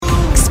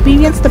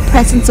experience the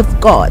presence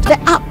of God, the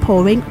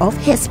outpouring of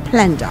His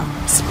splendor,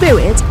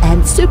 spirit,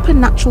 and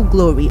supernatural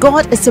glory.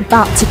 God is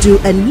about to do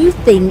a new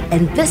thing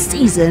in this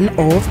season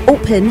of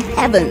open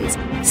heavens.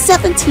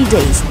 70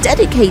 days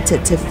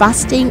dedicated to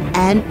fasting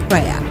and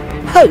prayer.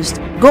 Host,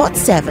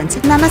 God's servant,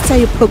 Nana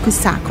Sayopoku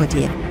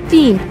Sarkodie.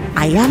 Theme,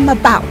 I am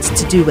about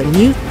to do a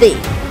new thing.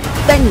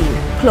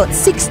 Venue, Plot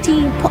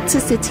 16, Potter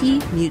City,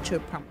 Mutual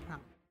Pram.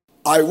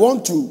 I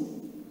want to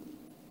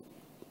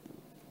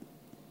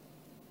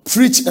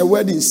preach a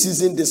word in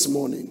season this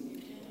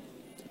morning.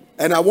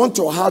 And I want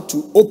your heart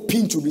to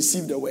open to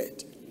receive the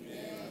word.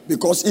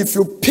 Because if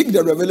you pick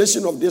the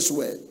revelation of this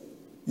word,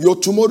 your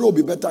tomorrow will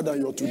be better than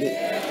your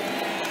today.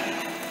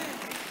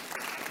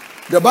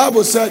 The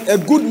Bible said, a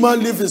good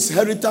man leaves his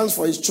inheritance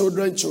for his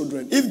children.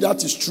 If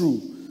that is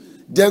true,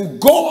 then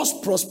God's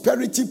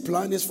prosperity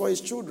plan is for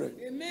his children.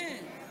 Amen.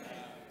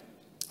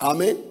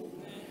 Amen.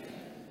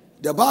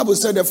 The Bible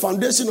said the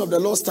foundation of the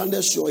Lord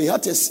standeth sure. He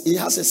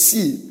has a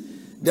seal.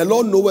 The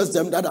Lord knoweth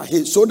them that are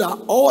his. So that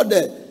all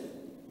the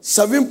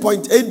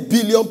 7.8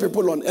 billion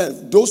people on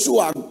earth, those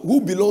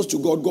who belongs to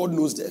God, God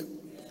knows them.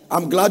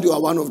 I'm glad you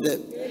are one of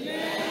them.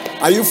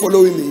 Amen. Are you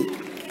following me?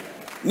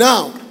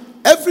 Now,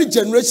 every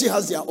generation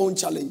has their own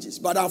challenges.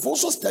 But I've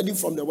also studied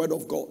from the word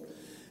of God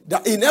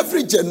that in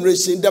every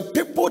generation, the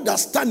people that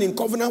stand in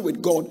covenant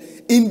with God,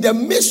 in the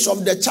midst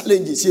of the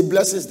challenges, He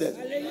blesses them.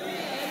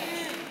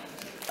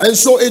 And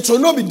so it will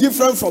not be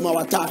different from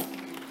our time.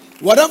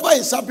 Whatever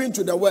is happening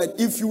to the word,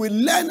 if you will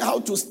learn how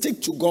to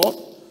stick to God,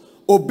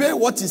 obey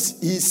what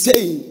He's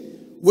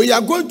saying, we are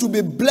going to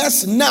be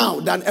blessed now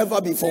than ever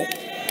before.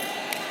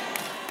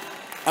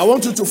 I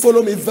want you to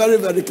follow me very,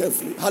 very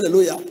carefully.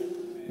 Hallelujah.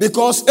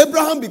 Because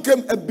Abraham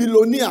became a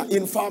billionaire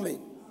in farming.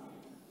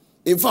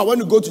 In fact, when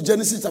you go to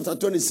Genesis chapter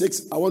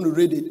 26, I want to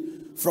read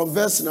it from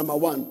verse number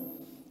 1.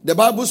 The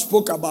Bible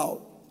spoke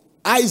about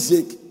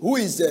Isaac, who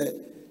is the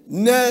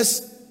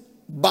next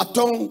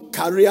baton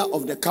carrier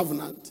of the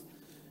covenant.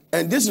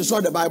 And this is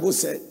what the Bible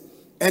said.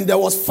 And there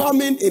was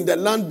famine in the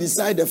land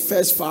beside the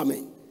first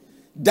famine.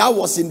 That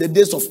was in the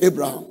days of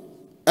Abraham.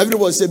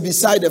 Everyone say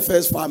beside the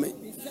first famine.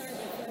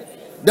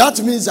 That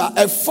means that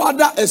a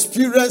father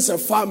experienced a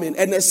famine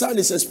and a son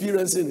is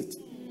experiencing it.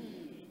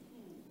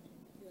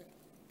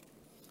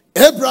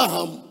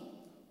 Abraham,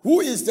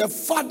 who is the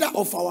father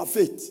of our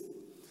faith.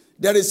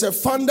 There is a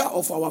founder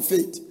of our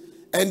faith.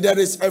 And there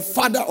is a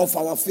father of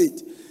our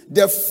faith.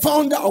 The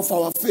founder of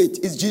our faith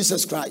is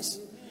Jesus Christ.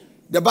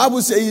 The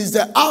Bible says He is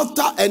the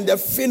author and the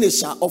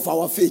finisher of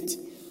our faith.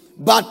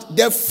 But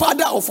the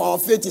father of our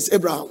faith is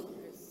Abraham.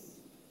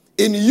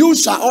 In you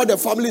shall all the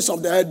families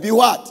of the earth be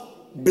what?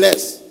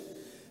 Blessed.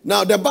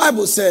 Now the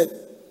Bible said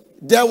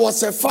there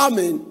was a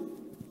famine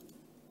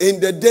in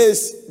the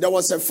days, there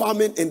was a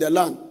famine in the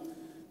land.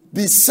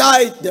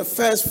 Beside the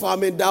first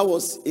famine that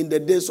was in the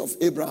days of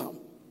Abraham.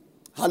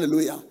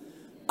 Hallelujah.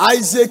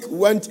 Isaac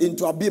went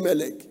into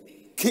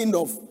Abimelech, king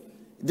of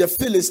the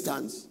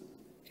Philistines,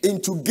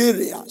 into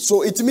Gerar.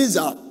 So it means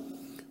that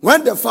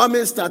when the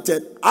famine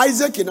started,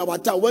 Isaac in our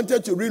town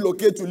wanted to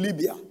relocate to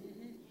Libya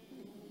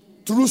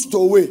through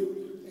stowaway.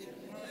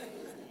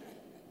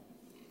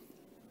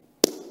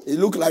 It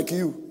looked like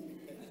you.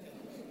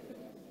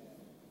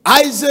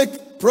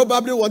 Isaac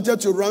probably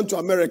wanted to run to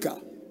America.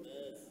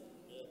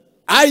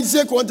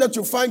 Isaac wanted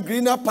to find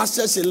greener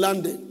pastures in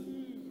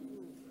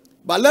London.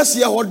 But let's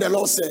hear what the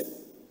Lord said.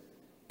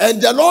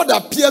 And the Lord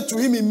appeared to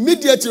him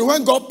immediately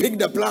when God picked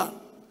the plan.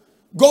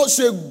 God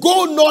said,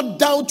 go not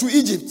down to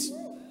Egypt.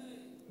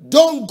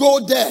 Don't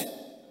go there.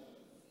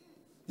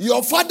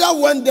 Your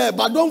father went there,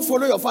 but don't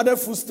follow your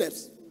father's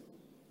footsteps.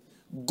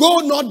 Go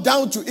not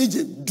down to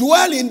Egypt.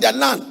 Dwell in the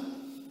land.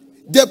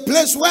 The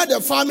place where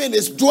the famine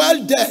is,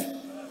 dwell there.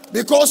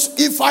 Because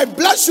if I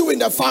bless you in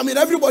the famine,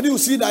 everybody will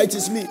see that it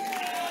is me.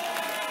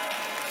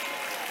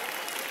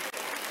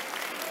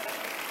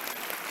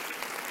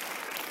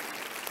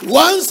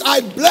 Once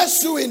I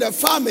bless you in the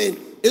famine,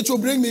 it will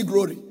bring me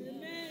glory.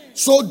 Amen.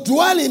 So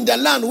dwell in the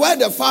land where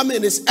the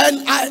famine is,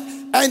 and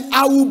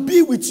I will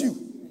be with you.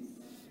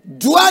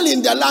 Dwell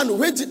in the land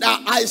which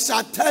I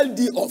shall tell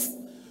thee of.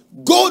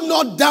 Go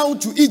not down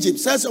to Egypt.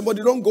 Say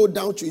somebody, don't go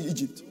down to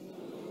Egypt.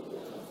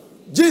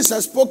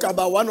 Jesus spoke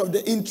about one of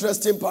the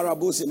interesting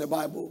parables in the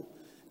Bible.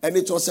 And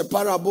it was a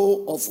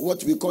parable of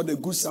what we call the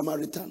Good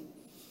Samaritan.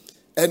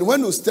 And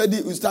when you study,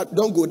 you start,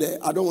 don't go there.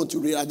 I don't want to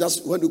read. I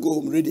just want to go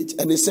home, read it.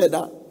 And he said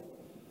that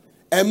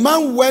a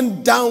man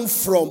went down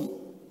from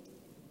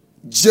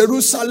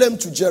Jerusalem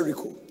to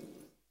Jericho.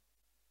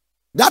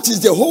 That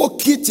is the whole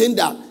key thing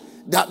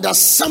that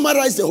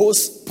summarized the whole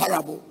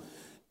parable.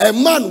 A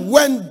man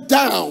went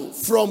down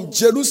from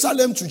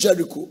Jerusalem to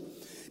Jericho.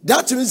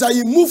 That means that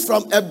he moved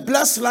from a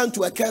blessed land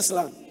to a cursed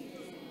land.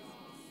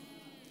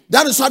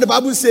 That is why the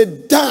Bible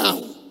said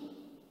down.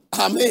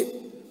 Amen.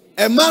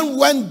 A man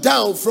went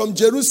down from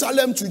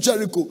Jerusalem to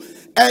Jericho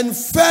and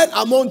fell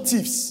among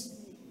thieves.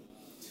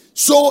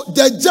 So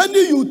the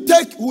journey you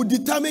take will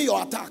determine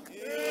your attack.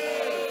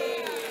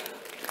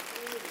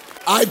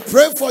 I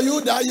pray for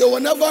you that you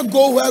will never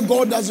go where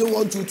God doesn't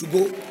want you to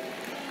go.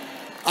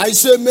 I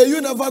say, may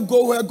you never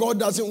go where God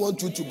doesn't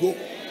want you to go.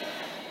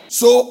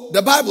 So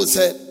the Bible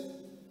said,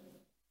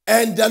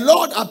 and the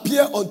Lord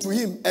appeared unto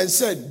him and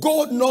said,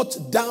 go not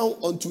down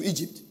unto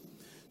Egypt.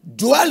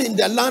 Dwell in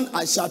the land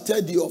I shall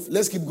tell thee of.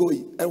 Let's keep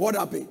going. And what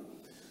happened?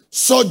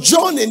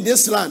 Sojourn in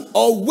this land,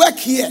 or work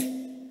here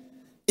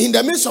in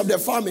the midst of the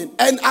famine,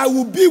 and I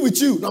will be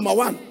with you. Number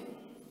one.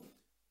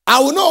 I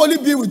will not only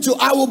be with you,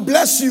 I will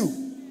bless you.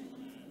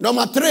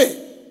 Number three.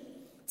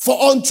 For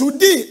unto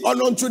thee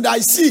and unto thy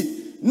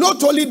seed,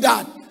 not only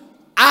that,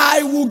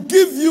 I will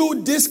give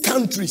you these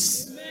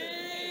countries.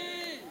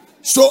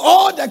 So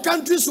all the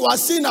countries you are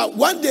seeing now,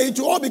 one day it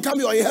will all become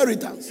your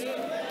inheritance.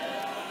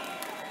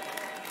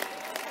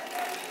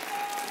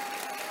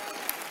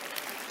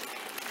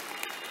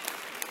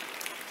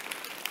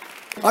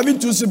 Having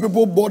to see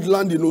people bought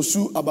land in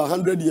Osu about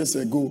 100 years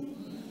ago.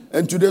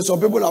 And today some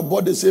people have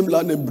bought the same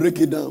land and break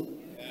it down.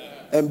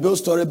 And build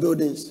story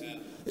buildings.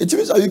 It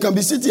means that you can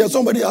be sitting here,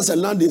 somebody has a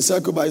land in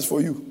circle, but it's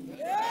for you.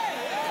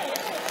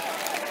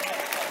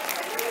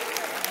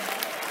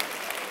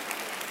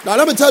 Now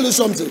let me tell you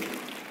something.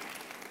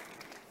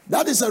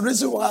 That is a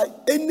reason why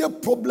any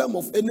problem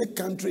of any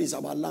country is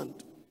about land.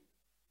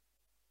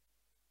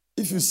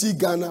 If you see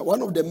Ghana,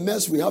 one of the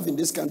mess we have in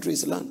this country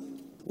is land.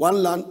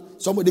 One land,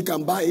 somebody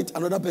can buy it,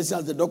 another person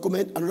has the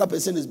document, another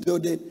person is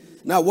building.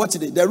 Now watch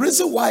it. The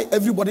reason why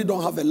everybody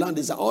don't have a land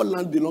is that all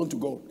land belongs to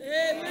God.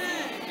 Amen.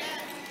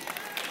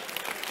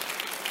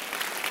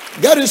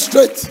 Get it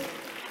straight.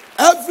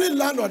 Every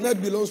land on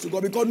earth belongs to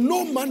God because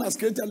no man has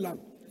created land.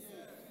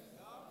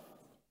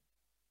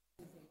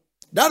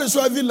 That is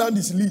why every land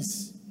is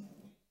leased.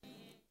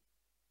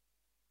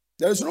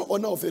 There is no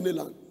owner of any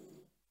land.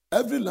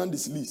 Every land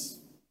is leased.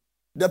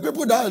 The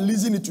people that are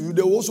leasing it to you,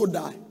 they will also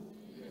die.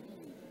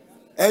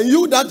 And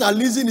you that are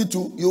leasing it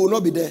to, you will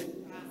not be there.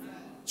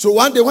 So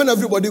one day when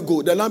everybody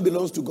go, the land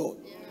belongs to God.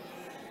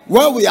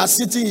 Where we are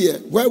sitting here,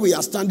 where we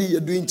are standing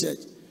here doing church,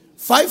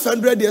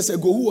 500 years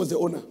ago, who was the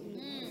owner?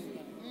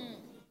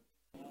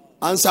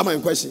 Answer my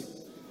question.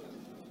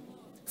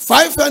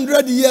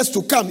 500 years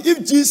to come,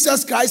 if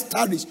Jesus Christ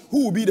tarries,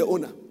 who will be the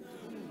owner?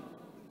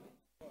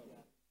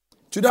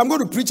 Today I'm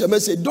going to preach a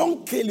message.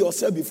 Don't kill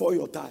yourself before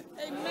your time.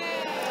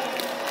 Amen.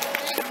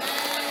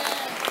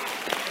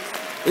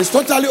 It's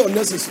totally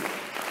unnecessary.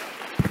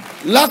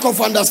 Lack of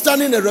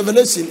understanding and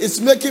revelation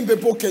is making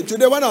people kill.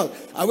 Today when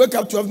I wake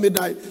up 12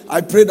 midnight,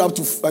 I prayed up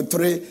to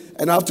 3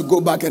 and I have to go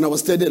back and I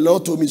was studying. The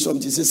Lord told me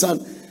something. He said, son,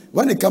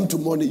 when it comes to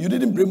money, you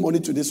didn't bring money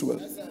to this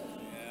world.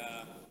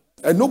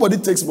 And nobody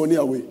takes money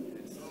away.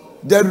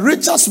 The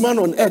richest man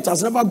on earth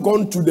has never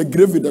gone to the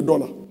grave with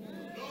 $1.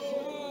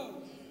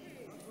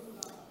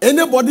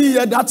 Anybody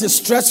here that is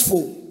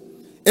stressful,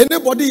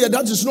 anybody here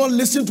that is not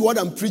listening to what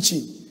I'm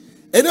preaching,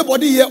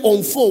 anybody here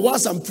on phone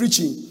whilst I'm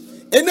preaching,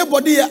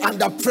 anybody here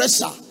under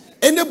pressure,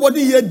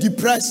 anybody here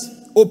depressed,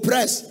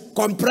 oppressed,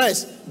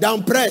 compressed,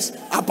 downpressed,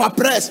 upper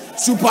pressed,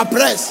 super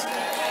pressed,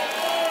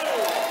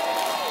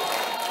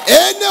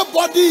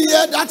 anybody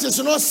here that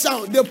is not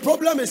sound, the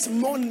problem is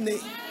money.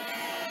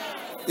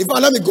 If I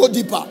let me go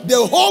deeper,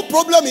 the whole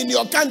problem in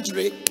your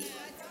country,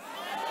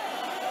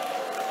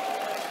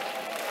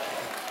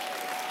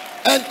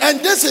 and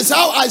this is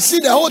how I see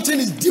the whole thing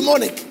is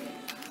demonic.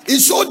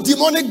 It's so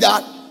demonic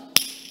that,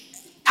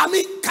 I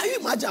mean, can you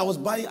imagine I was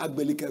buying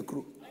Agbelike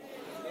Kro?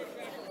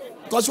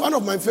 Because one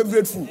of my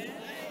favorite food.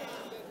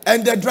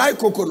 And the dry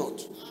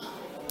coconut.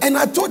 And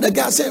I told the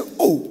guy, I said,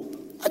 oh,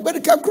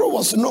 Agbelike Kro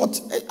was not,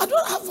 I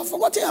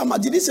forgot how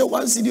much. Did he say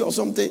 1 CD or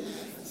something?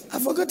 I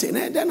forgot it.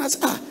 And then I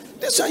said,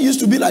 this one used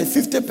to be like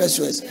 50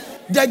 pesos.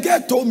 The guy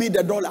told me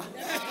the $1.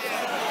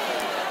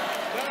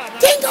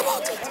 Think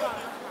about it.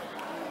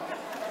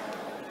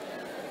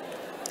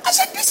 I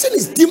said, this thing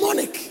is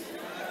demonic.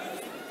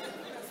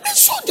 And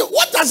so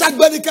what has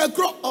Agbelike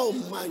Kro? Oh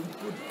my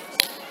goodness.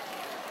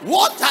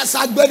 What has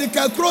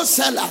Agbelike Kro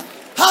seller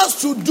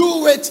has to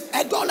do with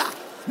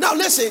 $1? Now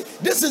listen,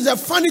 this is a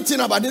funny thing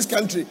about this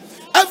country.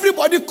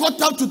 Everybody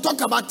caught up to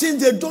talk about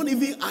things they don't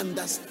even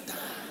understand.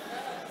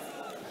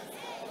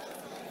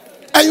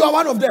 And you are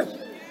one of them.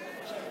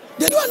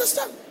 They don't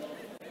understand.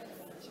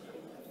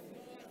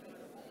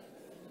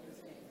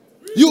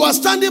 You are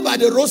standing by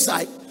the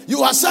roadside.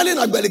 You are selling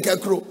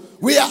Agbelike Kro.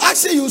 We are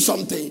asking you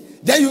something.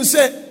 Then you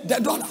say, the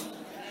 $1.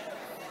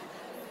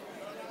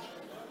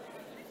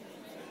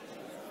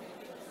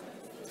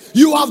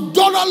 You have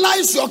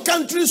dollarized your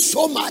country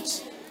so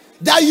much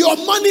that your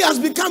money has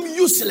become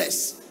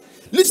useless.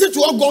 Listen to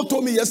what God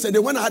told me yesterday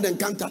when I had an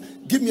encounter.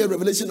 Give me a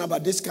revelation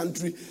about this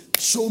country.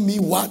 Show me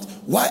what.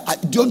 Why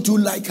don't you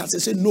like us? I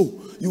said, no.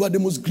 You are the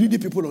most greedy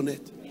people on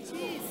earth.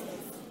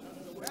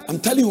 I'm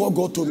telling you what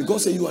God told me.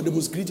 God said, you are the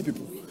most greedy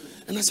people.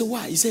 And I said,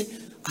 why? He said,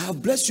 I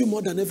have blessed you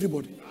more than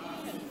everybody.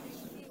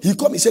 He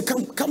called me. He said,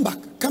 come back.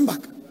 Come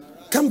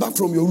back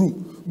from your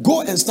room.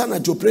 Go and stand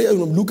at your prayer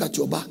room. Look at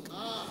your back.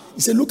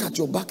 He said, look at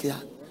your back here.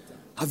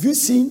 Have you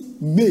seen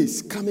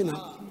maize coming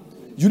up?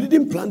 You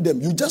didn't plant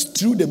them. You just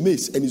threw the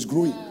maize and it's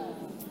growing.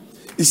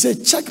 He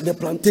said, check the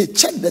plantain.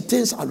 Check the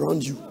things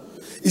around you.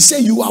 He said,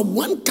 you are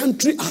one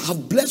country I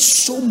have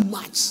blessed so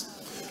much.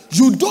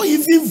 You don't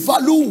even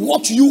value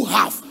what you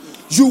have.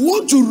 You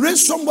want to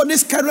raise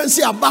somebody's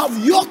currency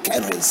above your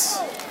currency.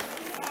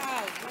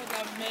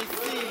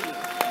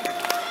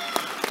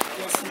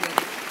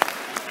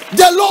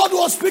 The Lord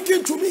was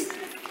speaking to me.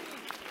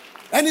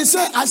 And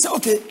I said,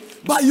 okay,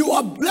 but you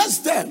have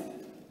blessed them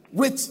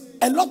with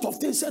a lot of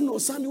things. He said, no,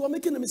 son, you are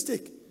making a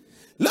mistake.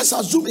 Let's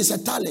assume it's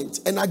a talent.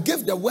 And I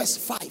gave the West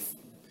 5.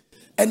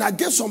 And I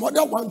gave some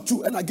other 1,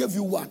 2, and I gave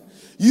you 1.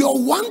 Your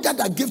 1 that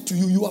I gave to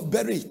you, you have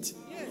buried.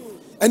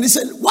 And he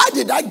said, why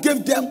did I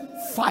give them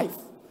 5?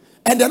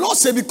 And the Lord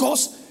said,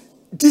 because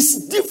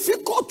it's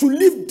difficult to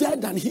live there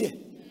than here.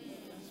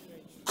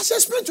 I said,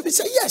 explain to me. He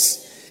said,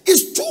 yes,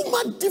 it's too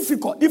much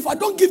difficult. If I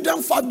don't give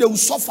them 5, they will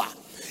suffer.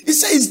 He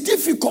said, it's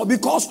difficult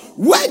because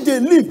where they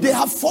live, they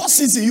have 4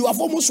 seasons. You have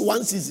almost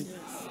 1 season.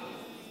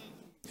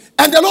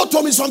 And the Lord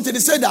told me something.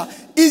 He said that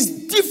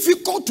it's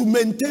difficult to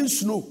maintain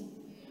snow.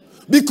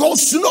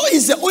 Because snow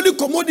is the only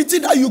commodity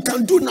that you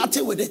can do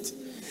nothing with it.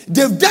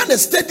 They've done a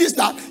studies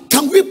that,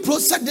 can we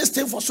process this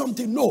thing for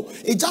something? No,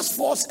 it just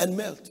falls and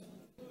melts.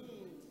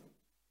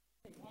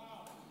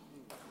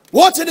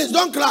 Watch it,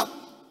 don't clap.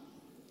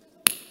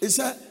 He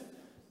said,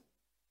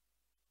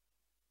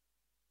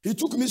 he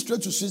took me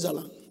straight to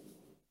Switzerland.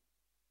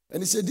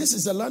 And he said, this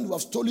is the land you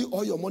have stolen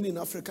all your money in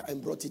Africa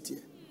and brought it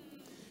here.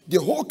 The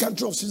whole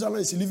country of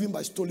Switzerland is living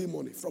by stolen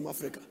money from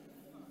Africa.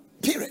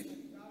 Period.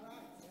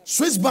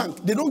 Swiss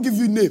bank, they don't give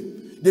you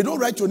name. They don't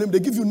write your name. They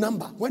give you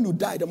number. When you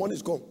die, the money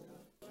is gone.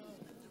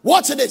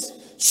 Watch this.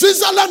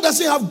 Switzerland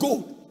doesn't have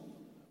gold.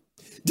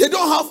 They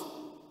don't have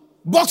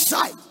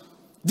bauxite.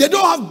 They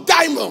don't have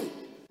diamond.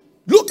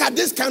 Look at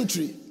this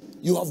country.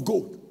 You have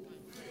gold.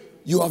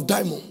 You have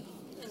diamond.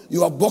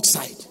 You have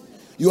bauxite.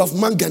 You have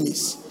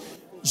manganese.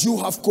 You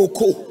have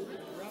cocoa.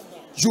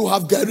 You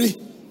have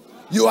gari.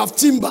 You have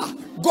timber.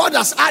 God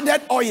has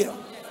added oil.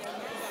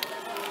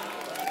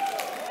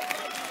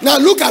 Now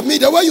look at me.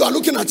 The way you are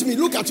looking at me.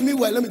 Look at me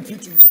well. Let me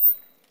preach to you.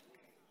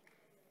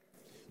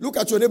 Look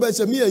at your neighbor and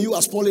say, me and you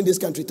are spoiling this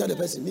country. Tell the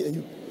person, me and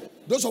you.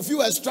 Those of you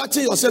who are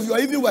extracting yourself, you are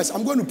even worse.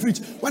 I'm going to preach.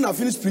 When I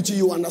finish preaching,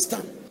 you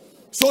understand.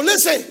 So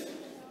listen.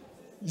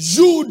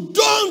 You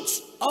don't.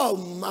 Oh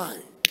my.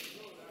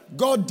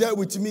 God dealt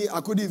with me.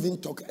 I couldn't even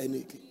talk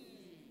anything.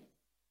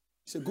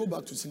 He said, go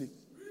back to sleep.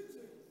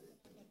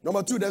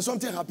 Number 2, there's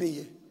something happening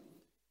here.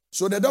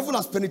 So the devil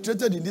has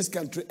penetrated in this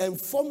country and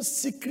formed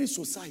secret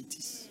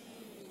societies.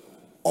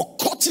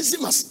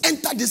 Occultism has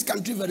entered this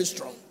country very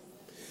strong.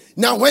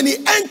 Now when he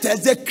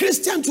enters, the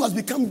Christian too has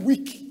become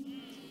weak.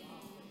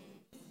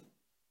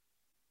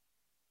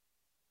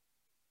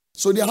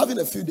 So they're having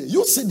a few days.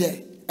 You sit there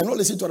and not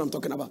listen to what I'm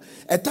talking about.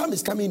 A time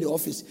is coming in the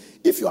office.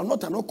 If you are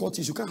not an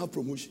occultist, you can't have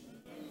promotion.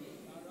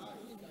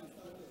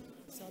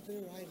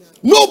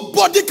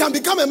 Nobody can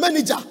become a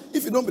manager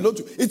if you don't belong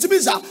to it. It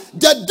means that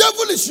the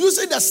devil is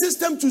using the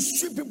system to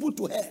sweep people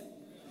to hell.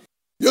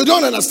 You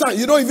don't understand.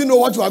 You don't even know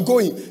what you are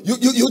going.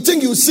 You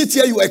think you sit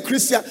here, you are a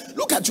Christian.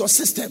 Look at your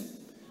system.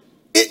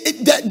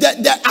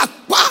 The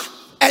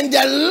akpa and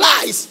the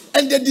lies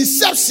and the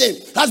deception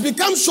has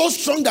become so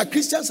strong that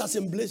Christians have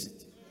embraced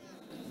it.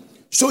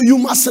 So you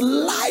must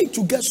lie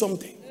to get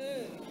something.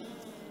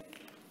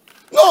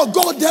 No,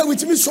 God dealt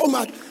with me so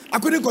much. I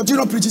couldn't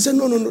continue preaching. He said,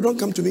 no, don't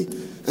come to me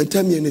and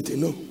tell me anything.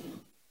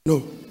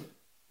 No.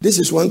 This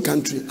is one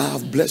country I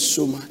have blessed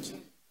so much.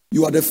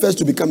 You are the first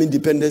to become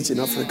independent in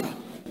Africa.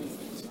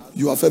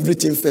 You have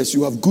everything first.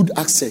 You have good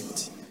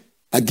accent.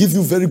 I give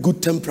you very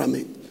good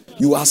temperament.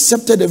 You are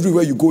accepted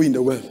everywhere you go in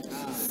the world.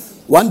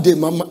 One day,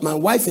 my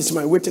wife is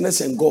my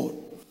witness and God.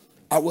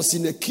 I was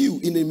in a queue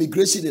in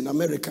immigration in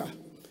America.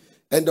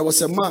 And there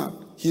was a man.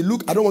 He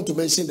looked, I don't want to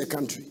mention the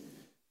country.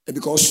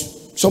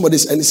 Because somebody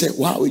said, and he said,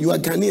 wow, you are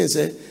Ghanaian.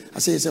 I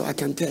said, I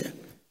can tell.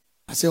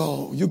 I said,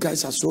 oh, you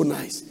guys are so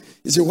nice.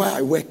 He said, why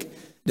I work?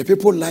 The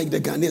people like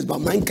the Ghanaians, but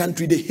my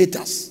country, they hate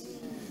us.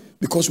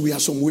 Because we are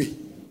some way.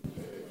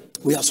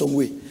 We are some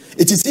way.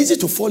 It is easy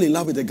to fall in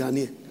love with the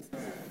Ghanaian.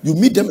 You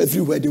meet them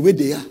everywhere the way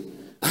they are.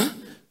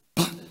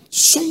 But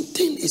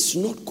something is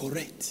not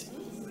correct.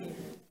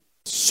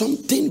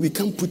 Something we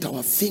can't put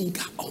our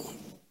finger on.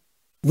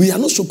 We are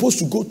not supposed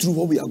to go through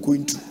what we are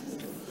going through.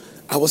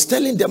 I was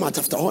telling them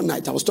after all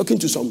night, I was talking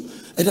to some,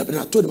 and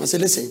I told them, I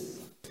said, listen,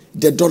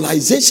 the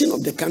dollarization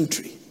of the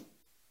country,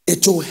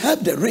 it will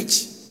help the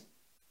rich,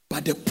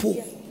 but the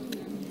poor.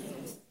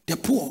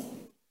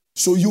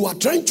 So you are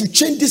trying to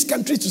change this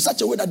country to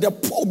such a way that the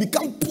poor will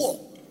become poor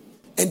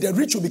and the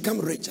rich will become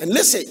rich. And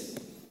listen,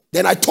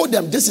 then I told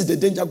them, this is the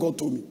danger God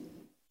told me.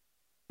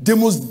 The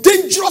most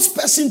dangerous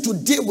person to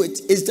deal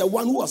with is the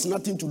one who has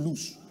nothing to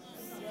lose.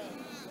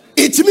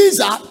 It means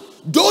that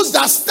those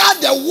that start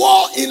the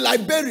war in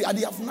Liberia,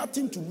 they have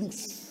nothing to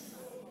lose.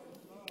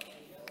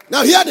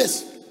 Now hear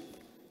this.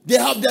 They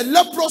have the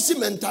leprosy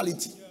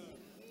mentality.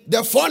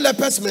 The 4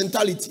 lepers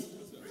mentality.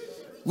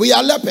 We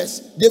are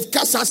lepers. They've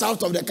cast us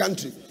out of the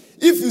country.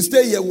 If you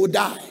stay here, we'll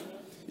die.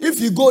 If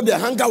you go, the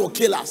hunger will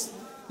kill us.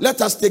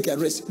 Let us take a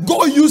risk.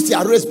 Go use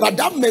their risk. But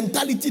that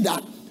mentality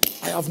that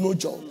I have no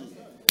job.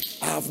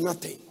 I have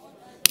nothing.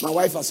 My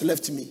wife has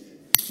left me.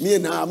 Me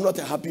and I am not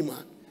a happy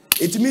man.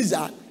 it means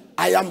that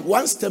I am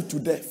one step to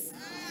death.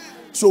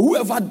 So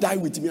whoever die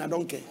with me, I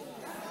don't care.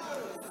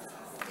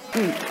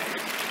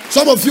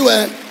 Some of you,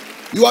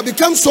 you have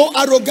become so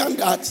arrogant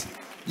that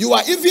you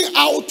are even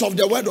out of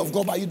the word of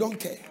God, but you don't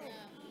care.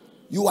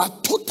 You are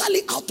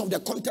totally out of the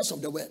context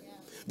of the word.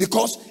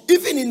 Because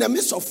even in the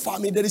midst of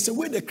famine, there is a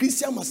way the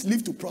Christian must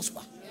live to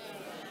prosper.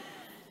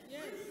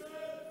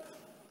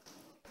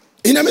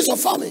 In the midst of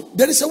famine,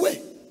 there is a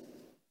way.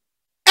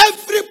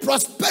 Every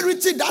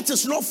prosperity that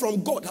is not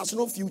from God has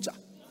no future.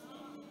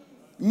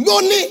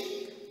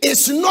 Money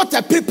is not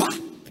a paper.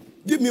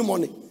 Give me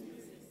money.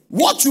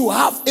 What you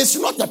have is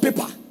not a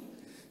paper.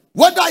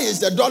 Whether it's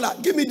the dollar,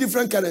 give me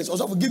different currencies.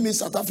 Also, give me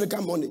South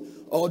African money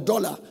or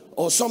dollar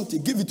or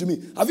something. Give it to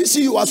me. Have you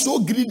seen you are so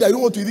greedy that you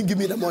don't want to even give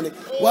me the money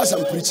whilst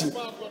I'm preaching?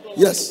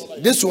 Yes,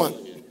 this one.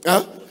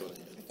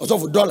 Also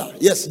for dollar.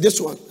 Yes,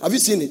 this one. Have you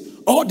seen it?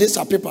 All these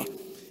are paper.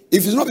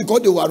 If it's not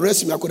because they will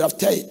arrest me, I could have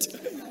tied it.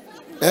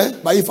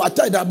 But if I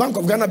tie the Bank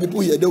of Ghana people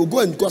here, they will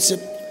go and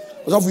gossip.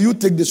 Also for you,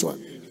 take this one.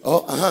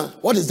 Oh,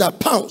 what is that?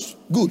 Pounds.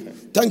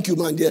 Good. Thank you,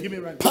 man. Dear.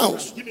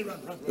 Pounds. Give me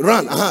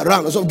rand.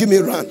 Rand. Also, give me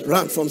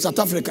rand from South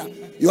Africa.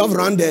 You have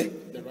rand there.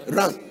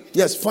 Rand.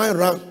 Yes, fine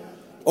rand.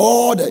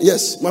 All the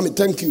yes, mommy.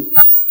 Thank you.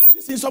 Have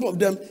you seen some of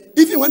them?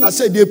 Even when I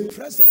say they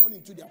press the money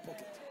into their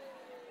pocket.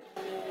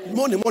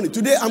 Money.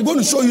 Today I'm going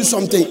to show you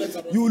something.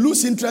 You will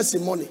lose interest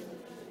in money.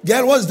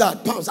 Girl, what's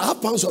that? Pounds. I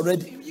have pounds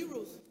already.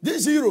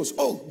 These euros.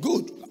 Oh,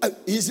 good.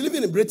 He's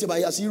living in Britain, but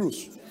he has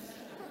euros.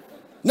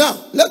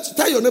 Now, let's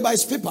tell your neighbor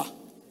it's paper.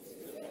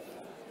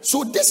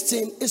 So this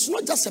thing is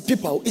not just a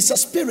paper, it's a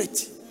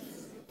spirit.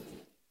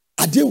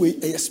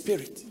 Adewe is a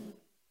spirit.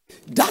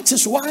 That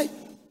is why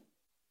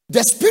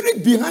the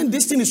spirit behind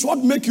this thing is what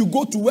makes you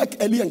go to work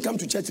early and come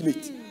to church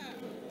late.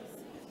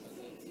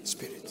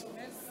 Spirit.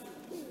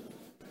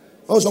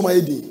 Also, my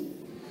AD.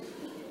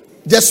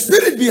 The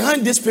spirit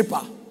behind this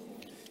paper,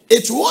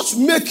 it's what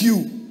makes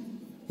you,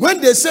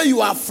 when they say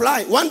you are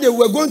flying, one day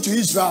we're going to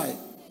Israel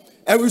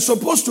and we're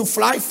supposed to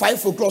fly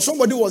 5 o'clock.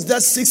 Somebody was there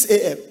 6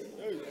 a.m.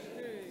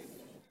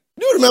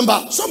 Do you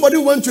remember? Somebody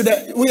went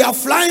to we are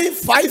flying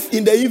 5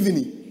 in the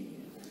evening.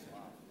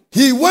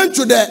 He went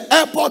to the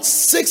airport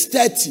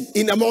 6:30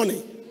 in the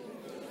morning.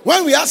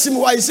 When we asked him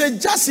why, he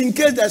said, just in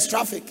case there's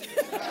traffic.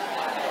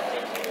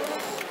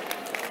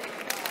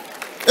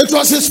 It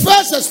was his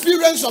first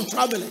experience of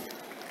traveling.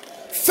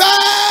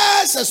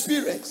 First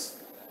experience.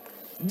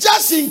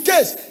 Just in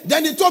case.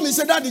 Then he told me, he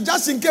said, Daddy,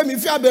 just in case,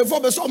 if you have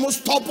before, but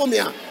almost stop me.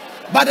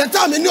 By the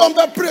time he knew I'm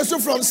going to pray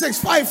from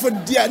 6:5 for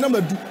dear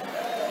number 2.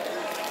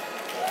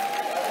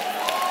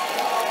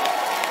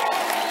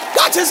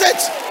 That is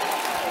it.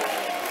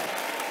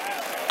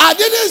 I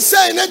didn't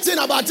say anything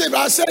about it, but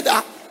I said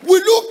that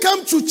will you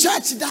come to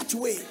church that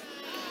way?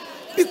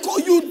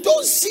 Because you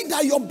don't see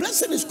that your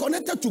blessing is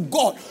connected to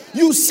God.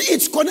 You see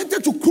it's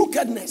connected to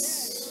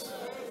crookedness.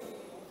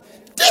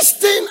 This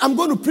thing I'm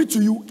going to preach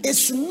to you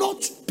is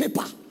not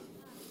paper.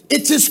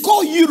 It is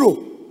called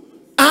euro.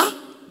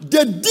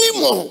 The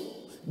demon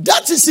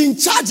that is in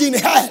charge in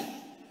hell,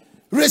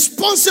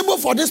 responsible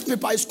for this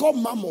paper, is called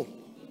mammon.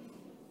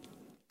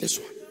 This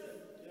one.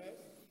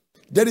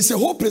 There is a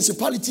whole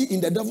principality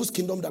in the devil's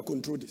kingdom that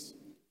controls this.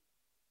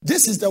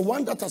 This is the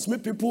one that has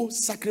made people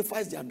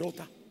sacrifice their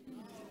daughter.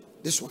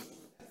 This one.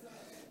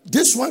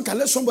 This one can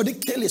let somebody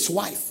kill his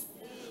wife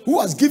who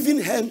has given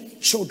him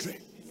children.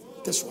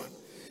 This one.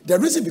 The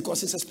reason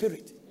because it's a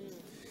spirit.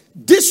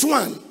 This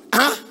one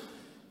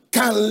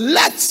can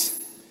let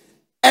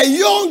a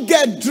young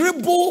girl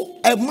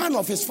dribble a man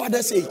of his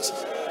father's age.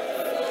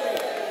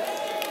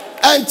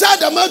 And tell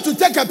the man to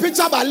take a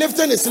picture by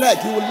lifting his leg.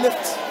 He will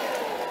lift.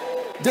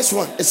 This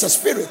one is a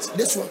spirit.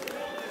 This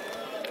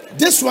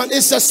one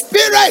is a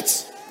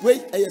spirit.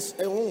 Wait, yes,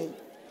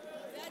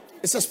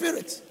 it's a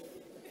spirit.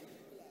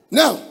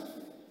 Now,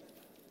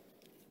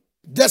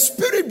 the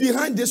spirit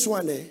behind this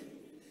one,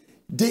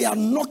 they are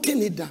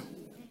knocking it down.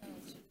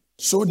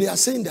 So they are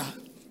saying that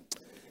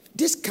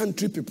this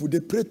country people, they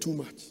pray too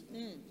much.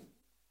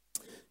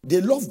 They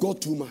love God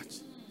too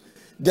much.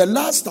 The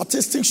last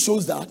statistic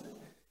shows that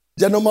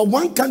the number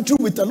 1 country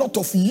with a lot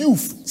of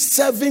youth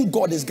serving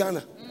God is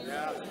Ghana.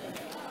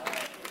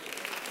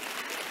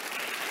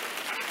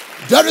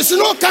 There is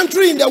no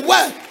country in the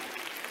world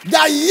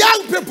that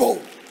young people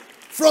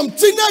from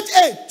teenage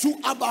age to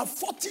about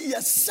 40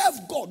 years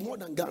serve God more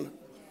than Ghana.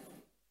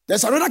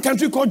 There's another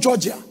country called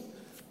Georgia,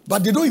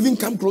 but they don't even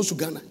come close to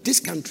Ghana. This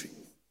country.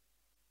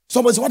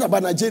 Somebody said, what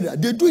about Nigeria?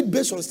 They do it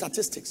based on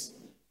statistics.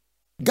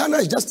 Ghana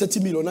is just 30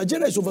 million.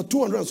 Nigeria is over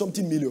 200 and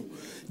something million.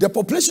 The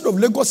population of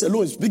Lagos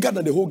alone is bigger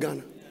than the whole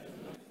Ghana.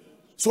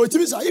 So it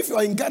means that if you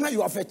are in Ghana,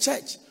 you have a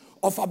church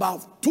of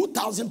about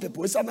 2,000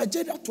 people. It's in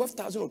Nigeria,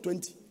 12,000 or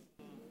 20.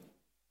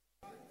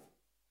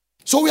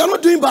 So we are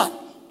not doing bad.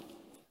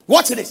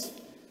 Watch this.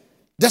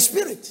 The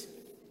spirit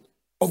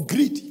of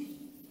greed,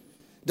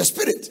 the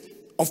spirit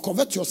of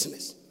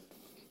covetousness,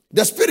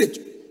 the spirit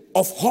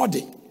of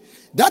hoarding.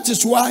 That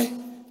is why,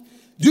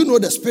 do you know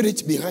the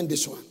spirit behind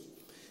this one?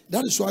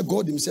 That is why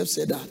God himself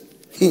said that.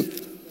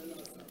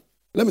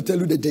 Let me tell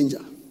you the danger.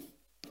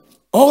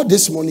 All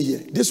this money here,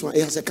 this one,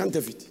 it has a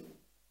counterfeit.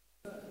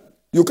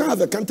 You can't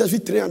have a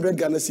counterfeit 300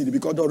 Ghana cedi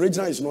because the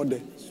original is not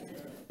there.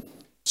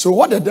 So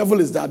what the devil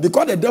is that?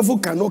 Because the devil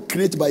cannot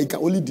create, but he can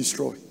only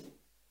destroy.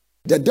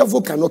 The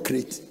devil cannot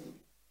create.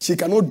 He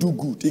cannot do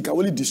good. He can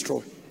only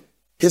destroy.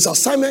 His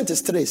assignment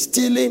is three: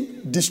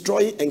 stealing,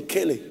 destroying, and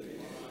killing.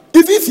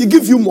 If he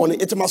give you money,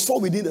 it must fall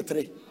within the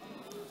three.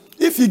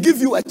 If he give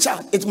you a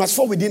child, it must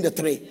fall within the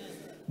three.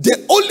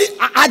 The only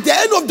at the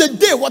end of the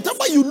day,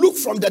 whatever you look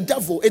from the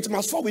devil, it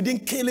must fall within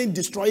killing,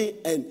 destroying,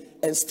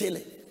 and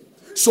stealing.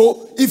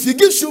 So if he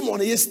gives you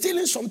money, he's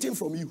stealing something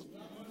from you.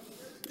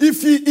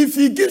 If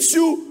he gives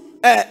you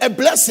a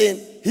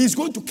blessing, he's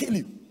going to kill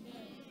you.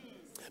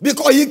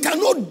 Because he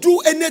cannot do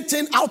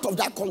anything out of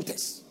that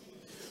context.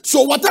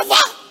 So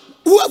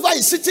whoever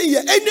is sitting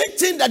here,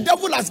 anything the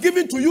devil has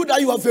given to you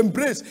that you have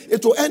embraced,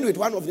 it will end with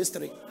one of these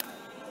three.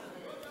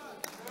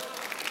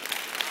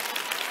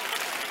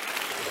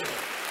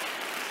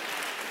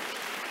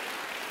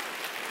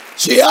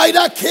 He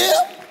either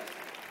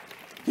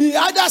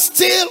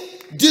steal,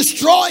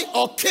 destroy,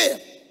 or kill.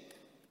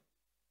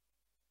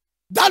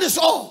 That is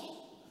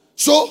all.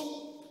 So,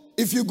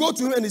 if you go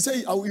to him and he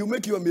say, "I will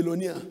make you a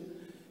millionaire,"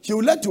 he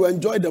will let you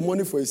enjoy the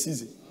money for a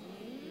season,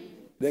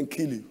 then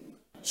kill you.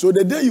 So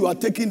the day you are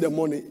taking the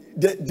money,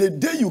 the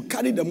day you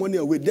carry the money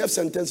away, death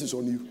sentence is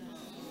on you.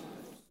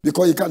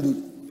 Because you can't do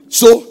it.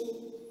 So,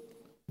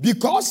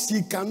 because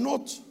he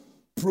cannot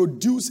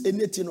produce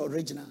anything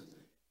original,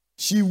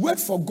 she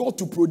waits for God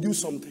to produce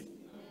something.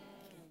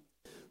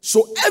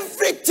 So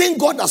everything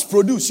God has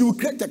produced, she will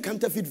create a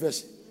counterfeit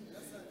version.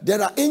 There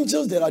are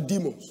angels, there are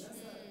demons.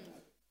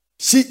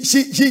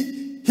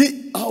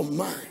 Oh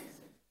my.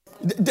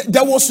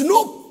 There was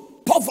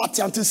no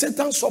poverty until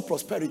Satan saw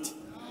prosperity.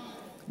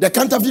 The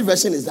counterfeit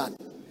version is that.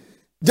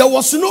 There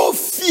was no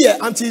fear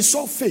until he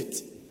saw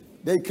faith.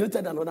 Then he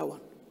created another one.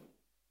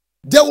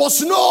 There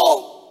was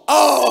no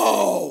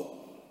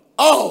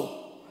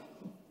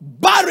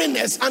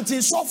barrenness until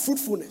he saw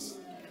fruitfulness.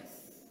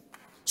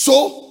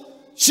 So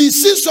she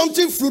sees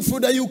something fruitful,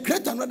 then you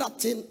create another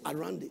thing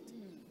around it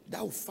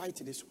that will fight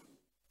this one.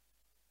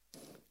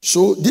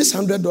 So this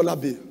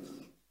 $100 bill,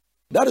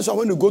 that is why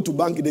when you go to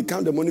bank, they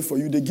count the money for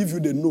you. They give you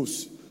the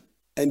nose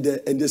and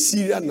the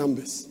serial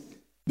numbers.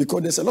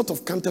 Because there's a lot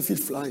of counterfeit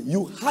flying.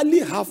 You can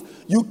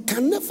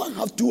never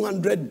have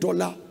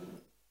 $200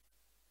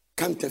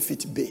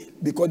 counterfeit bill.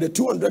 Because the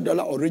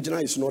 $200 original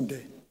is not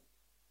there.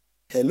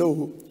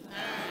 Hello?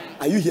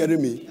 Are you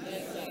hearing me?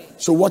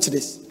 So watch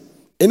this.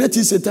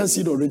 Anything Satan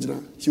sees the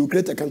original, he will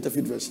create a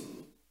counterfeit version.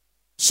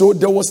 So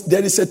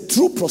there is a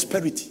true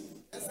prosperity.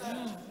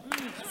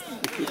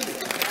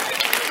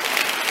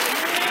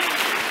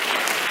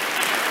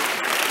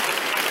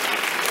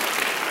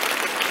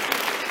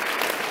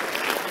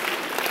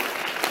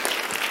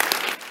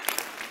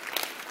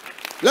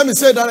 Let me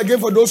say that again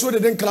for those who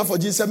didn't clap for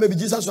Jesus. Maybe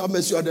Jesus will have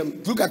mercy on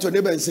them. Look at your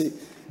neighbor and say,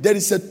 there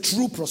is a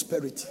true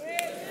prosperity.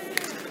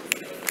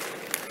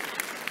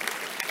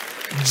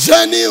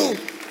 Genuine,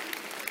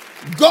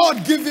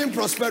 God-given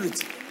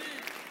prosperity.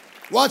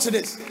 Watch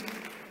this.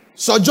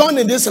 Sojourn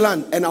in this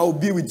land, and I will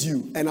be with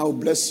you, and I will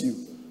bless you.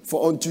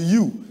 For unto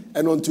you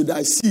and unto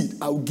thy seed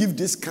I will give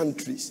these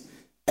countries,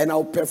 and I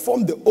will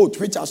perform the oath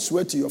which I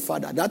swear to your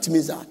father. That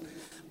means that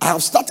I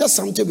have started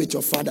something with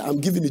your father. I'm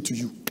giving it to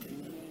you.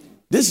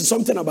 This is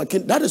something about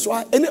king. That is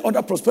why any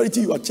other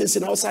prosperity you are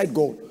chasing outside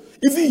God,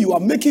 even you are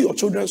making your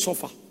children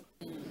suffer.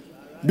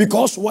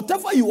 Because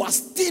whatever you are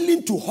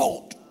stealing to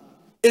hold,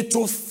 it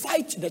will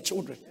fight the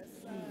children.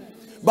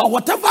 But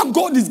whatever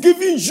God is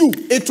giving you,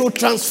 it will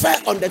transfer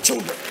on the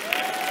children.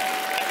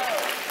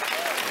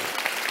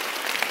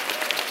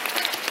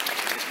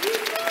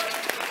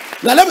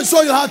 Now let me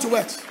show you how to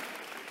work.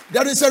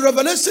 There is a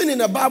revelation in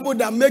the Bible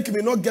that makes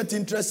me not get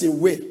interested in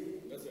will.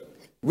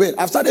 Well,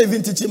 I started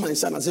even teaching my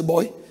son. I said,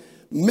 boy,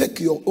 make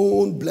your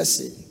own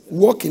blessing.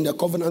 Walk in the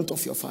covenant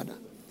of your father.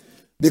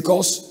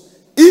 Because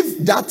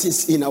if that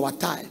is in our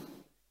time,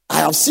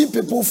 I have seen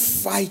people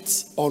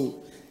fight on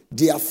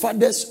their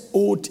father's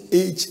old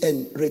age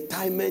and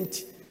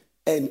retirement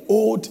and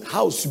old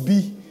house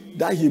B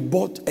that he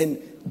bought, and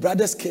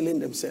brothers killing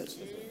themselves.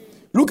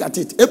 Look at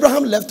it.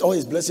 Abraham left all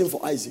his blessing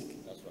for Isaac,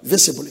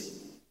 visibly.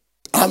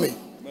 Amen.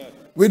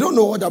 We don't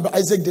know what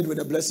Isaac did with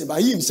the blessing,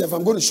 but he himself,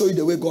 I'm going to show you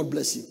the way God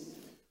blessed him.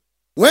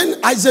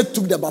 When Isaac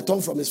took the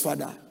baton from his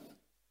father,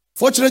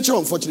 fortunately or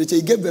unfortunately,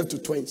 he gave birth to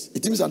twins.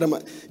 It means that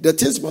the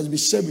things must be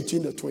shared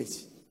between the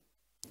twins.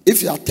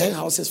 If you have 10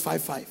 houses,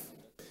 5.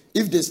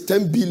 If there's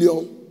 10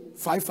 billion,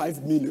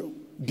 5 million,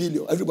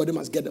 billion, everybody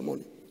must get the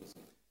money.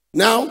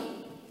 Now,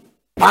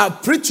 I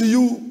preached to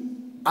you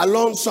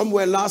along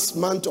somewhere last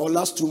month or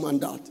last 2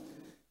 months that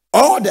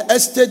all the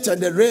estate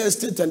and the real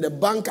estate and the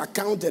bank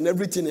account and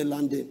everything in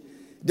London,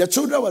 the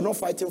children were not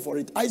fighting for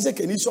it. Isaac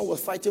and Esau were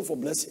fighting for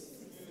blessing.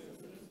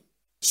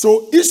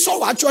 So Esau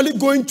was actually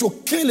going to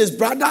kill his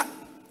brother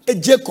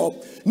Jacob,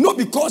 not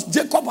because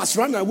Jacob has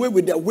run away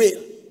with the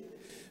whale.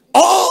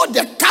 All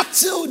the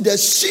cattle, the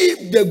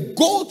sheep, the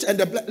goat, and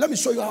let me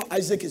show you how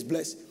Isaac is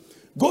blessed.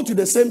 Go to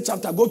the same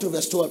chapter, go to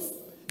verse 12.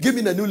 Give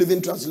me the New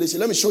Living Translation.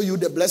 Let me show you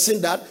the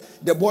blessing that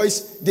the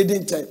boys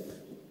didn't.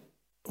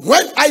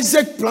 When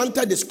Isaac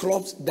planted his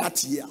crops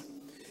that year,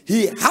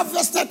 he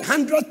harvested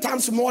 100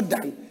 times more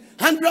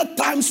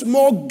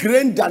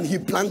grain than he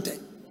planted.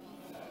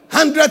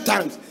 100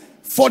 times.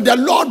 For the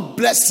Lord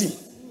bless him.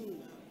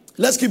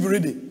 Let's keep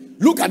reading.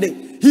 Look at it.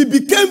 He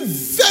became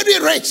very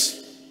rich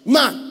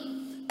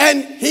man,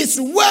 and his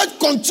wealth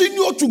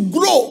continued to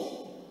grow.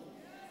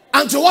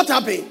 Until what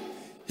happened?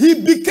 He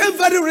became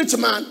very rich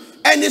man,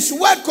 and his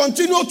wealth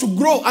continued to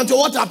grow. Until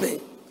what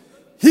happened?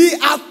 He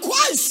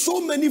acquired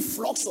so many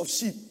flocks of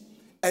sheep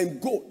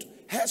and goat,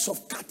 herds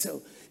of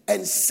cattle,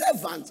 and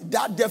servants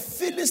that the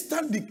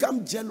Philistines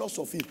became jealous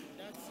of him.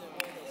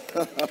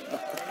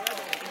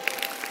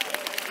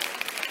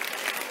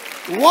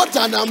 What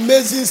an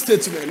amazing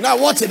statement. Now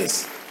watch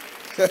this.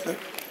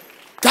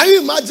 Can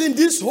you imagine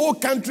this whole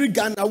country,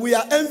 Ghana? We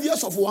are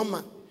envious of one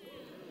man.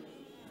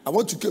 I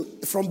want to go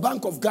from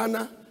Bank of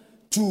Ghana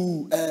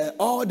to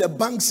all the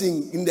banks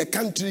in the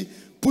country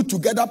put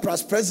together,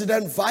 plus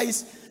president,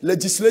 vice,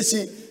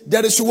 legislation.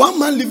 There is one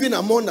man living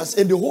among us,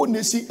 and the whole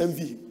nation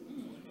envy him.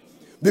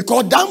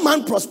 Because that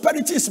man's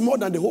prosperity is more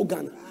than the whole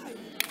Ghana.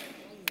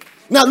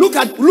 Now look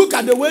at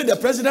the way the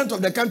president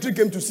of the country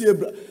came to see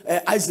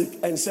Isaac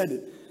and said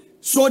it.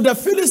 So the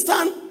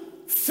Philistine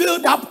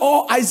filled up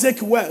all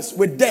Isaac's wells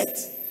with dirt.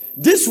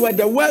 These were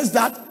the wells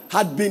that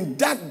had been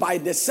dug by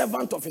the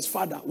servant of his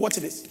father. Watch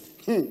this.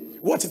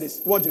 Watch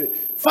this. Watch this.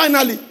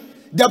 Finally,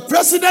 the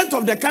president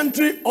of the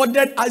country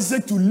ordered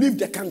Isaac to leave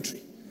the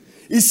country.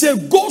 He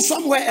said, go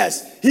somewhere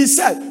else. He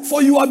said,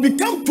 for you have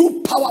become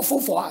too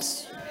powerful for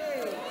us.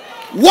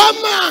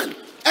 One man.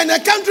 And the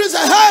country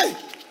said, hey,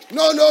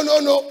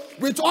 no.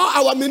 With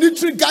all our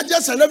military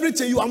gadgets and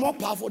everything, you are more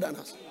powerful than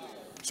us.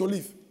 So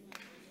leave.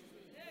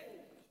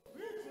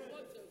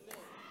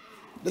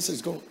 This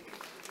is God.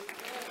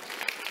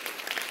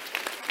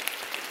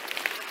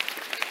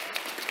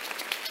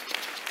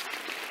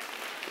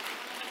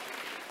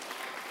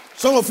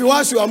 Some of you,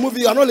 once you are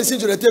moving, you are not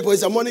listening to the tape.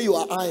 It's the money you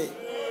are eyeing.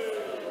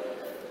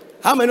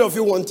 How many of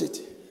you want it?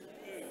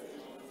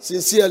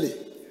 Sincerely.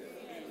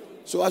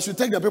 So I should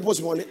take the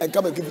people's money and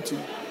come and give it to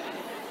you.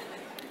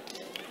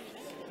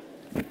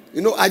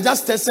 You know, I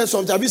just tested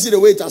something. Have you seen the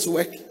way it has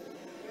worked?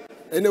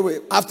 Anyway,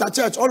 after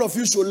church, all of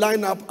you should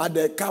line up at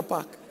the car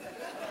park.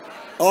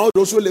 All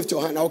those who lift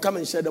your hand, I will come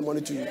and share the money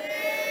to you.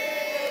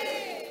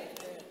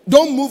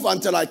 Don't move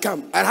until I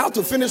come. I have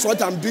to finish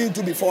what I'm doing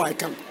before I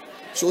come.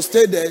 So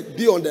stay there,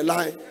 be on the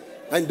line,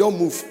 and don't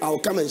move. I will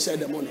come and share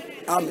the money.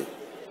 Amen.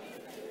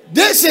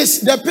 This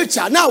is the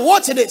picture. Now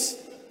watch this.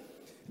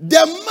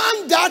 The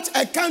man that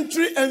a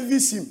country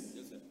envies him.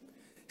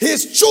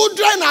 His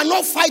children are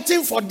not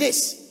fighting for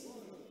this.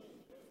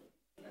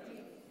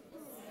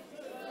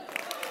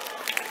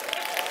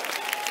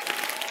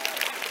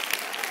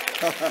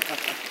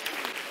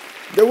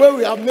 The way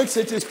we have mixed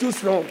it is too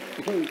strong.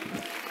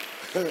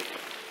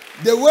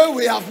 The way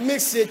we have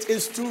mixed it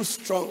is too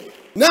strong.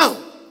 Now,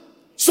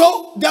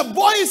 so the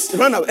boys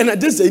ran out. And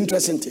this is the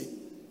interesting thing.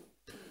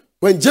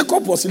 When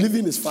Jacob was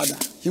leaving his father,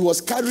 he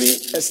was carrying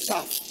a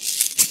staff.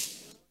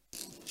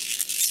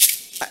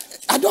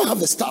 I don't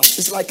have a staff.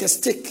 It's like a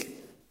stick.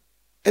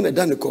 And a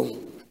danacom.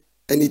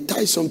 And he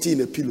tied something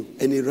in a pillow.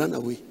 And he ran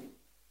away.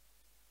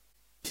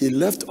 He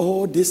left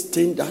all this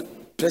thing that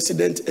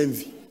president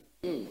envy.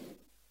 And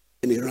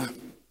he ran.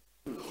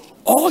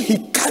 All he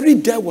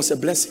carried there was a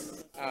blessing.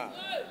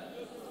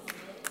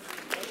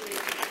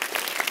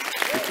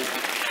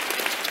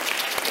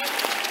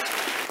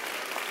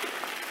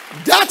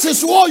 That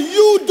is what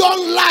you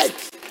don't like.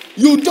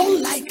 You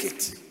don't like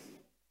it.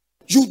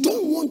 You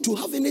don't want to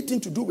have anything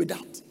to do with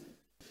that.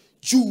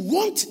 You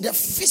want the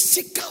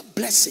physical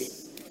blessing.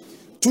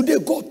 Today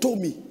God told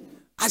me,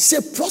 I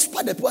said,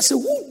 prosper the people. I said,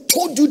 who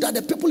told you that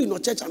the people in your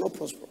church are not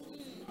prosperous?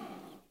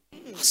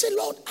 I said,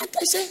 Lord, I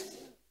said,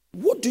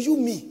 what do you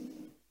mean?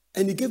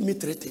 And he gave me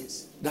 3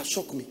 things that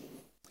shocked me.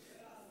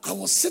 I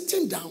was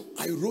sitting down,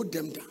 I wrote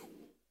them down.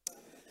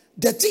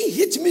 The thing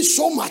hit me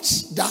so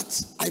much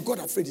that I got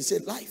afraid. He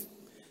said, life.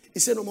 He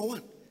said, number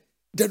 1,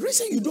 the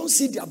reason you don't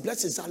see their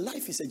blessings is that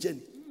life is a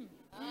journey.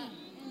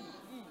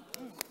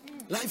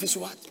 Life is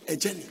what? A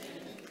journey.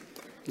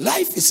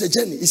 Life is a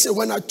journey. He said,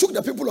 when I took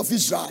the people of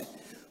Israel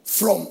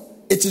from,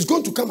 it is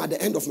going to come at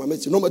the end of my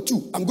message. Number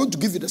 2, I'm going to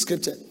give you the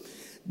scripture.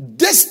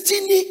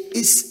 Destiny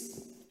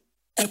is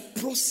a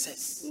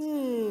process.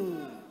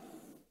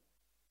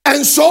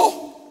 And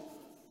so,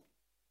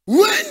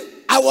 when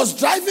I was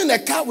driving a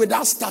car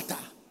without starter,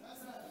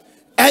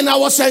 and I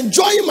was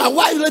enjoying my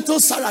wife little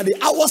salary,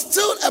 I was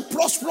still a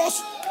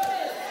prosperous.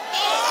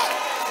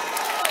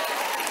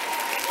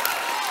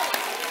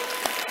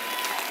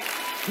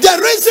 The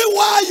reason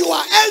why you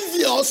are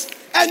envious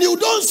and you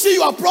don't see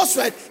you are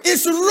prosperous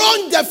is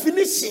wrong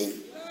definition.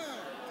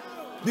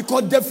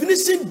 Because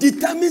definition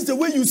determines the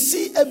way you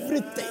see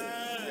everything.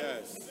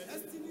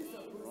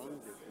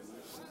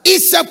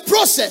 It's a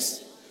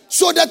process.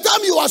 So the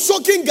time you are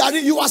soaking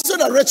garri, you are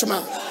still a rich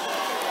man.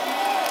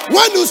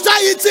 When you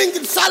start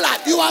eating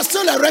salad, you are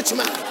still a rich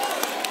man.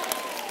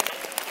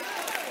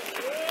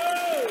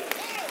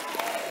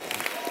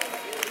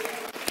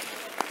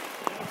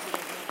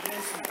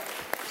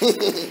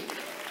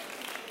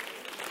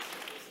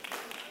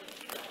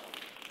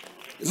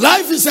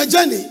 Life is a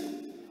journey.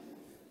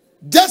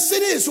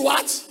 Destiny is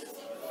what?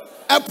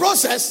 A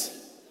process.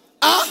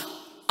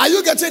 Are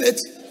you getting it?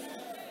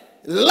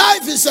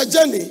 Life is a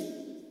journey.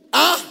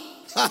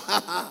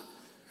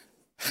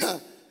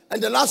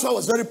 And the last one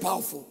was very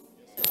powerful.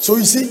 So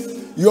you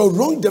see, your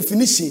wrong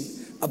definition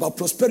about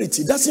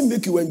prosperity doesn't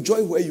make you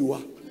enjoy where you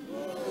are.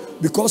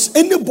 Because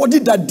anybody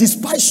that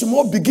despises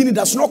small beginning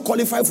does not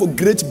qualify for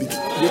great beginning.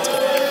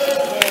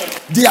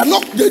 They are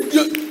not,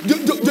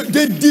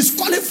 they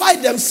disqualify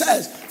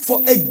themselves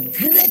for a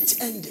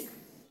great ending.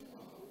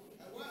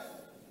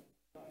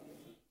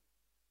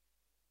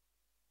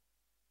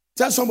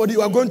 Tell somebody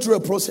you are going through a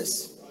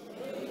process.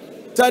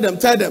 Tell them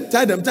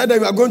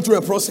you are going through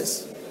a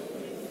process.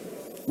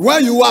 Where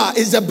you are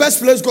is the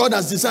best place God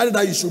has decided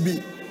that you should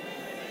be.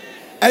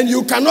 And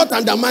you cannot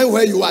undermine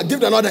where you are. Give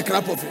the Lord a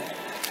clap of it.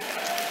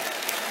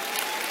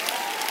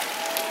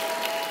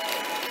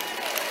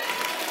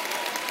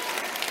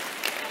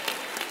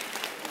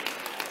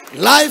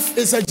 Life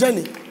is a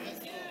journey.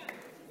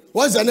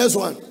 What's the next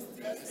one?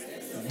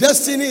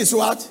 Destiny is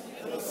what?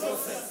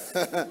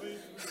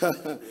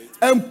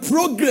 And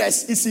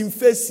progress is in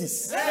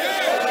phases.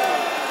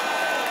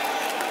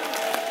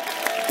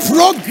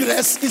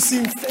 Progress is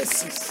in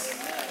phases.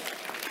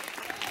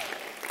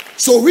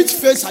 So which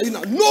phase are you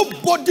now?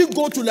 Nobody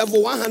go to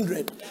level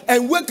 100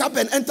 and wake up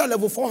and enter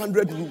level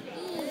 400 room.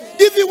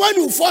 Even when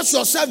you force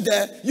yourself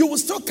there, you will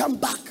still come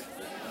back.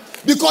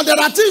 Because there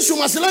are things you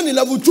must learn in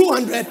level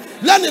 200,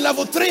 learn in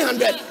level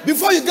 300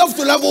 before you get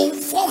to level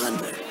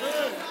 400.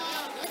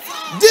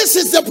 This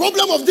is the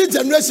problem of this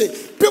generation.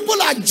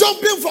 People are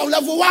jumping from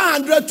level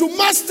 100 to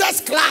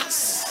master's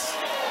class.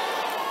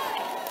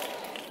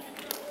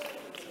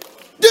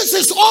 This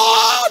is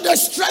all the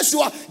stress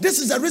you are. This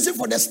is the reason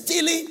for the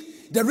stealing,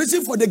 the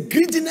reason for the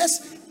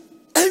greediness,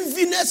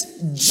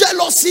 enviness,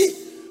 jealousy.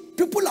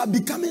 People are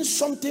becoming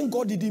something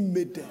God didn't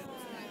make them.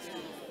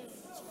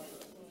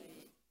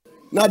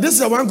 Now, this is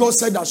the one God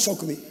said that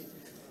shocked me.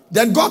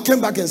 Then God came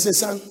back and said,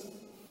 son,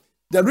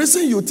 the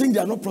reason you think they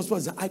are not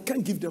prosperous is that I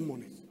can't give them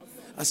money.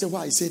 I said,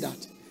 why? He said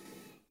that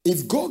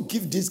if God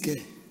give this girl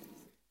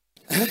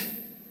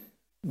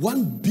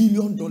 $1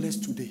 billion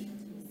today,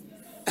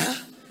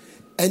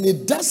 and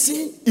it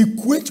doesn't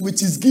equate with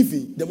his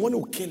giving, the money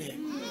will kill her.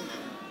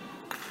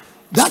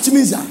 That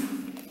means that,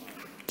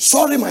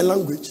 sorry my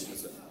language,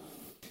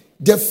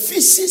 the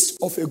feces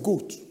of a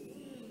goat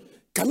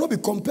cannot be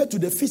compared to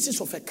the feces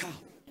of a cow.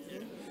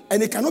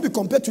 And it cannot be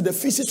compared to the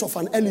feces of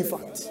an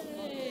elephant.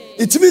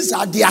 It means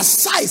that their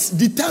size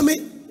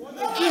determine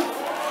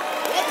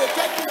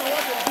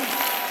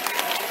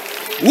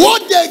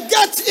what they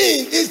get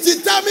in is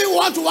determine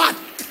what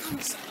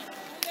comes.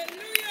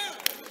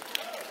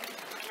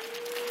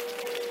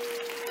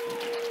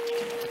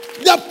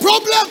 The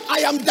problem,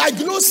 I am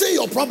diagnosing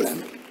your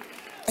problem.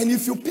 And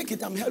if you pick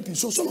it, I'm helping.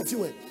 So some of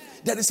you,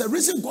 there is a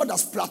reason God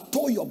has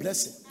plateaued your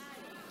blessing.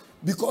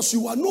 Because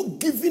you are not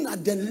giving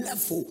at the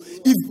level.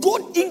 If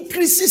God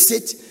increases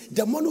it,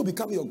 the money will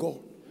become your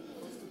goal.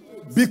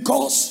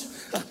 Because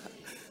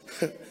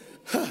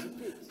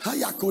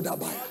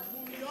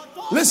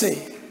listen,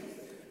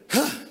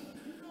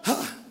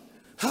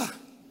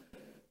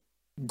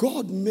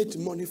 God made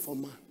money for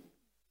man,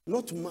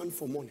 not man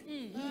for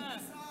money.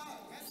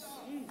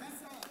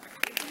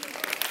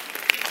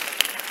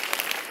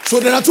 So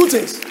there are two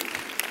things.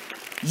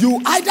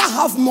 You either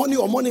have money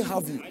or money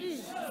have you.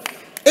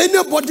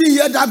 Anybody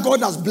here that God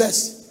has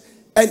blessed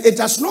and it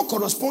does not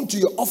correspond to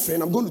your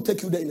offering, I'm going to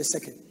take you there in a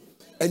second,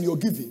 and your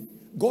giving,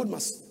 God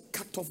must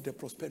cut off the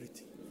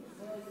prosperity.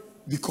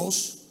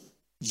 Because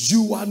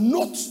you are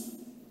not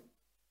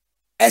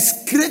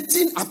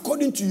excreting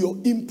according to your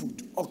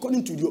input,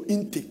 according to your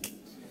intake.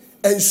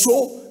 And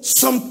so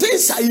some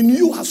things are in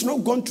you has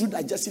not gone through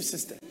digestive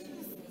system.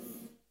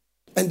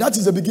 And that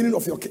is the beginning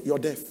of your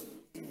death.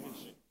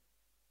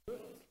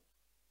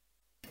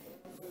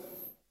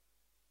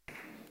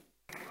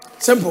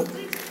 Simple.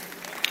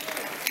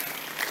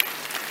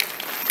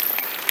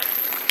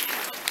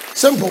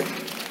 Simple.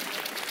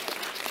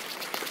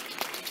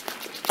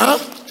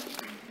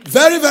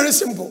 Very, very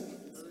simple.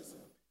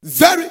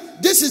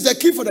 This is the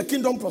key for the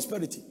kingdom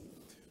prosperity.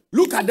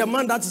 Look at the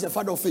man that is the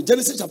father of faith.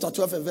 Genesis chapter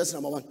 12 and verse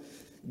number 1.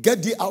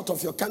 Get thee out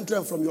of your country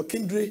and from your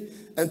kindred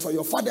and from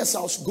your father's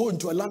house. Go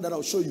into a land that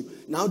I'll show you.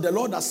 Now the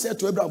Lord has said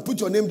to Abraham, put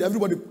your name there.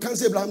 Everybody can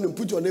say Abraham name.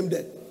 Put your name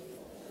there.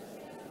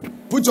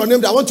 Put your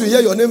name there. I want to hear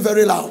your name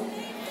very loud.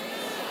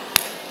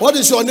 What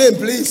is your name,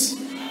 please?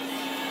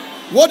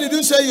 What did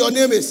you say your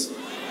name is?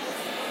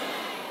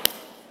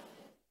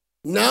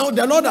 Now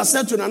the Lord has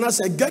said to Nana,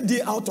 said, get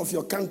thee out of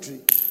your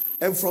country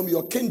and from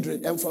your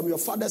kindred and from your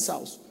father's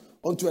house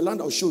unto a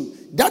land I'll show you.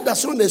 That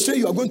does not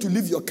necessarily you are going to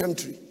leave your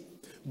country.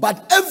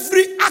 But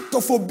every act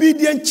of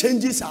obedience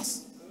changes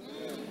us.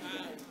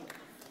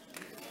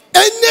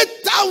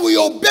 Anytime we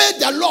obey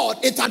the Lord,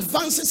 it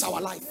advances our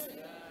life.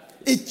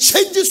 It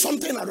changes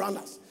something around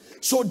us.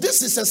 So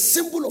this is a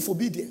symbol of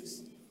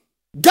obedience.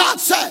 God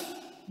said,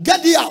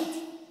 get thee out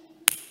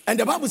And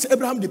the Bible says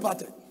Abraham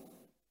departed.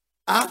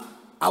 I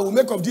will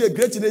make of thee a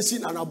great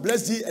nation, and I'll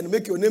bless thee and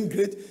make your name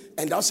great,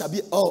 and thou shalt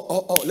be.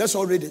 Let's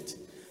all read it.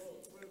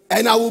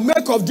 And I will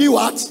make of thee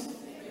what?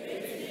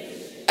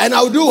 And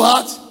I'll do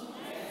what?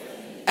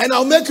 And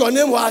I'll make your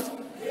name what?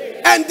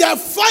 And the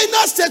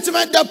final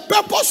statement, the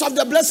purpose of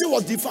the blessing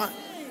was defined.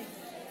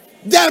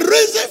 The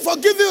reason for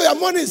giving you your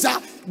money is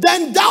that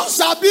then thou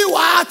shalt be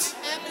what?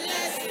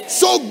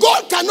 So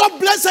God cannot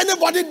bless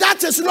anybody.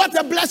 That is not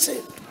a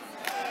blessing.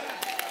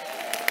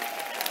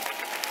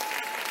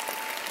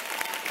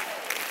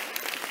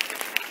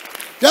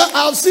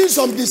 I've seen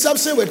some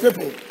deception with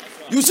people.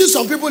 You see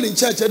some people in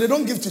church and they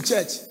don't give to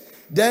church.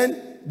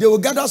 Then they will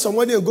gather some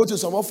money and go to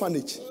some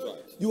orphanage.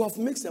 You have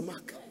mixed the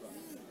mark.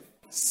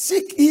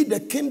 Seek ye the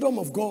kingdom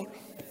of God.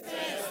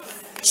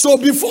 So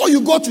before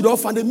you go to the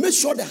orphanage, make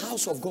sure the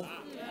house of God.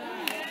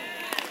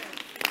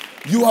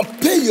 You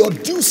have paid your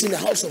dues in the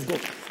house of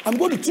God. I'm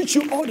going to teach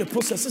you all the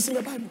processes in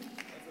the Bible.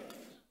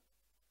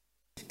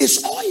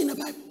 It's all in the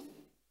Bible.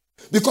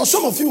 Because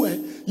some of you,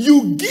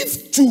 you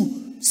give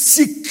to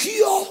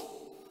secure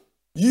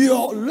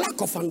your lack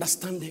of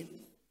understanding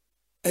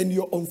and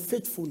your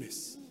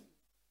unfaithfulness.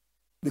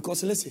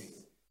 Because listen,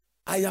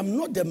 I am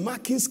not the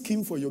marking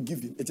scheme for your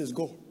giving. It is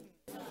God.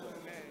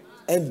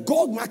 And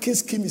God's marking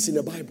scheme is in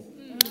the Bible.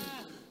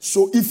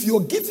 So if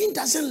your giving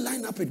doesn't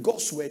line up with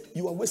God's word,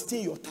 you are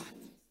wasting your time.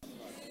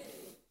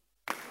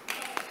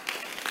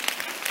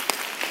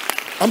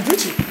 I'm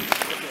preaching.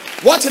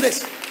 Watch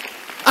this.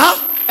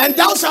 And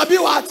thou shalt be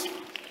what?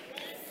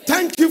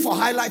 Thank you for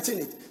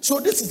highlighting it.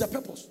 So this is the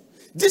purpose.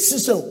 This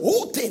is the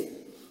whole thing.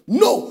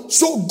 No.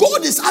 So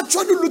God is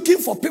actually looking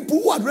for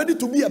people who are ready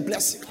to be a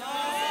blessing.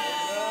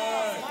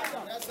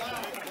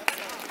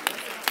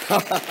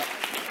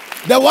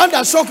 The one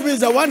that shocked me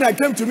is the one that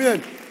came to me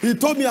and he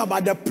told me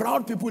about the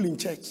proud people in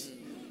church.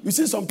 You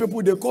see some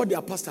people, they call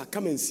their pastor,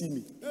 come and see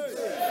me.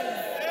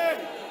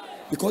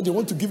 Because they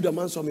want to give the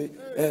man some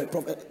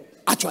prophet.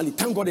 Actually,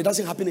 thank God it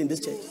doesn't happen in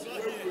this church.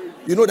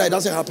 You know that it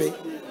doesn't happen.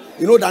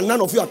 You know that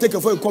none of you are taken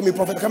for and call me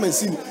prophet, come and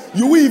see me.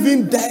 You will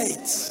even dare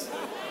it.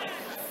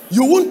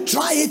 You won't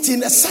try it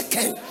in a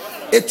second.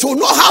 It will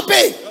not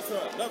happen.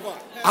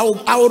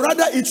 I would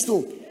rather eat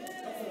stone.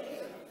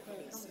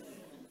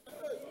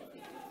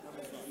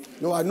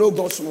 No, I know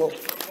God's law.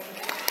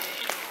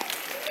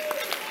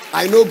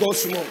 I know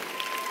God's law.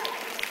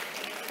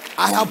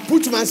 I have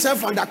put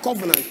myself under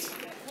covenant.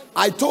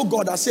 I told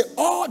God, I said,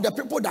 all the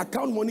people that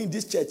count money in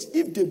this church,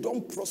 if they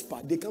don't prosper,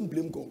 they can't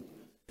blame God.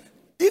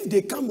 If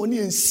they count money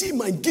and see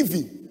my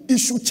giving, it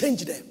should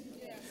change them.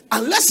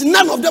 Unless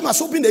none of them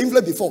has opened the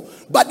envelope before.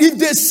 But if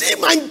they see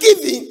my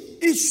giving,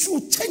 it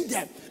should change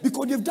them.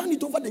 Because they've done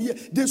it over the year.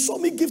 They saw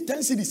me give 10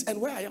 cedis and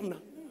where I am now.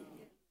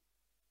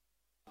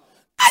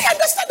 I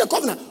understand the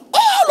covenant.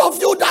 All of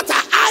you that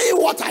are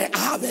eyeing what I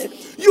have,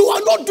 you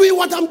are not doing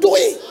what I'm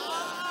doing.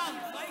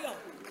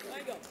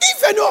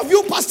 If any of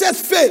you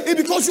pastors fail,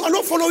 it's because you are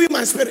not following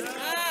my spirit.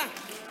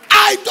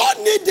 I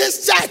don't need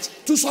this church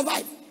to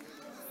survive.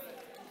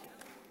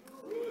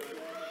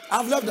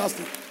 I've left that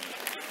thing.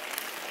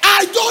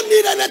 I don't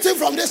need anything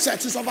from this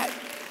church to survive.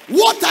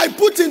 What I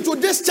put into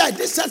this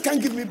church can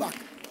give me back.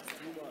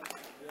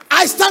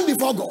 I stand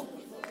before God.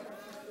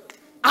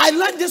 I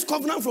learned this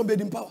covenant from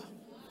Baden Power.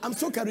 I'm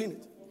still carrying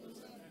it.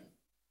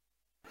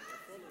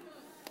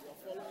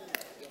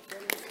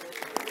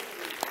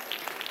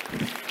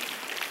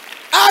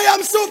 I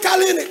am still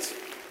carrying it.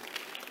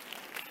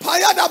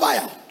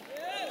 Payadabaya.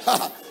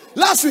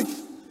 Last week,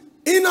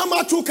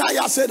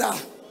 Inamatukaya said,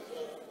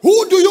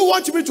 who do you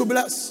want me to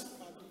bless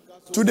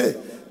today?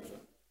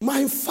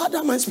 My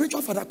father, my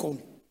spiritual father called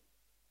me.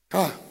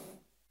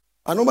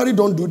 I normally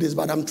don't do this,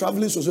 but I'm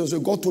traveling, so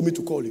God told me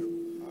to call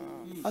you.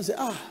 I said,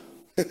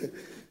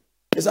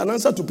 it's an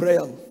answer to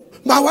prayer.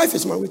 My wife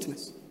is my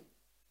witness.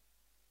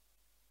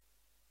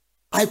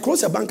 I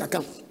closed a bank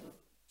account.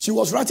 She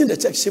was writing the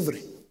check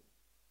shivering.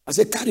 I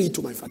said, carry it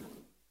to my father.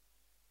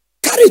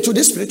 Carry it to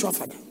this spiritual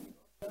father.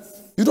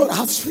 You don't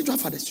have spiritual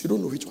fathers. You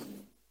don't know which one.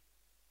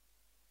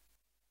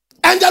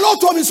 And the Lord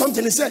told me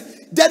something. He said,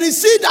 there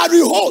is seed that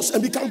reholds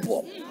and become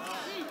poor.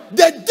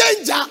 The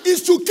danger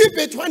is to keep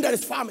it when there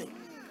is famine.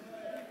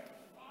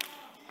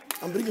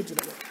 I'm bringing it to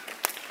the Lord.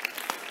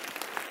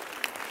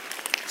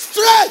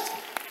 Straight.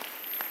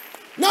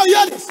 Now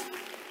hear this.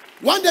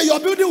 One day your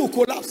building will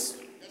collapse.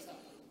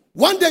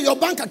 One day your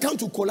bank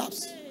account will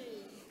collapse.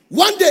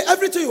 One day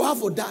everything you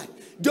have will die.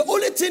 The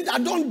only thing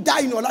that don't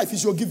die in your life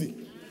is your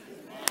giving.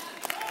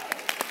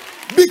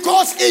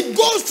 Because it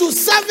goes to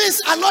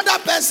service another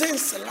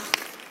person's life.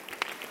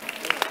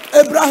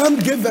 Abraham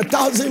gave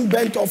 1,000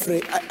 burnt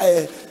offering.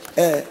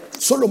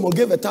 Solomon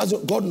gave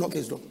 1,000. God knocked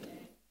his door.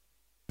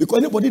 Because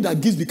anybody that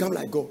gives become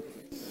like God.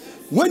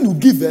 When you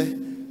give,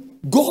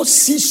 God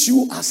sees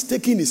you as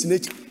taking his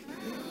nature.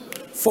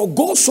 For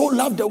God so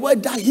loved the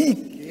world that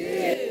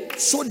he.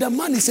 So the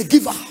man is a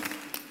giver.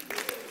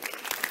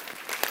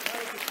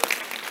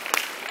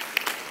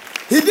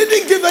 He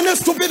didn't give any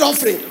stupid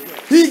offering.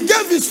 He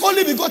gave his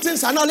only begotten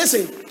son. Now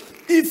listen,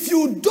 if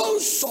you don't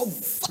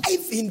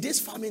survive in this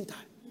famine time,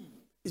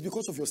 It's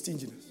because of your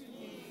stinginess.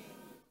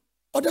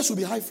 Others will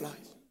be high flyers.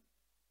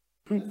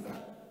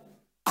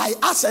 I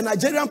asked a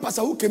Nigerian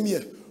pastor who came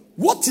here,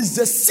 what is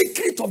the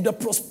secret of the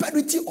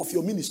prosperity of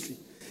your ministry?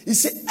 He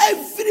said,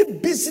 every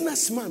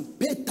businessman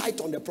pay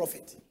tithe on the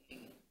prophet.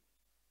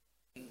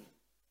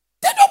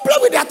 They don't play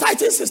with their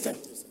tithing system.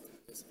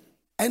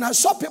 And I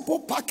saw people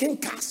parking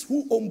cars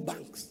who own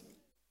banks.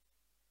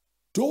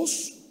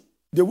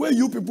 The way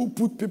you people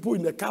put people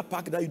in the car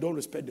park that you don't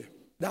respect them.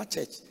 That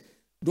church.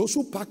 Those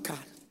who park cars,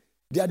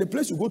 they are the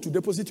place you go to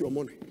deposit your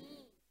money.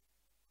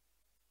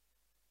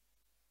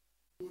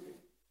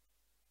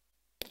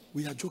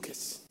 We are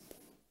jokers.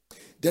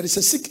 There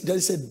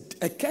is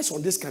a curse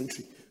on this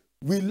country.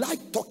 We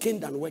like talking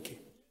than working.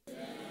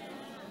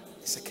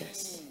 It's a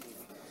curse.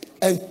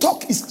 And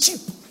talk is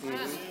cheap.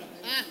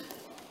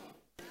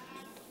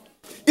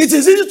 It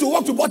is easy to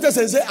walk to Borders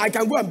and say, I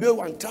can go and build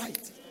one. Try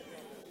it.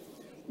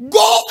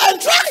 Go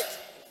and try it.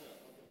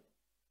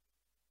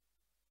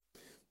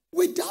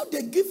 Without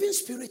the giving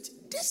spirit,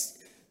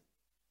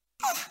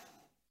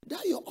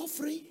 that your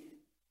offering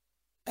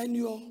and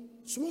your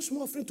small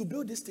offering to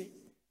build this thing,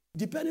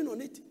 depending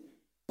on it.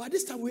 By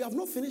this time, we have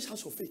not finished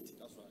House of Faith.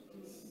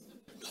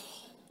 No.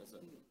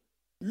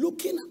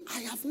 Looking, I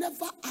have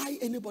never eyed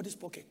anybody's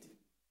pocket.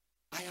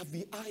 I have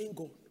been eyeing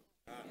God.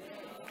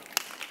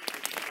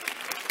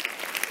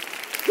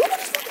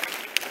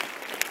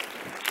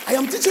 I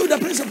am teaching you the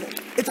principle.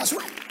 It has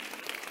worked.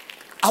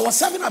 I was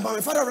serving about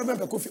my father,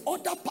 Reverend Kofi.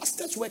 Other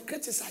pastors were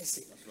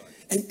criticizing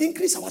and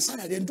increase our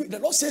salary. And the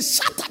Lord says,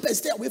 shut up and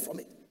stay away from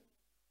it.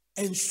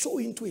 And sow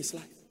into his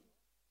life.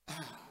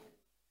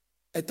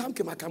 A time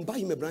came, I can buy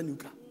him a brand new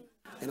car.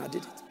 And I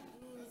did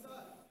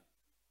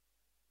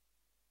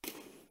it.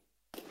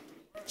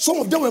 Some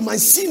of them were my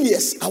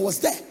seniors. I was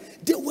there.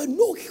 They were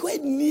nowhere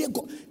near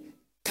God.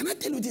 Can I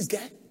tell you this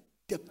guy?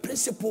 The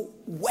principle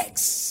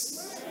works.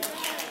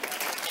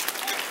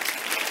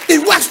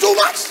 It works too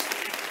much.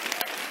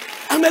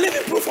 I'm a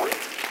living proof on it.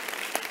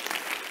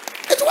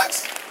 It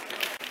works.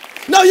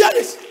 Now hear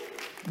this.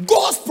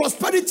 God's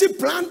prosperity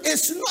plan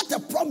is not a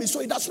promise, so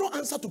it does not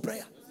answer to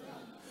prayer.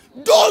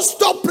 Don't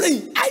stop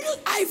praying.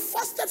 I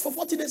fasted for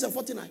 40 days and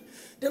 40 nights.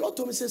 The Lord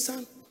told me, say,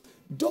 son,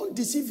 don't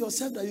deceive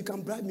yourself that you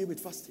can bribe me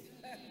with fasting.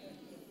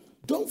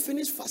 Don't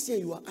finish fasting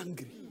and you are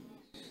angry.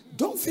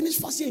 Don't finish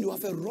fasting and you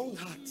have a wrong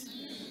heart.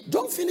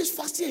 Don't finish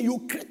fasting and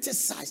you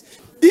criticize.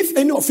 If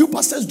any of you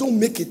pastors don't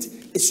make it,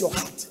 it's your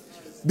heart.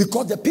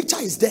 Because the picture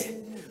is there.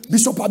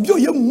 Bishop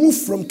Abioye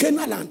moved from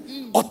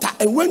Canaan, Ota,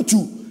 and went to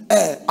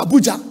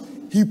Abuja.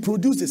 He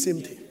produced the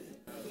same thing.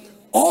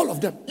 All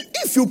of them.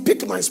 If you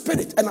pick my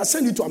spirit and I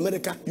send you to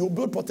America, you will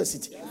build Potter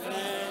City.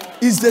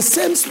 It's the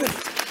same spirit.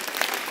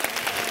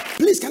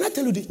 Please, can I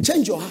tell you this?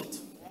 Change your heart.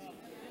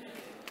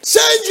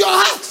 Change your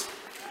heart.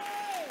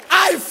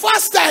 I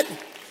fasted.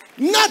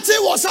 Nothing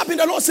was happening.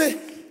 The Lord said,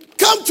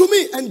 come to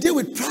me and deal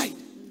with pride.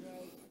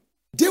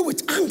 Deal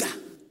with anger.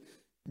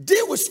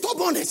 Deal with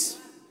stubbornness.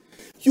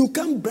 You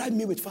can't bribe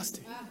me with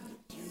fasting.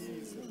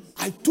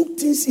 I took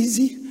things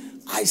easy.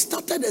 I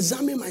started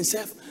examining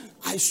myself.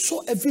 I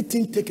saw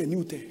everything take a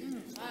new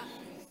turn.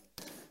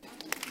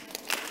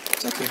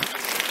 Check it out.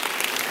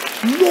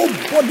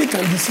 Nobody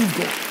can deceive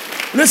God.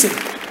 Listen.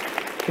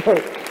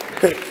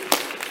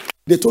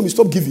 They told me,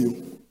 stop giving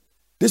you.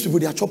 These people,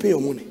 they are chopping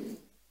your money.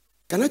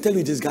 Can I tell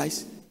you this,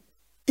 guys?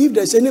 If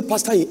there's any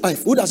pastor in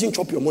life who doesn't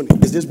chop your money,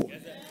 it's this boy.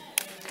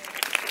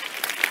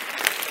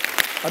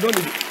 I don't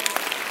need it.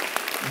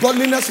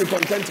 Godliness will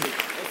content me.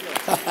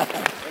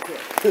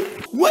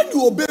 When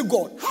you obey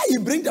God, how he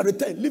bring the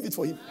return, leave it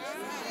for him.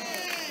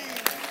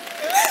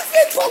 Leave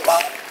it for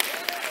God.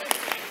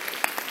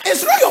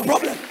 It's not your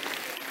problem.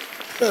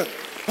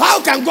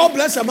 How can God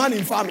bless a man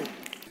in farming?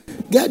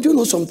 God, do you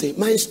know something?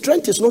 My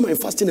strength is not my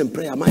fasting and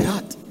prayer, my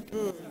heart.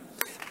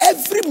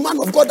 Every man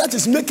of God that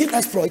is making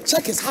exploit,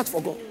 check his heart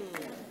for God.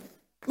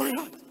 My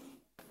heart.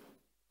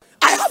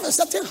 I have a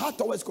certain heart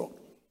towards God.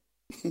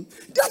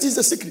 That is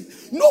the secret.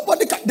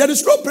 Nobody can. There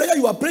is no prayer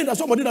you are praying that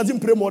somebody doesn't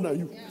pray more than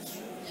you. Yeah.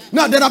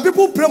 Now there are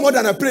people who pray more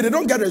than I pray. They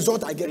don't get the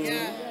result I get.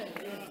 Yeah.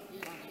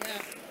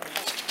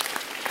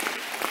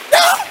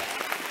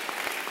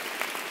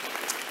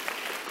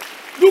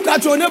 Look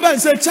at your neighbor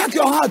and say, check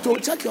your heart. Oh,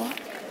 check your heart.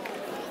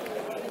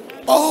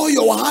 All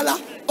your wahala,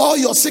 all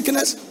your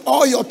sickness,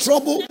 all your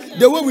trouble,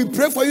 the way we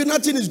pray for you,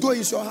 nothing is going.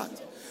 It's your heart.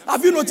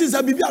 Have you noticed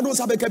that Bibi Adon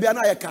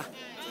Sabekebiana?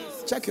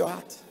 Check your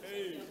heart.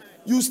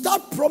 You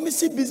start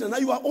promising business, now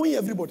you are owing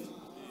everybody.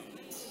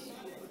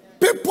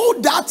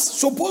 People that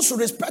supposed to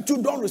respect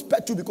you don't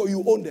respect you because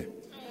you own them.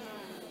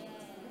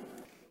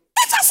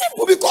 It's as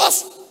simple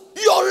because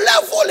your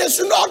level is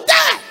not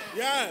there.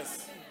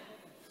 Yes.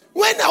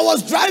 When I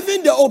was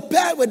driving the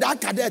Opel with that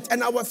cadet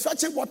and I was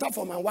fetching water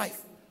for my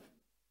wife,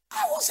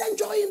 I was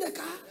enjoying the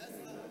car.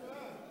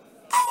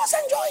 I was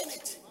enjoying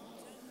it.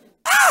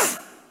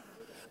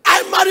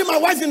 I married my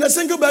wife in a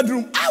single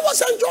bedroom. I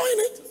was enjoying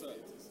it.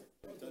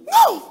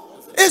 No.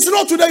 It's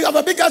not today you have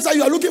a big house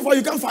you are looking for,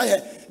 you can't find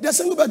her. The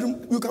single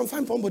bedroom, you can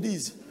find somebody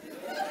easy.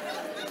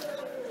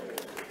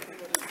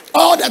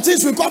 All the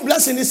things we call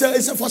blessing is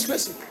a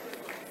frustration.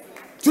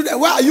 Today,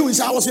 where are you? He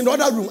said, I was in the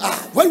other room.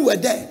 When you were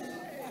there.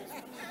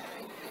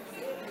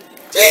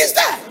 He's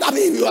there. I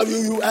mean, you are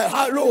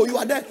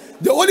there.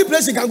 The only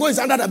place he can go is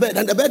under the bed,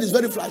 and the bed is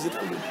very flat.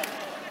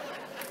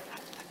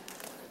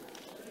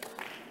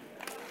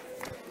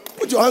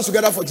 Put your hands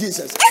together for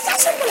Jesus. It's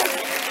as simple as that.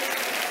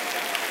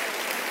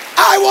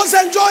 I was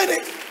enjoying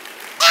it.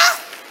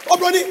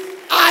 Obroni,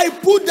 I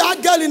put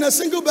that girl in a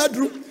single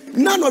bedroom.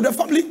 None of the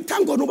family,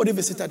 thank God nobody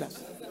visited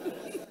us.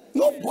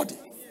 Nobody.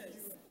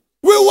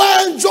 We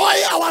were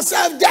enjoying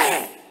ourselves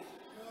there.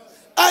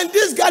 And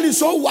this girl is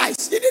so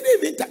wise. He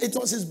didn't even, it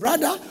was his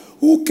brother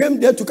who came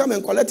there to come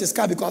and collect his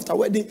car, because after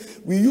wedding,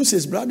 we used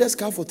his brother's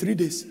car for 3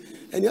 days.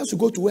 And he has to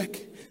go to work.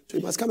 So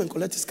he must come and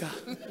collect his car.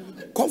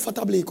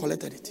 Comfortably, he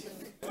collected it.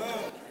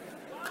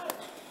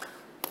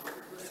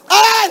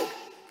 And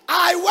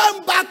I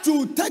went back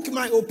to take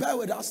my au pair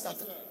without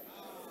starter.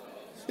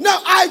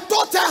 Now, I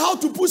taught her how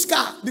to push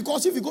car,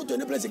 because if you go to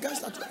any place, you can't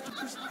start to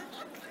push.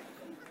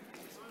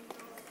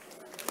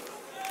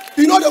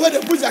 You know the way they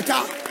push the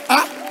car?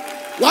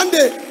 One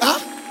day,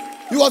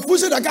 he was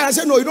pushing the car. I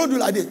said, no, you don't do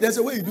like this. There's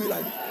a way you do it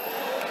like this.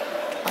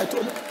 I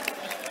told him.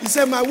 He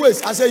said, my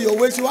waist. I said, your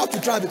waist, you have to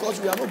try, because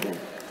we are not doing.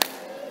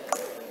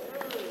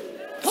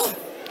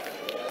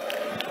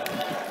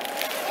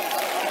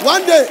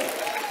 One day,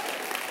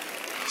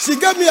 she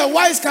gave me a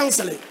wise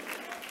counseling.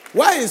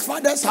 Why his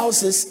father's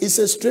house is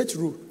a straight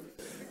road.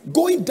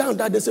 Going down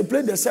that, there's a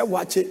place they said,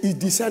 watch it, is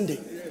descending.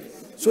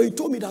 So he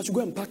told me that I should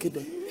go and pack it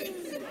there.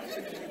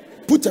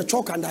 Put a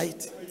chalk under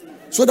it.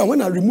 So that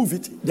when I remove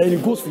it, then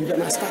it goes for you,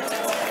 then I start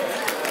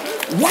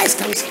it. Wise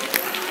counsel.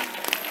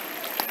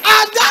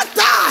 At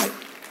that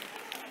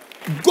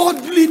time,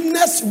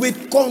 godliness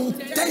with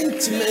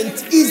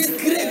contentment is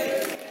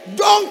great.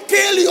 Don't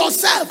kill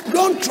yourself.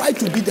 Don't try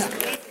to be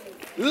that.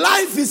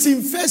 Life is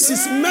in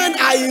phases. Men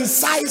are in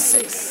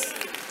sizes.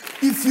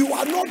 If you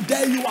are not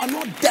there, you are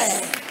not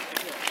there.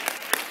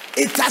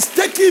 It has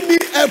taken me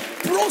a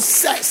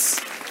process,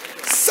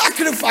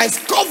 sacrifice,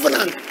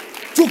 covenant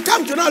to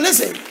come to now.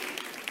 Listen,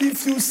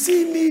 if you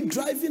see me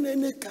driving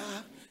any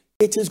car,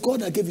 it is God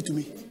that gave it to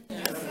me.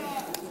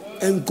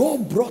 And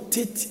God brought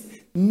it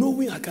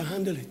knowing I can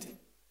handle it.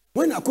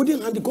 When I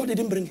couldn't handle it, God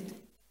didn't bring it.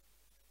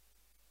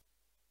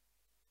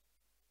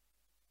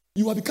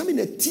 You are becoming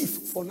a thief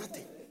for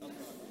nothing.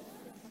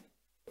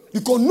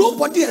 Because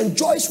nobody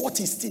enjoys what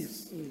he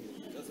steals.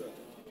 Yes, sir.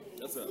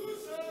 Yes, sir.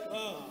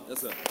 Yes,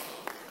 sir.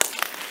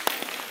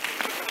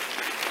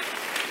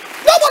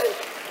 Nobody.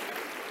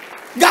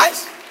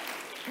 Guys,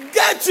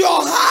 get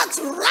your heart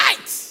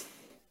right.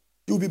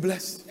 You'll be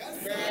blessed.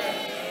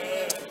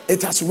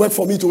 It has worked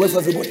for me to work for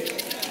everybody.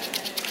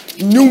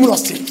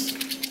 Numerous things.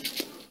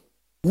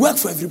 Work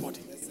for everybody.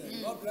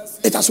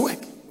 It has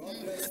worked.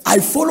 I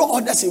follow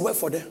others and work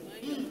for them.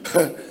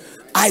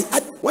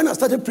 When I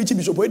started preaching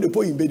Bishop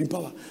Oyedepo in Benin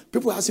Power,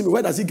 people asked me,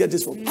 where does he get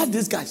this from? I asked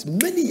these guys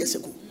many years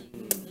ago.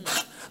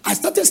 I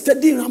started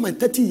studying around my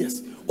 30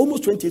 years,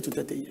 almost 28 to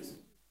 30 years.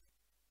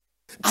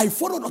 I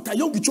followed Dr.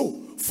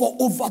 Yongicho for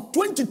over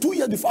 22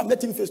 years before I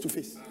met him face to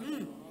face.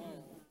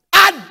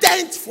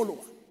 Ardent follower.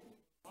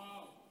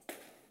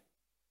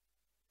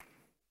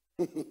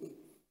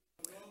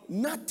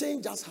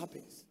 Nothing just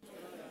happens.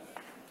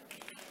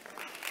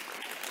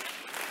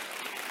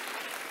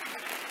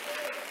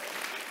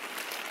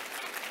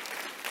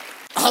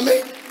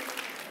 Amen.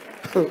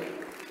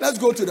 Let's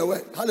go to the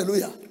word.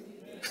 Hallelujah.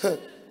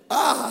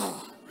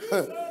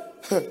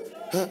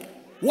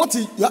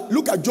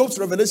 Look at Job's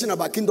revelation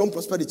about kingdom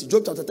prosperity.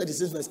 Job chapter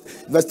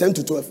 36, verse 10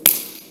 to 12.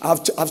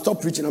 I've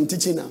stopped preaching. I'm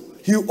teaching now.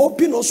 He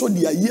opened also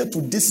their ear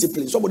to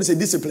discipline. Somebody say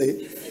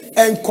discipline.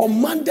 And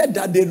commanded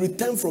that they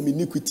return from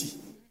iniquity.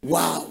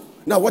 Wow.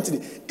 Now what is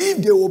it?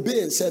 If they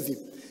obey and serve him,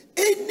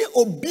 any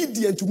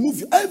obedient to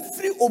move,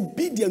 every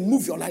obedient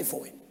move your life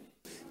forward.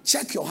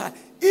 Check your heart.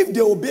 If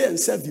they obey and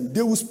serve him,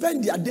 they will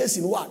spend their days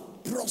in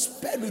what?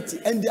 Prosperity.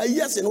 And their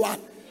years in what?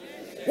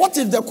 What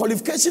is the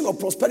qualification of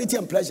prosperity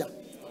and pleasure?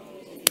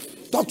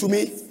 Talk to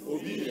me.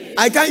 Obedience.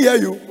 I can't hear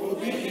you.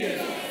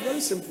 Obedience.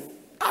 Very simple.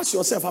 Ask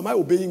yourself, am I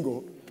obeying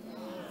God?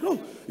 No.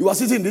 You are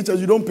sitting in the church,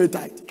 you don't pay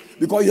tithe.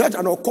 Because you heard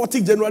an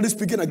occultic generally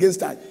speaking against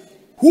tithe.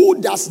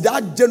 Who does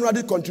that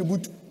generally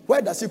contribute?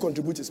 Where does he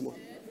contribute his money?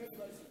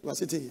 You are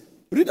sitting here.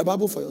 Read the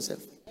Bible for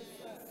yourself.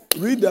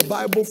 Read the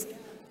Bible.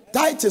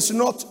 Tithe is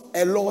not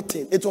a law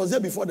thing. It was there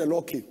before the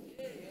law came.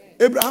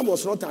 Abraham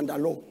was not under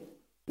law.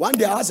 One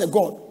day I asked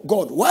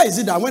God, why is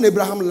it that when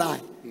Abraham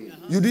lied,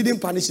 you didn't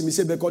punish him? He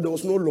said, because there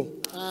was no law.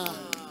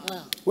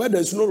 Where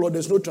there's no law,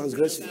 there's no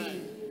transgression.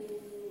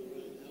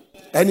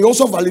 And he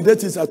also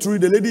validated that through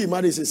the lady he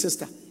married is his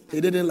sister. He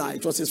didn't lie.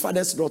 It was his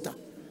father's daughter,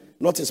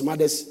 not his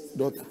mother's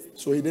daughter.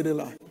 So he didn't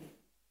lie.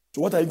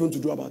 So what are you going to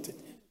do about it?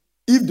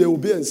 If they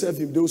obey and serve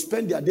him, they will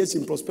spend their days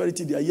in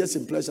prosperity, their years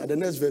in pleasure. The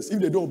next verse, if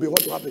they don't obey,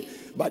 what will happen?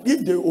 But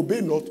if they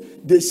obey not,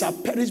 they shall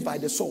perish by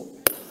the sword.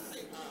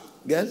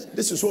 Yes,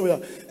 this is what we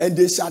are. And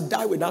they shall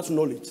die without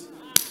knowledge.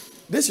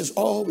 This is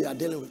all we are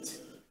dealing with.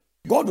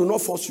 God will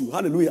not force you.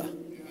 Hallelujah.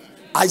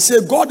 I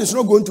say God is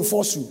not going to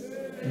force you.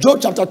 Job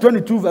chapter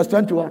 22 verse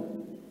 21.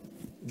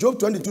 Job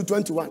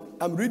 22:21.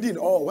 I'm reading.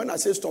 Oh, when I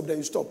say stop, then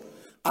you stop.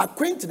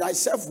 Acquaint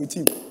thyself with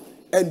him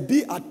and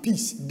be at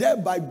peace.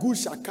 Thereby good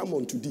shall come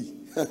unto thee.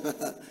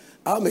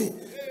 Amen.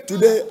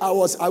 Today I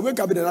wake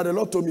up and the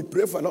Lord told me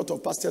pray for a lot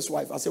of pastors'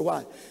 wives. I said,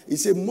 why? He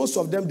said most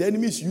of them, the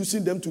enemy is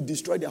using them to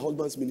destroy their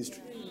husband's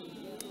ministry.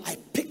 I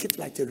pick it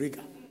like a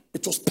rigger.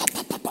 It was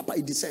papa,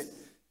 it descended.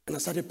 And I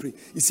started praying.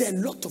 He said, a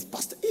lot of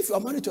pastors, if you are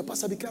married to a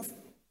pastor, be careful.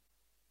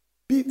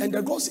 And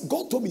then God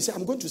told me, he said,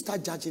 I'm going to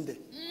start judging them.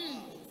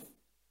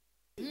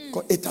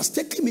 It has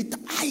taken me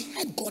time. I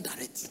heard God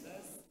at it.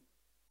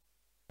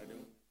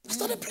 I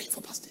started praying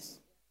for pastors.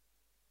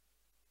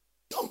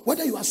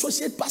 Whether you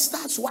associate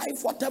pastor's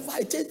wife, whatever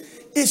it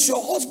is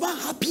your husband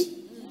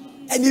happy?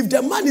 And if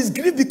the man is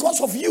grieved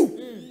because of you,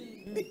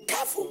 be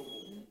careful.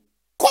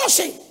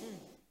 Caution.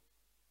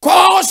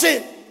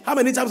 Caution. How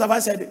many times have I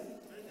said it?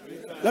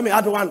 Let me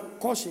add one.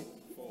 Caution.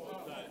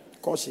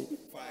 Caution.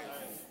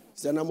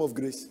 It's the number of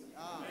grace.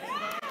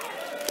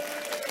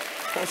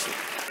 Caution.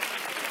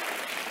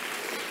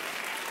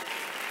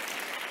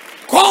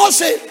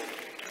 Caution.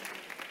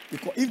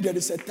 Because if there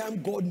is a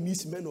time God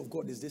needs men of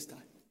God, it's this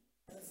time.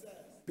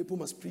 People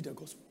must preach the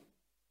gospel.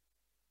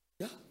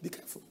 Yeah, be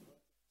careful.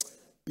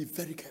 Be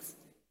very careful.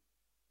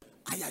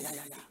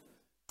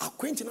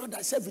 Acquaint not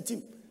thyself with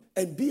him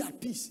and be at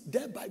peace.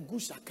 Thereby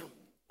good shall come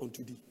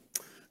unto thee.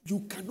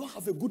 You cannot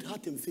have a good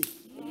heart and faith.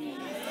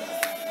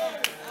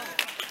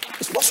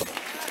 It's possible.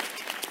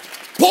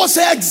 Paul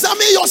said,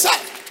 examine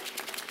yourself.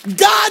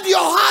 Guard your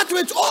heart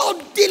with all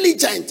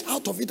diligence.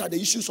 Out of it are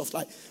the issues of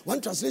life. One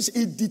translation,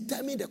 it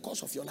determines the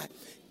course of your life.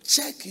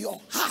 Check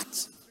your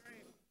heart.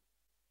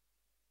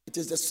 It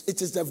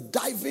is the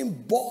diving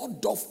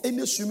board of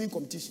any swimming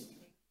competition.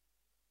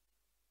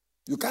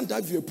 You can't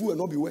dive in a pool and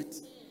not be wet.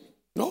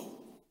 No?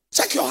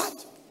 Check your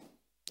heart.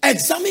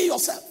 Examine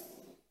yourself.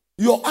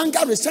 Your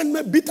anger,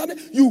 resentment,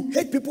 bitterness. You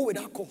hate people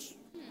without cause.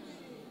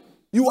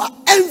 You are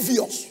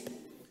envious.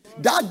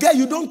 That girl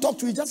you don't talk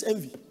to, you just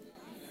envy.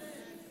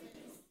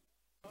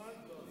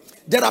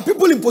 There are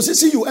people in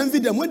position, you envy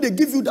them. When they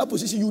give you that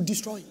position, you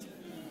destroy it.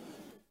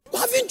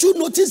 Haven't you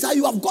noticed that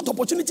you have got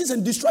opportunities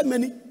and destroyed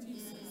many?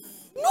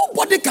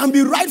 Nobody can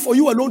be right for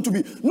you alone to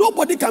be.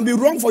 Nobody can be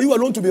wrong for you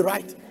alone to be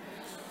right.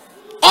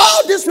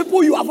 All these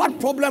people you have had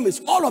problems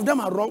with, all of them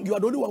are wrong. You are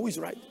the only one who is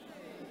right.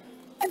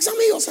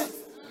 Examine yourself.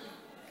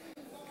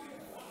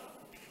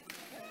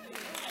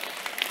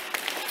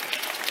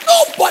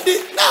 Nobody.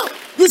 Now,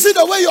 you see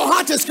the way your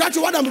heart is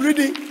scratching. What I'm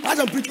reading, what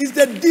I'm preaching, is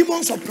the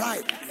demons of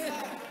pride.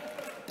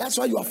 That's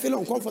why you are feeling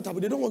uncomfortable.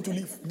 They don't want to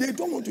leave. They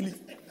don't want to leave.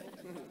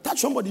 Touch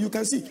somebody, you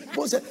can see.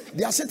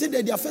 They are sitting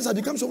there, their face has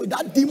become so.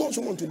 That demons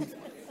don't want to leave.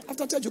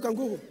 After church, you can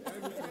go home.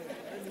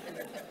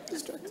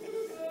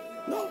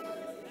 No.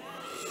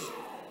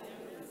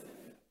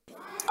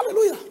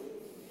 Hallelujah.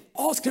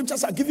 All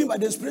scriptures are given by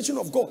the inspiration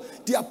of God.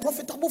 They are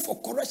profitable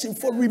for correction,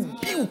 for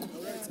rebuke.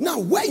 Now,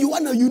 where you are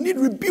now, you need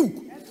rebuke.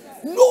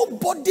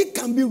 Nobody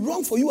can be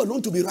wrong for you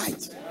alone to be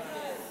right.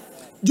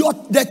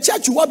 The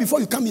church you were before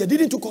you come here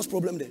didn't cause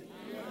problem there.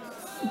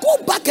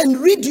 Go back and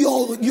read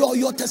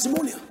your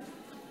testimonial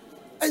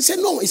and say,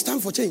 no, it's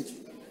time for change.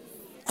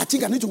 I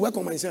think I need to work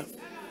on myself.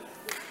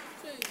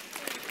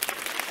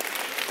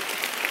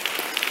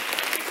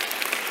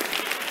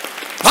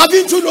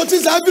 Haven't you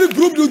noticed every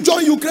group you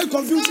join, you create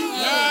confusion?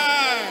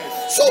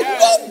 Yes. So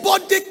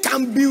nobody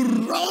can be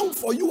wrong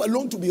for you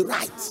alone to be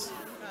right.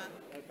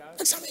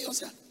 Examine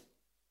yourself.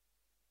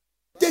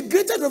 The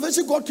greatest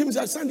revelation God came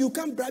and said, you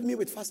can't bribe me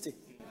with fasting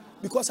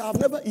because I have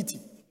never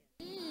eaten.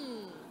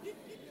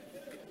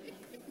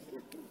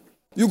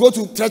 You go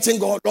to threaten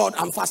God, Lord,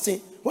 I'm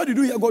fasting. What did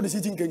you hear God is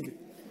eating kenke?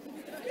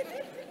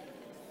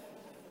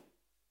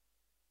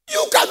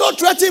 You cannot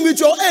threaten him with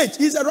your age.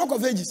 He's a rock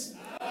of ages.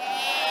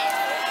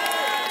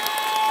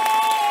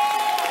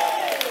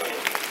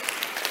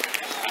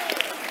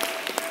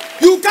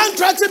 You can't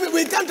threaten me.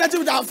 We can't threaten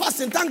with our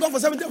fasting. Thank God for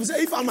 70%.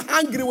 If I'm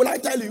hungry, will I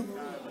tell you?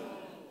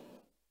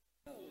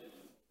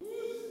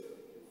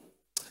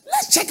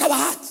 Let's check our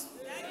heart.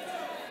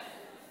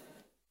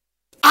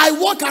 I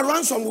walk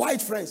around some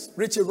white friends,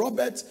 Richard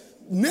Roberts,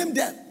 name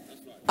them.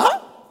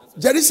 Huh?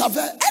 Jerry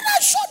Savelle. And I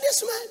saw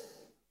this man.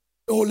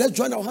 Oh, let's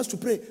join our hands to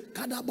pray.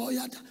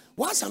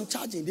 Once I'm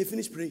charging, they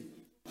finish praying.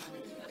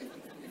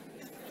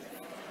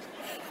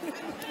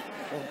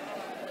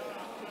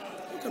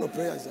 What kind of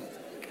prayer is that?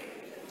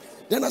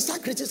 Then I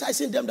start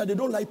criticizing them that they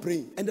don't like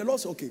praying. And the Lord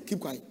said, okay, keep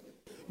quiet.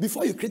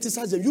 Before you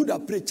criticize them, you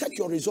that pray, check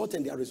your result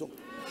and their result.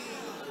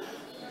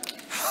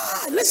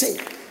 Listen.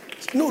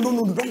 No,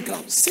 don't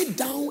clap. Sit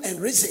down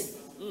and reason.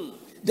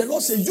 The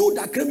Lord said, you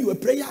that claim you a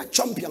prayer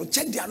champion,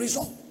 check their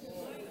result.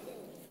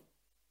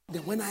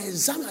 Then when I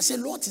examine, I said,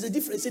 Lord, is the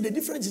difference? The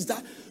difference is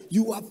that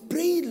you are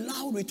praying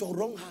loud with your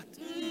wrong heart.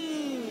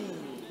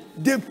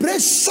 They pray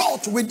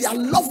short with their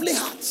lovely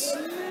hearts.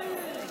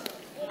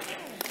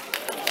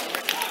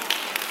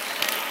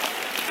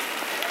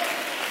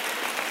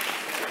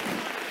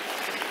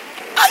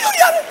 Are you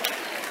hearing?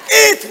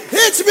 It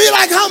hits me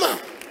like hammer.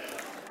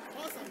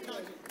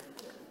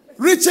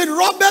 Richard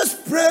Roberts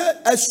prayed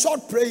a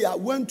short prayer,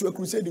 went to a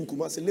crusade in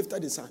Kumasi,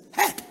 lifted his hand.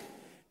 Hey,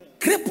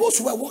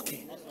 cripples were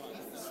walking.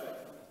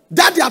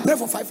 That day I prayed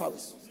for 5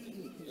 hours.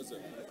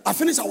 I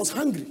finished, I was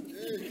hungry.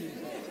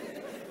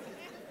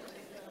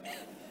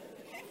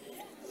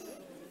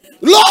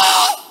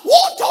 Lord,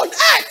 what on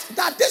earth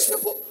that these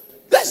people,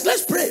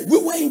 let's pray. We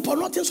were in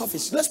Panotian's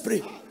office. Let's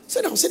pray.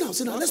 Sit down,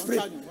 let's pray.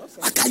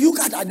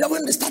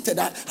 When they started,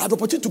 I had the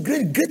opportunity to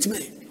great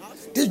men.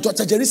 This is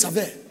Dr. Jerry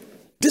Savere.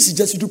 This is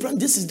Jesse Dupran.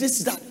 This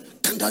is that.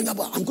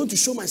 I'm going to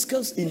show my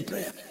skills in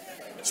prayer.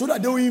 So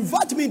that they will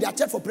invite me in their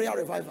church for prayer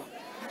revival.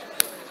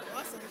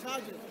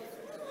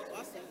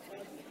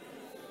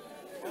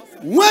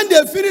 When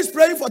they finished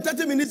praying for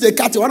 30 minutes, they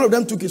cut it. One of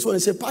them took his phone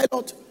and said,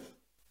 Pilot,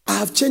 I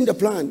have changed the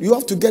plan. You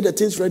have to get the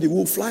things ready.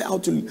 We'll fly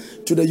out to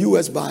the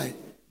US by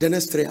the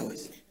next 3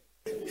 hours.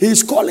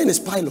 He's calling his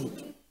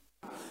pilot.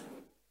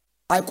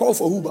 I call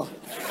for Uber.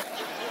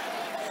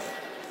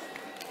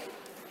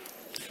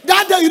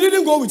 That day you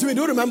didn't go with me,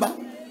 do you remember?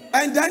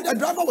 And then the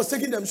driver was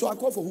taking them, so I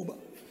called for Uber.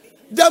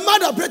 The man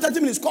that prayed 30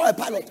 minutes called a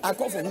pilot. I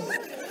called for Uber.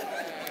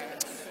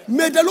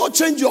 May the Lord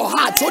change your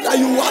heart so that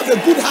you will have a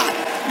good heart.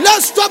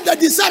 Let's stop the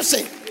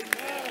deception.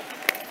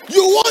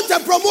 You want a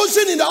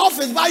promotion in the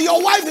office, but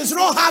your wife is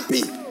not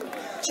happy.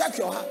 Check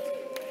your heart.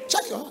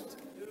 Check your heart.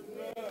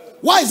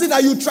 Why is it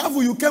that you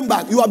travel, you came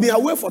back, you have been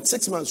away for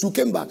 6 months, you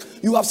came back,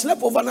 you have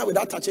slept overnight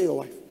without touching your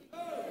wife?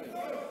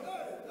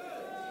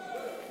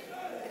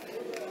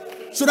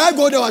 Should I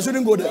go there or I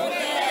shouldn't go there?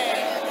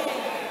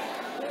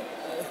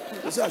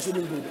 You say I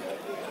shouldn't go there.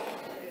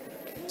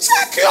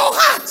 Check your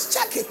heart.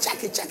 Check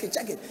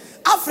it.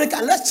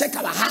 Africa, let's check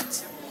our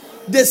heart.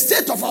 The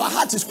state of our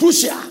heart is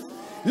crucial.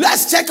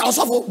 Let's check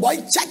ourselves.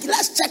 Boy,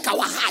 let's check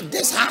our heart.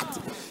 This heart.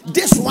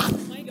 This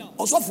one.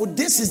 Also, for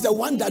this is the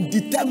one that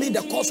determines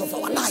the course of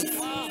our life.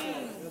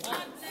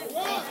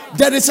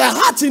 There is a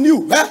heart in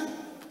you. Eh?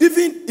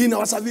 Even in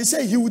our service,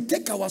 say he will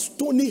take our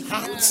stony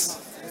hearts.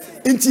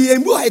 And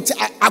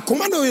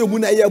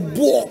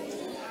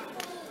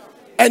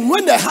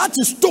when the heart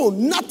is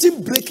stone,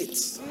 nothing breaks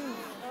it.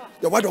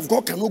 The word of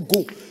God cannot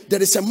go. There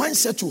is a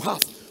mindset to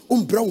have.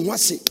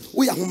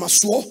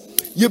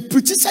 You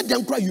preach said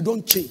them cry, you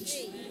don't change.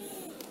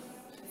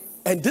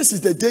 And this is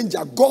the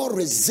danger. God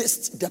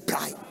resists the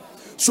pride.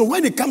 So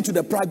when it comes to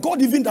the pride,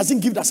 God even doesn't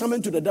give the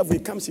assignment to the devil. He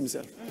comes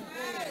himself.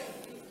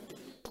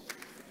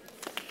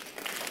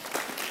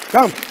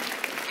 Come,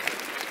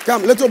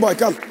 little boy,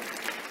 come.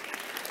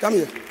 Come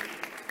here.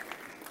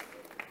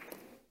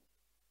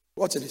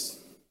 Watch this.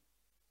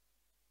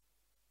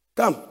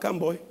 Come,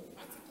 boy.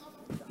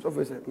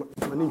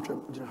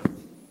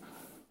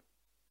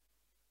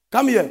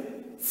 Come here.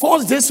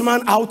 Force this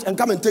man out and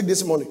come and take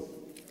this money.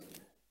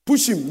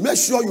 Push him. Make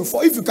sure you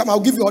force. If you come,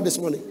 I'll give you all this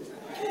money.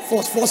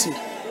 Force him.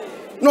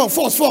 No,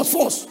 force.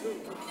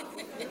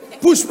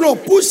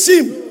 Push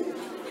him.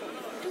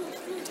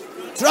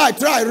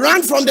 Try.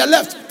 Run from the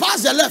left.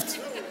 Pass the left.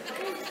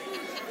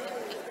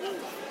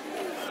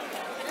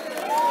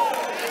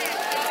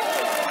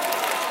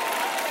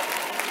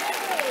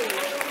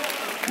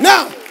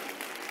 Now,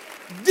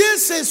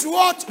 this is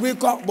what we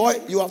call,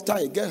 boy, you have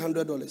time. Get $100.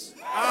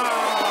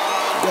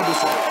 Get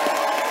this one.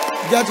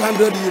 Get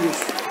 100 euros.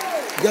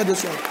 Get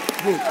this one.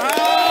 Good.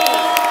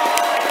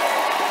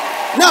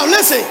 Now,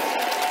 listen.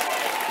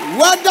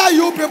 Whether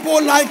you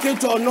people like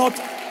it or not,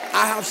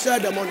 I have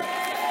shared the money.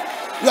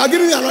 You are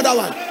giving me another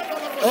one.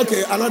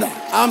 Okay, another.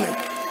 Amen.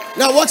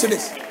 Now, watch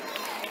this.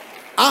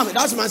 Amen.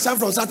 That's my son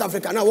from South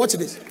Africa. Now, watch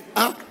this.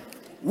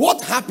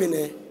 What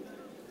happened?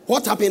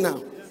 What happened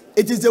now?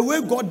 It is the way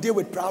God deals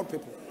with proud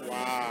people.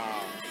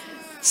 Wow.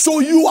 So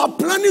you are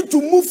planning to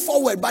move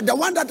forward, but the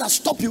one that has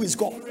stopped you is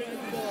God.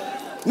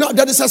 Now,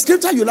 there is a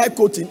scripture you like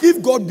quoting.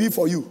 If God be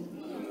for you.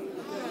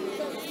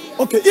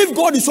 Okay, if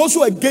God is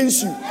also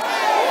against you.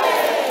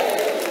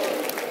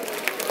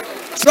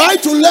 Try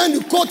to learn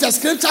to quote a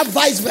scripture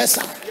vice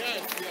versa.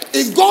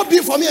 If God be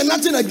for me and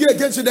nothing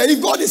against you, then if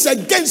God is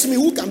against me,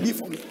 who can be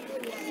for me?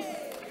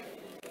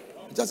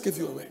 I just give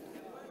you away.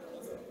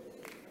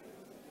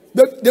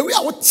 The way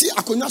I would see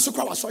I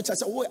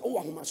said,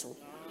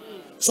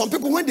 some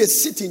people, when they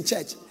sit in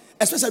church,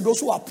 especially those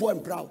who are poor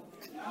and proud,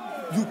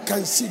 you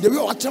can see the way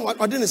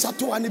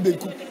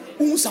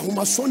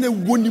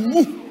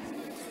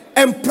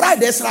and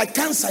pride is like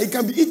cancer. It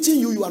can be eating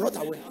you. You are not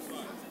aware.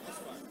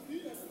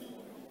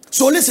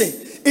 So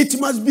listen, it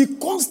must be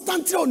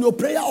constantly on your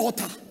prayer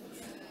altar.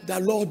 The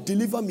Lord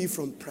deliver me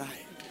from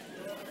pride.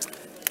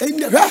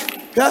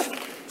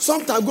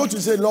 Sometimes I go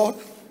to say, Lord,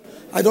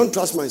 I don't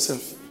trust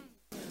myself.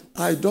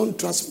 I go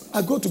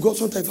to God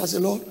sometimes. I say,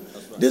 Lord,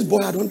 this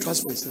boy, I don't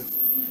trust myself.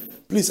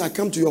 Please, I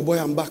come to your boy,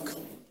 I'm back.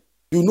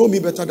 You know me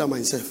better than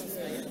myself.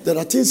 There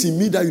are things in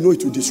me that you know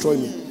it will destroy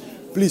me.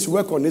 Please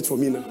work on it for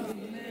me now.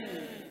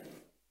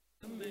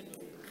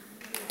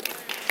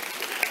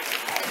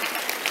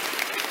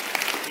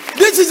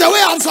 This is the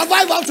way I've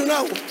survived up to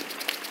now.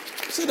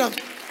 Sit down.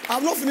 I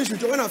have not finished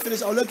with you. When I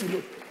finish, I'll let you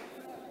know.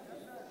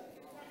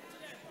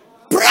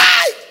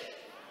 Pride.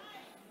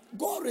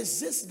 God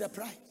resists the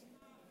pride.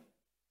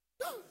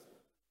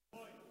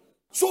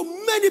 So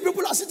many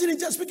people are sitting in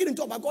church speaking in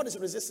tongues, but God is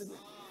resisting them.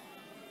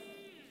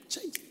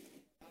 Change.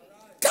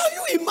 Can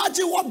you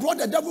imagine what brought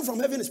the devil from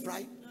heaven is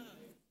pride?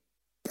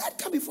 Pride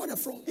come before the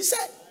throne. He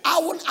said, I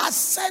will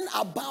ascend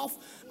above,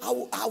 I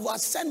will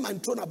ascend my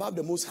throne above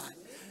the Most High.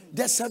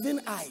 The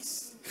 7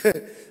 eyes.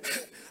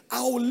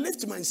 I will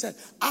lift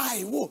myself.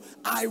 I will,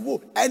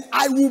 and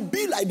I will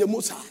be like the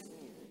Most High.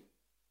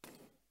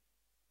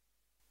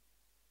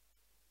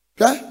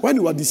 Yeah? When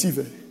you are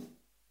deceived,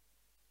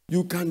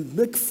 you can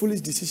make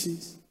foolish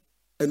decisions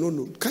and not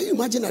know. Can you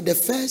imagine that the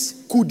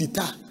first coup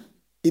d'etat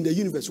in the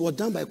universe was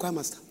done by a choir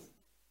master?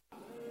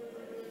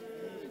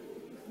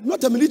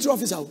 Not a military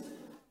officer.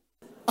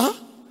 Huh?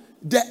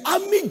 The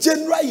army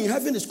general in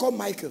heaven is called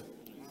Michael.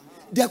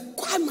 The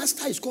choir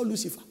master is called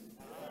Lucifer.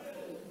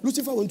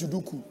 Lucifer went to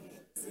do coup.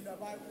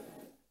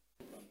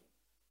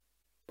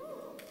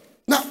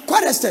 Now,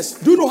 choristers,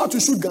 do you know how to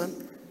shoot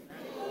gun?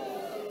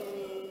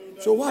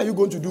 So why are you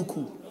going to do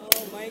coup?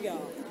 Oh my God.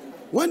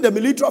 When the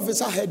military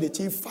officer heard it,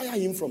 he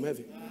fired him from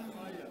heaven.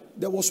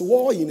 There was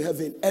war in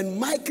heaven, and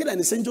Michael and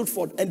his angel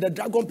fought, and the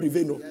dragon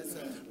prevailed. Yes,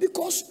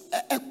 because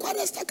a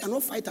chorister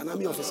cannot fight an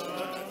army officer.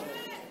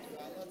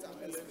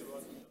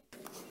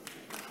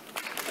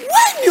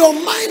 When your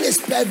mind is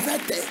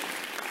perverted,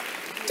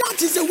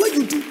 that is the way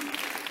you do.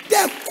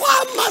 The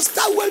choir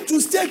master went to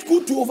state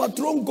coup to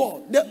overthrow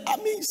God. The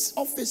army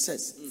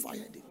officers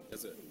fired him.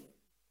 Yes,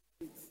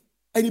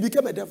 and he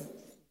became a devil.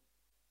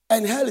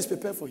 And hell is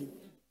prepared for him.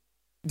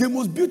 The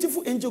most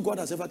beautiful angel God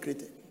has ever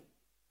created.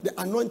 The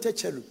anointed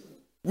cherub.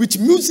 With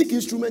music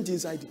instrument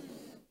inside him.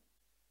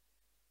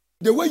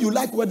 The way you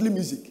like worldly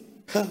music.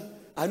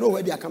 I know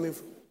where they are coming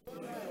from.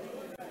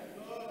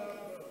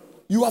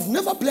 You have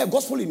never played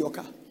gospel in your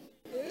car.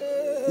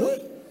 No?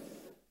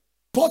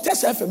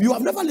 Porters FM, you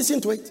have never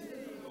listened to it.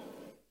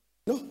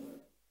 No.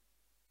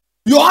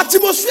 Your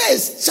atmosphere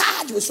is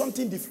charged with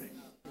something different.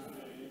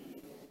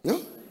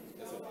 No.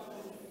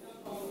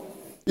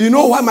 You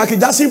know why Michael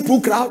Jackson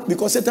pulled crowd?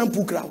 Because Satan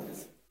pulled crowd.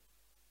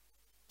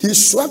 He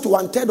swept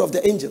 1/3 of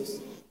the angels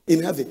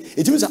in heaven.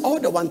 It means that all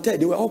the 1/3,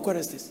 they were all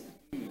choristers.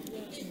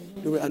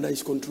 They were under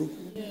his control.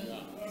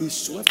 He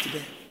swept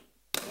them.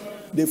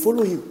 They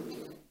follow him.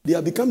 They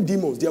have become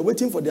demons. They are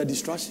waiting for their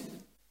destruction.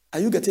 Are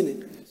you getting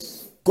it?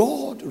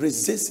 God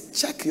resists.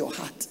 Check your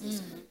heart.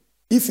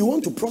 If you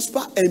want to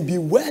prosper and be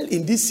well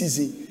in this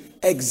season,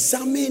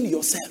 examine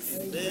yourself.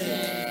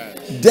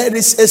 There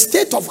is a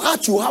state of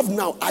heart you have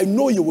now. I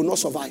know you will not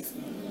survive.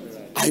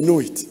 I know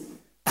it.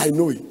 I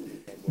know it.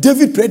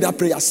 David prayed that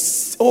prayer.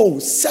 Oh,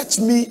 search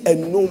me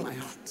and know my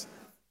heart.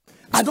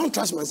 I don't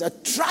trust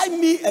myself. Try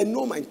me and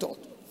know my thought.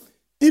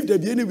 If there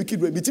be any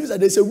wicked way, it means that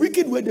there's a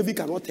wicked way David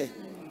cannot tell.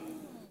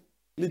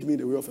 Lead me in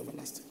the way of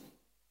everlasting.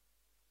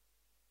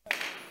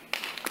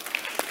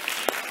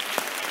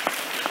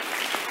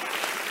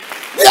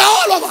 They are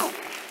all over.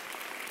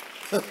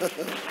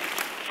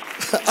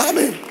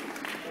 Amen.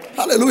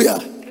 Hallelujah.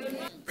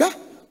 Yeah?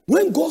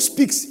 When God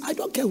speaks, I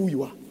don't care who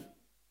you are.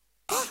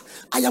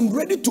 I am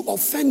ready to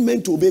offend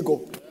men to obey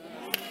God.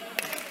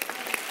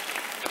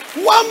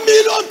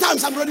 1,000,000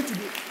 times I'm ready to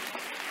do it.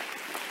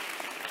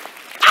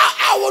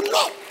 I will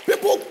not.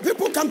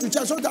 People come to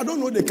church, so I don't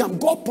know they come.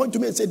 God point to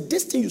me and say,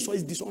 this thing you saw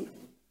is dishonor.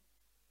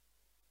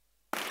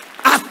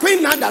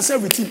 Acquaint not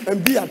thyself with him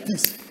and be at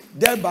peace.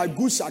 Thereby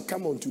good shall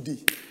come unto thee.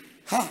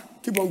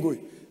 Keep on going.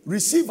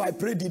 Receive, I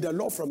pray thee, the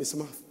law from his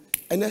mouth.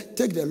 And then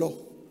take the law.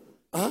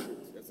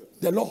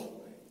 The law.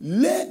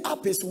 Lay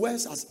up his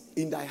words as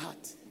in thy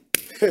heart.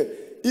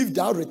 If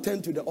thou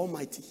return to the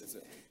Almighty,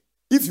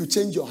 if you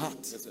change your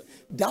heart,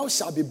 thou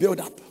shalt be built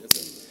up.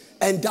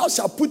 And thou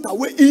shalt put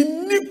away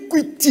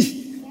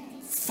iniquity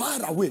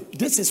far away.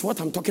 This is what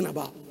I'm talking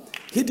about.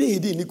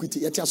 Hidden iniquity.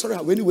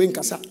 When you went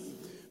Kasa,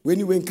 when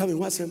you went coming,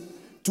 what's him?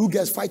 2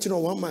 girls fighting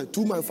on one man,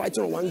 2 men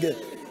fighting on one girl.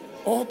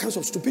 All kinds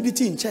of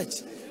stupidity in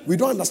church. We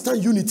don't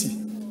understand unity.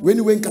 When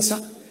you went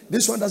Kasa,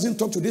 this one doesn't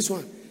talk to this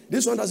one.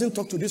 This one doesn't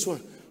talk to this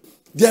one.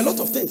 There are a lot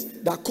of things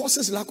that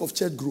causes lack of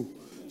church growth.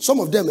 Some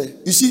of them,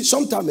 you see,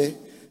 sometimes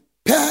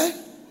Per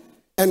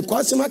and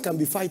Kwasima can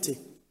be fighting.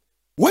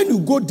 When you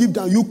go deep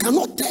down, you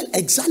cannot tell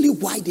exactly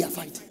why they are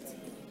fighting.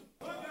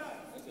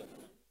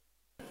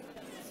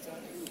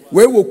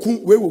 Where will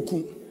come?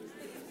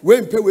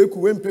 When pay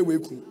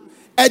weku.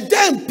 And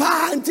then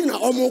panting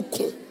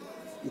omoko.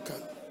 You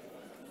can.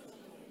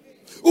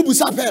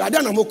 Ubusa Per,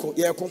 adana moko,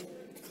 yeko.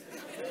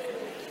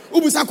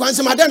 Ubusa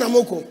Kwasima adana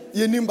moko.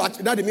 Ye nimba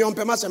that me on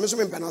pemasa, me so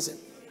me penase.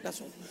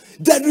 That's all.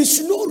 There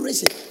is no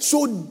reason.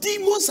 So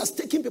demons are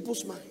taking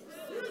people's mind.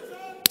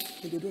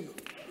 And they don't know.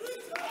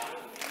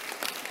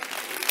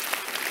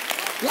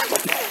 Lack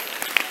of prayer.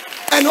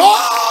 And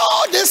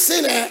all this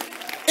sin,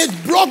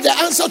 it brought the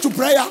answer to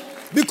prayer.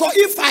 Because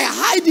if I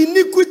hide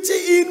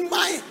iniquity in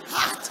my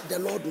heart, the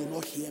Lord will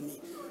not hear me.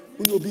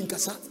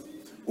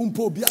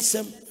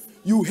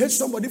 You hate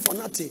somebody for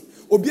nothing.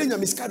 Obeying a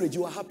miscarriage,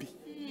 you are happy.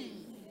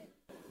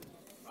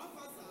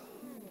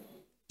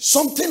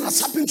 Something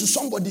has happened to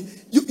somebody.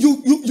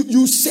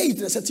 You say it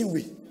in a certain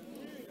way.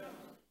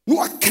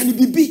 No, can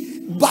it be?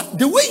 But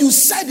the way you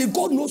said it,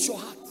 God knows your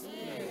heart.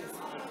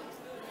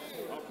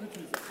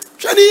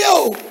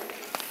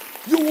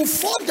 You will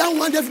fall down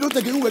one day if you don't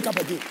take it, you wake up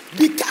again.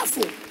 Be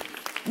careful.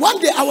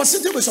 One day I was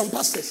sitting with some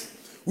pastors.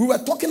 We were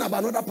talking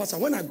about another pastor.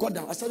 When I got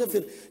down, I started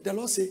feeling, the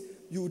Lord said,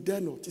 you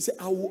dare not. He said,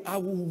 I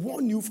will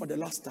warn you for the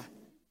last time.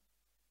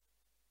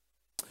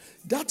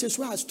 That is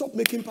why I stopped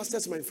making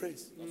pastors my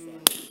friends.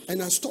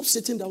 And I stopped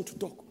sitting down to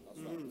talk.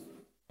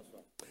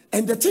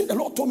 And the thing the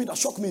Lord told me that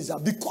shocked me is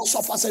that because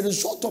of, as a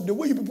result of the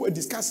way you people were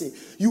discussing,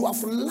 you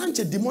have launched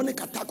a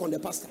demonic attack on the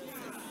pastor.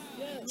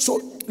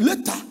 So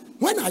later,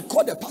 when I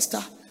called the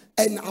pastor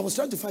and I was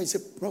trying to find, he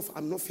said, Prof,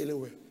 I'm not feeling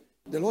well.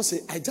 The Lord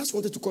said, I just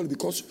wanted to call you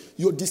because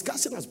your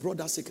discussing has brought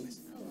that sickness.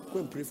 Go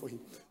and pray for him.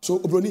 So,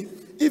 Obroni,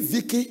 if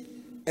Vicky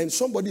and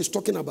somebody is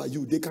talking about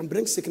you, they can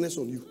bring sickness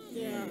on you.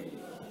 Yeah.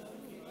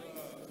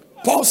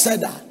 Paul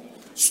said that.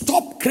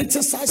 Stop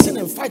criticizing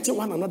and fighting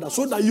one another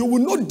so that you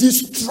will not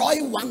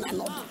destroy one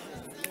another.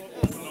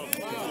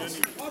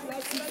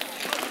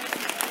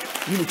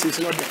 Unity is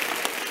not there.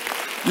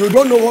 You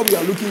don't know what we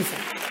are looking for.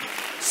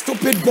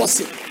 Stupid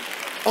gossip.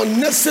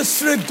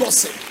 Unnecessary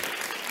gossip.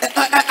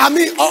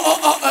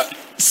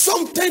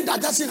 Something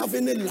that doesn't have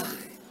any line.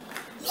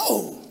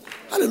 No.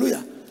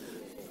 Hallelujah.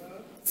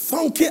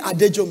 Funky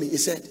Adejomi, he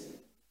said,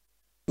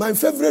 my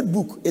favorite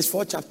book is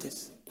 4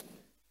 chapters.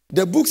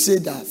 The book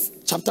said that,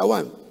 chapter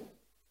 1,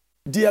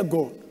 dear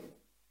God.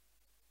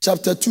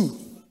 Chapter 2,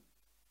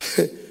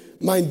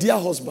 my dear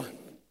husband.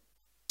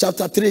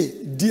 Chapter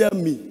 3, dear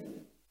me.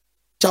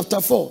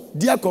 Chapter 4,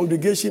 dear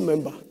congregation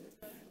member.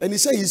 And he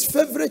said his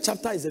favorite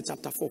chapter is the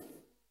chapter 4.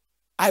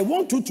 I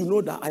want you to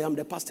know that I am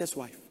the pastor's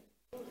wife.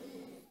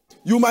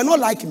 You might not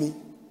like me.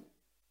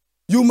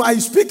 You might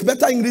speak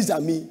better English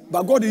than me,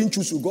 but God didn't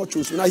choose you. God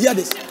chose you. Now hear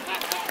this.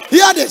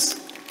 Hear this.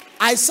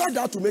 I sat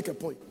down to make a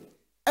point.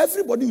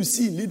 Everybody you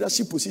see in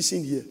leadership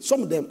position here,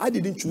 some of them, I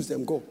didn't choose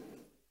them, God.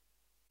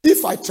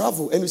 If I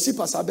travel and you see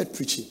Pastor Albert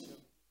preaching,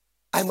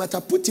 I might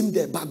have put him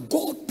there, but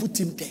God put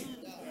him there.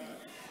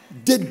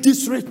 The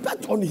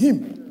disrespect on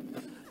him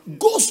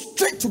goes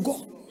straight to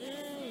God.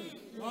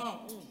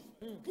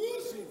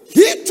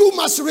 He too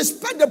must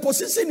respect the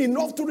position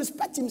enough to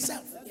respect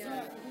himself.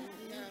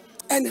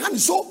 And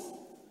so,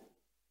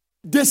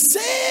 the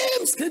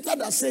same scripture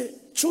that says,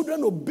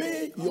 children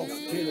obey your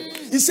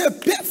parents. He said,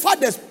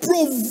 fathers,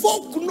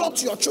 provoke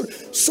not your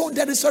children. So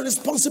there is a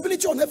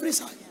responsibility on every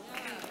side.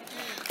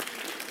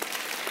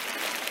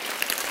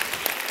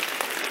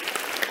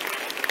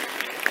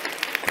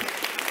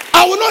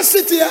 I will not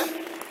sit here,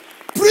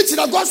 preach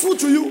the gospel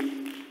to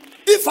you.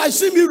 If I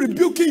see me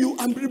rebuking you,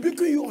 I'm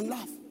rebuking you on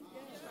love.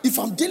 If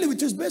I'm dealing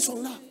with you, it's based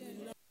on love.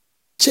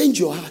 Change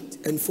your heart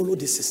and follow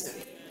the system.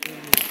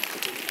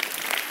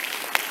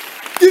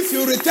 If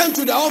you return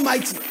to the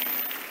Almighty,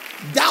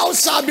 thou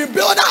shalt be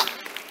built up.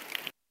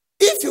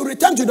 If you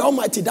return to the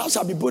Almighty, thou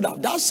shalt be built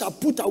up. Thou shalt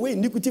put away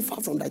iniquity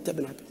far from thy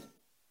tabernacle.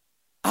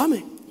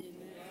 Amen.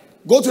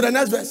 Go to the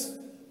next verse.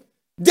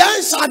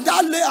 Then shalt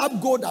thou lay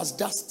up gold as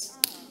dust.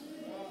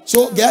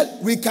 So, girl,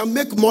 we can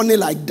make money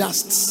like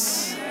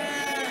dust.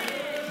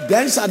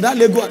 Then shall thou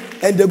lay gold,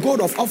 and the gold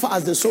of Offer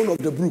as the son of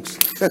the brooks.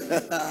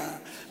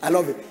 I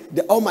love it.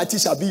 The Almighty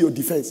shall be your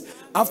defense.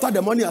 After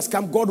the money has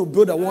come, God will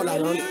build a wall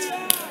around it.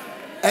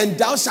 And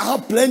thou shalt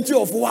have plenty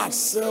of what?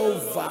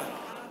 Silver.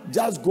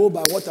 Just go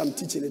by what I'm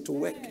teaching, it will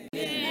work.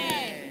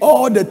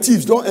 All the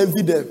thieves, don't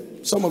envy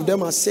them. Some of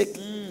them are sick.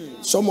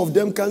 Some of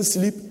them can't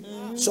sleep.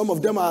 Some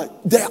of them are,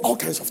 there are all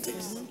kinds of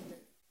things.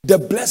 The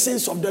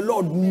blessings of the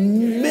Lord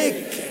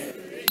make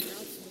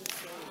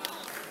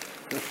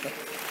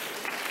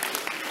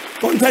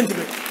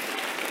contentment.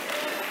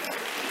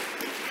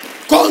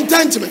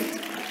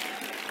 Contentment.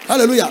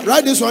 Hallelujah.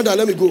 Write this one down.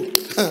 Let me go.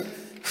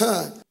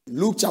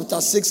 Luke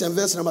chapter 6 and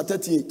verse number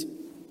 38.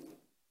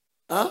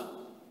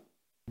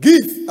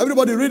 Give.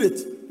 Everybody read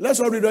it. Let's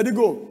all read. Ready,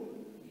 go.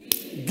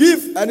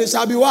 Give and it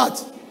shall be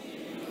what?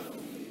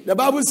 The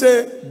Bible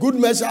says, good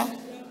measure,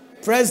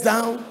 pressed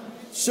down,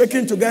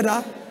 shaking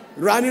together,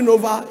 running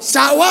over,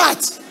 shall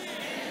what?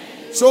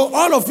 So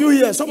all of you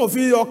here, some of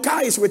you, your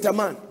car is with a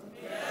man.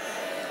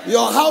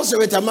 Your house is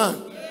with a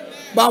man.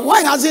 But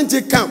why hasn't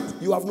it come?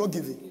 You have not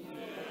given.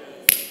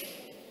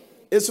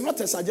 It's not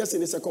a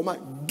suggestion, it's a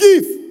command.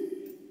 Give.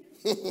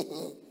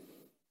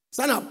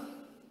 Stand up.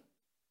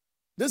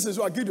 This is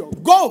what Gideon.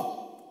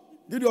 Go.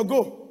 Gideon,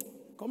 go.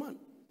 Come on.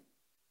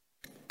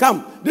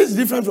 Come. This is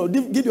different from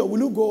Gideon. Will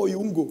you go or you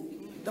won't go?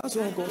 That's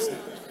what God said.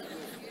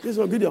 This is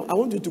what Gideon. I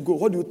want you to go.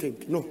 What do you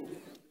think? No.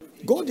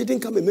 God didn't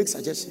come and make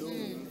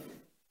suggestions.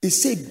 He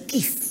said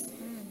give.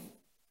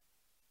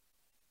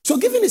 So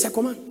giving is a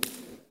command.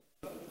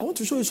 I want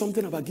to show you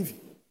something about giving.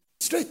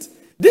 Straight.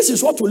 This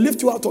is what will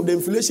lift you out of the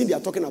inflation they are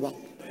talking about.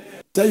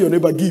 Tell your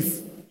neighbor,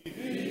 give.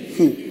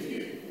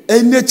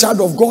 Any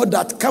child of God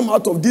that come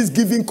out of this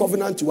giving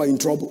covenant, you are in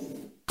trouble.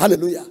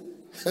 Hallelujah.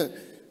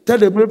 Tell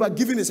the neighbor,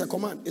 giving is a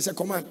command. It's a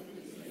command.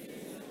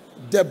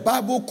 The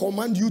Bible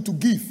commands you to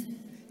give.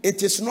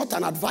 It is not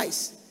an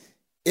advice.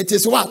 It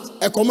is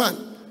what? A command.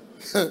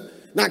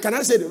 Now, can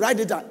I say it? Write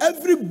it down.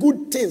 Every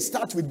good thing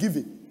starts with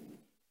giving.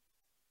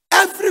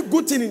 Every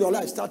good thing in your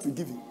life starts with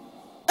giving.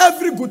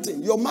 Every good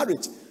thing, your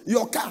marriage,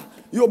 your car,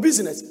 your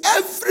business,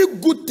 every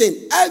good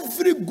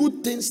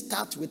thing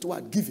starts with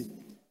what? Giving.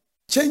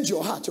 Change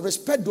your heart.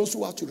 Respect those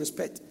who have to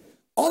respect.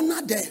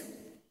 Honor them.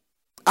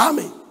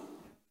 Amen.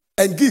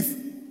 And give.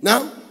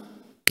 Now,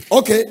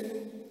 okay.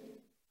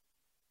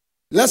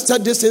 Let's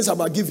start these things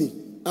about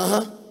giving.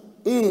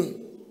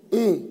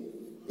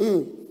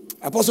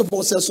 Apostle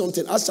Paul says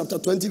something. Acts chapter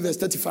 20, verse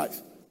 35.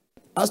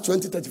 Acts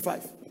 20,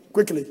 35.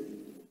 Quickly.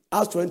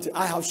 Acts 20.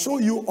 I have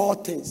shown you all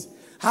things.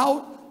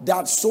 How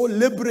that so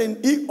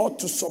laboring he ought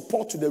to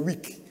support the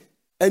weak.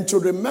 And to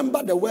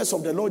remember the words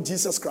of the Lord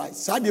Jesus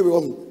Christ.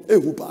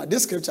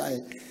 This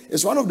scripture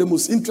is one of the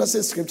most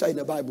interesting scriptures in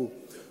the Bible.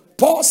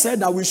 Paul said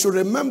that we should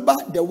remember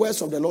the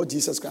words of the Lord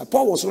Jesus Christ.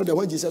 Paul was not there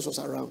when Jesus was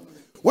around.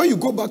 When you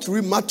go back to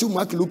read Matthew,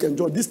 Mark, Luke, and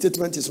John, this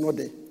statement is not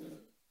there.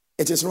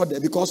 It is not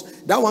there because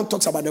that one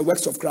talks about the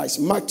works of Christ.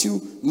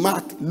 Matthew,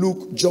 Mark,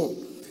 Luke, John.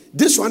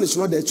 This one is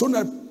not there. So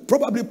that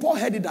probably Paul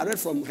heard it direct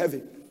from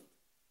heaven.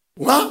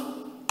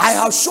 I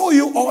have shown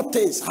you all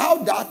things.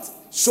 How that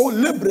so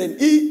laboring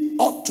he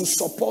ought to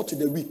support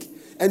the weak.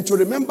 And to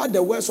remember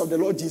the words of the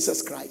Lord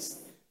Jesus Christ.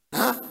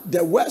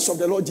 The words of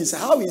the Lord Jesus.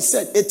 How he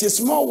said, it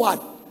is more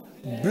what?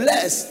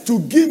 Blessed to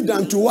give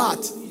than to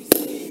what?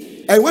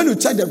 And when you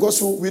check the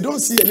gospel, we don't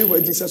see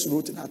anywhere Jesus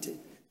wrote that thing.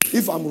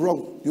 If I'm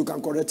wrong, you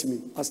can correct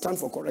me. I stand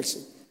for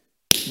correction.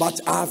 But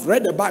I've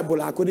read the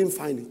Bible, I couldn't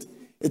find it.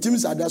 It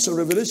means that there's a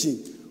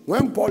revelation.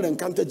 When Paul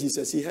encountered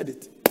Jesus, he heard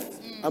it.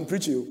 I'm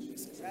preaching you.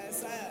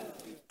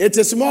 It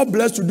is more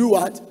blessed to do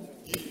what?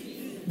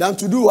 Than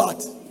to do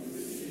what?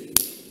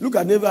 Look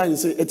at neighbor and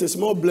say, it is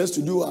more blessed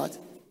to do what?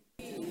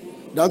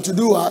 Than to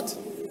do what?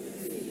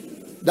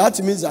 That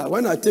means that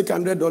when I take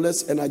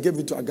 $100 and I give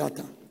it to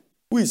Agatha,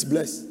 who is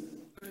blessed?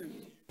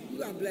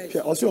 You are blessed.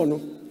 Also or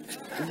no?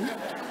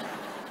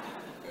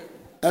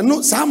 And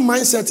no, some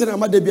mindset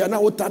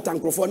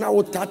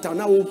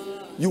now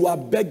you are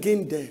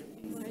begging them.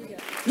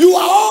 You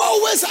are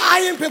always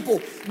eyeing people.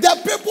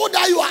 The people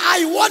that you are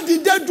eyeing, what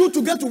did they do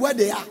to get to where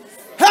they are?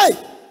 Hey,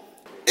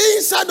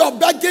 instead of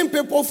begging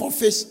people for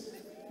fish,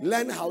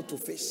 learn how to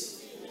fish.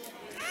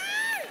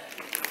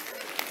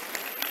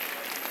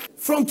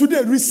 From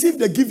today, receive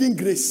the giving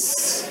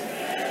grace.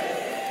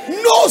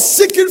 No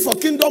seeking for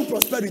kingdom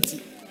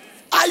prosperity.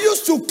 I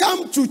used to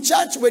come to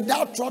church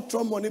without trot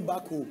money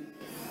back home.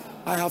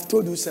 I have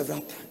told you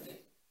several times.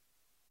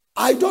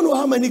 I don't know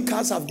how many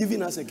cars I've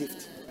given as a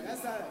gift.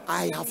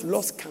 I have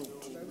lost count.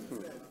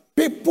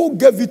 People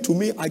gave it to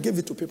me, I gave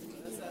it to people.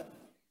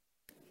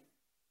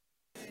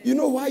 You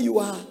know why you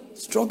are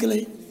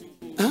struggling?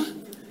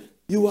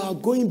 You are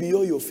going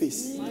beyond your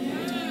face.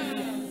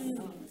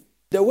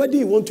 The wedding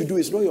you want to do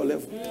is not your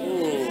level.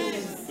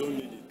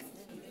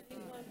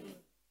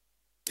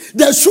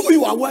 The shoe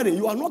you are wearing,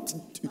 you are not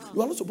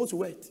supposed to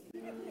wear it.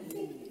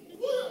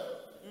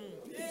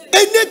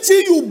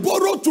 Anything you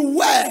borrow to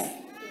wear,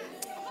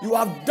 you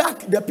have dug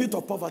the pit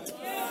of poverty.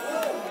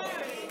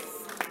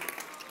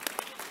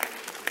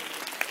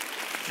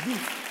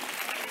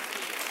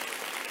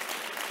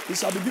 It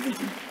shall be given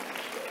to you.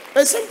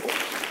 It's simple.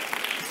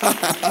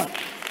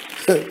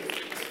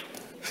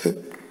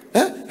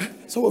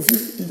 Some of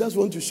you just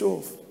want to show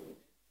off.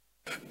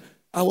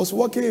 I was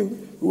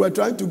walking, we were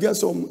trying to get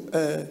some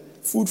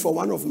food for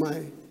one of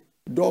my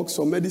dogs,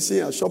 some medicine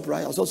at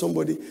ShopRite. I saw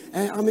somebody,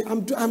 and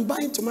I'm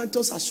buying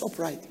tomatoes at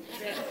ShopRite.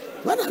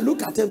 When I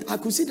look at them, I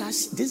could see that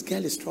this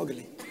girl is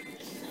struggling.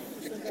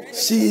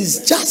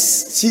 She's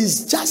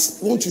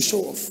just want to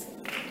show off.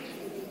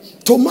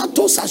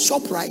 Tomatoes at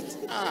ShopRite.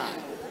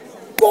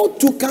 Go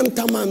to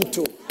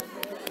Cantamanto.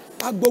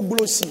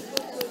 Agboglosi.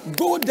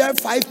 Go there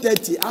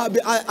 5:30.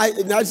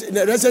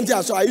 Recently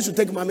I saw, I used to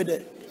take mommy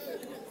there.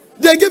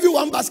 They give you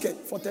one basket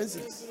for 10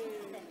 cents.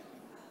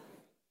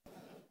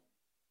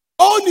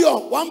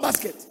 Onion, one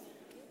basket.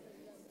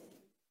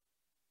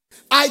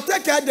 I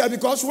take care there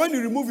because when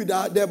you remove it,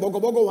 the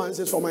bogo one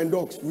says for my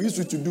dogs. I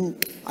used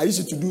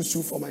to do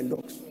soup for my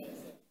dogs.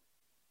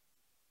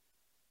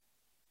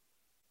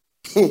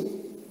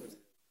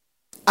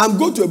 I'm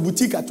going to a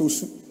boutique at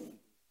Osu.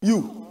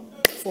 You,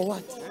 for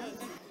what?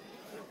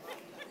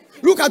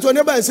 Look at your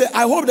neighbor and say,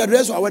 I hope the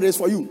dress or whether it's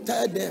for you.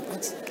 Tell them.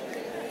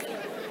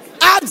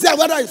 Ask them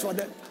whether it's for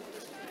them.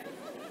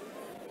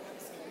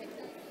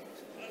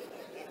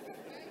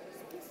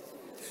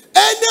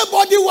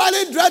 Anybody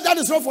wearing dress that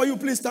is not for you,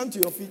 please stand to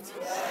your feet.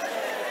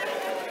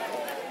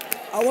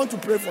 I want to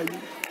pray for you.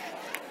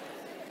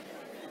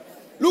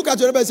 Look at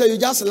your neighbor and say, you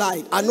just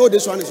lied. I know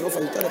this one is not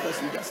for you. Tell the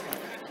person you just lied.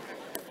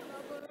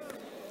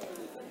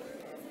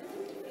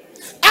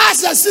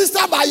 Ask a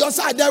sister by your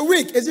side, they're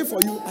weak. Is it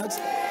for you?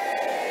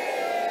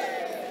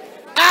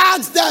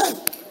 Ask them.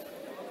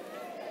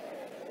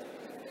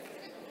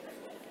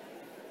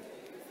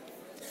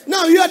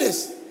 Now hear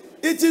this.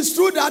 It is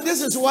true that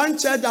this is one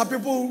church that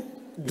people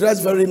dress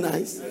very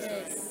nice.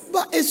 Yes.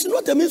 But it's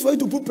not a means for you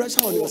to put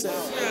pressure on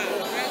yourself.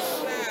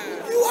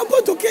 You are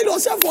going to kill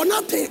yourself for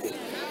nothing.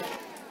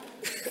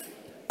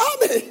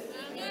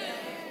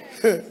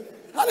 Amen.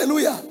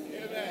 Hallelujah.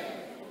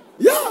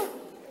 Yeah.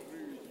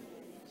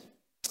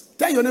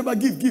 Tell your neighbor,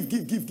 give.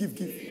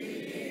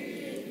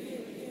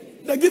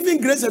 The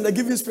giving grace and the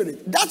giving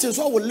spirit. That is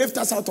what will lift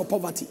us out of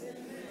poverty.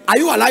 Are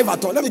you alive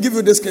at all? Let me give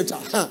you this scripture.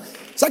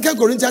 2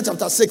 Corinthians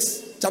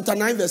chapter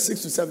 9, verse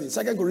 6 to 7.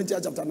 2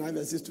 Corinthians chapter 9,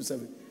 verse 6 to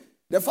 7.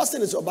 The first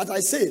thing is, but I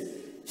say,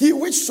 he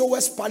which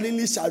soweth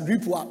sparingly shall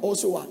reap what?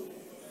 Also what?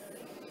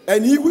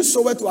 And he which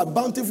soweth what?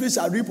 Bountifully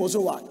shall reap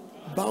also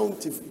what?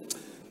 Bountifully.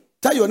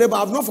 Tell your neighbor, I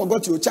have not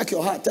forgot you. Check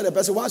your heart. Tell the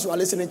person, once you are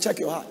listening, check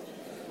your heart.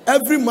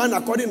 Every man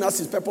according as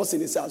his purpose in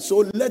his heart. So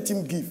let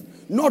him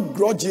give. Not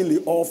grudgingly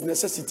or of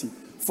necessity.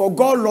 For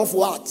God loves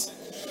what?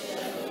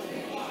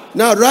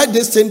 Now write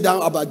this thing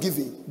down about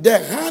giving. The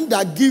hand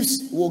that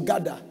gives will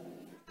gather.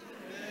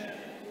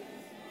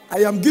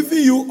 I am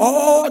giving you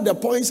all the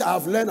points I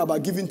have learned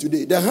about giving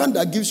today. The hand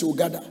that gives will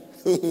gather.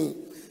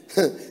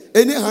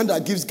 Any hand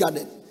that gives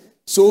gathered.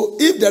 So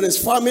if there is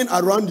famine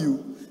around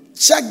you,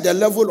 check the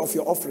level of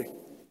your offering.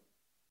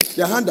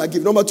 The hand that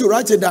gives. Number 2,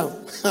 write it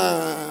down.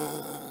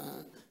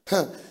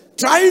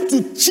 Trying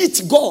to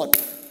cheat God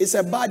is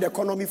a bad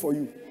economy for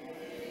you.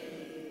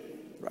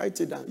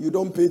 Write it down. You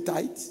don't pay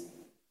tithe.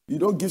 You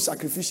don't give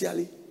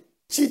sacrificially.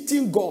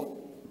 Cheating God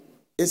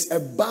is a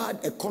bad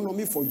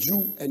economy for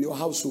you and your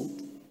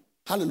household.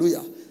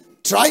 Hallelujah.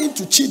 Trying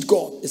to cheat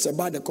God is a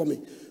bad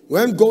economy.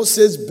 When God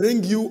says,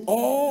 bring you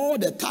all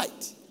the tithe,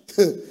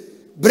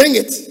 bring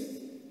it.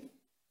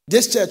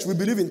 This church, we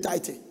believe in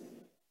tithing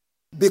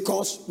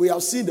because we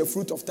have seen the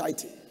fruit of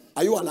tithing.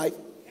 Are you alive?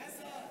 Yes,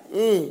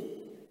 sir.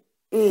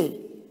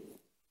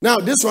 Now,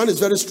 this one is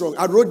very strong.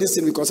 I wrote this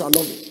in because I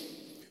love it.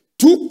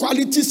 2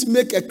 qualities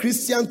make a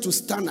Christian to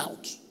stand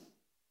out.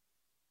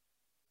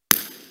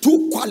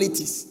 2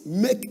 qualities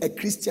make a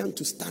Christian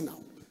to stand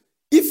out.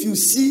 If you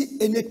see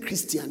any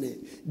Christian,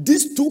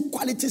 these 2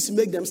 qualities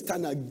make them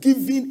stand out: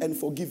 giving and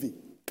forgiving.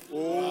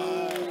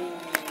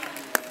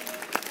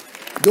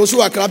 Those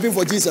who are clapping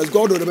for Jesus,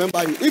 God will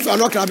remember you. If you are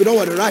not clapping, don't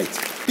worry, write.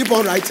 Keep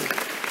on writing.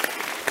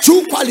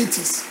 2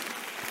 qualities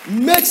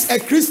makes a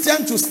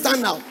Christian to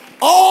stand out.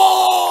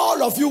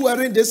 All of you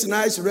wearing this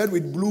nice red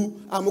with blue.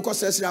 Let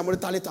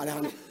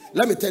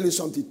me tell you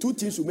something. 2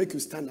 things will make you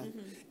stand out.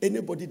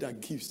 Anybody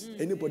that gives,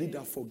 anybody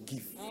that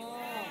forgives.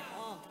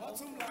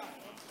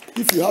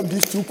 If you have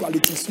these 2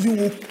 qualities, you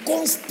will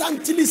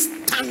constantly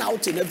stand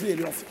out in every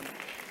area of your life.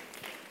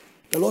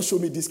 The Lord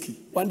showed me this key.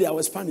 One day I will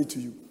expand it to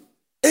you.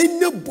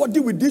 Anybody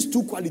with these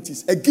 2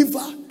 qualities, a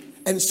giver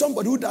and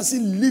somebody who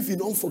doesn't live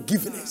in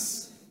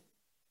unforgiveness,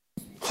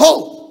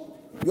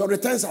 your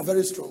returns are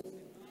very strong.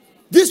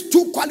 These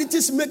 2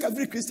 qualities make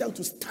every Christian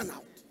to stand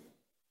out.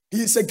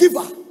 He is a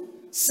giver,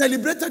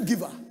 celebrated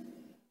giver.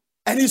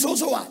 And he's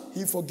also what?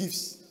 He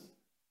forgives.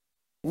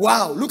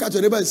 Wow. Look at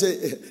your neighbor and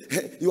say,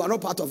 hey, you are not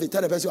part of it.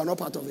 Tell the person you are not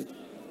part of it.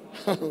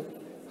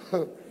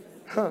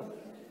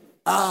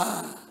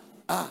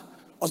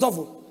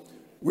 Ostofo,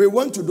 we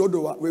went to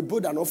Dodowa. We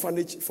built an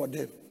orphanage for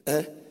them.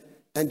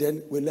 And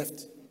then we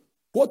left.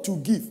 What you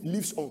give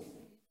lives on.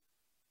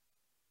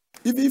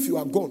 Even if you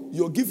are gone,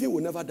 your giving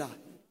will never die.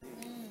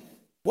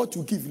 What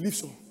you give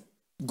lives on.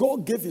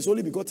 God gave his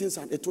only begotten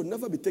son. It will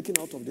never be taken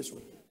out of this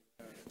one.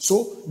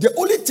 So the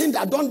only thing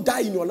that don't die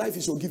in your life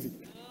is your giving.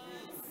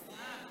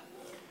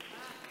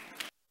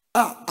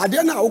 I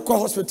didn't know how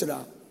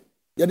hospital.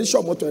 You did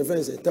show motor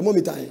friends.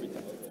 Thermometer.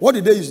 What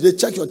did they use? They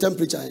check your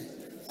temperature.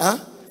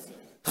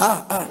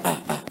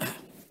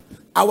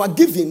 Our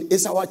giving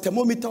is our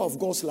thermometer of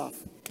God's love.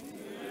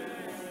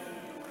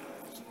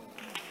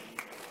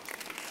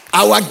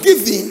 Our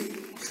giving.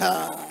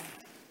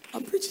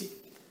 I'm preaching.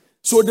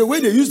 So the way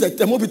they use the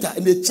thermometer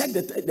and they check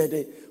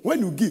the when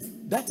you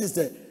give, that is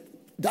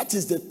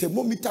the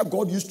thermometer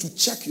God used to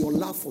check your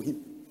love for him.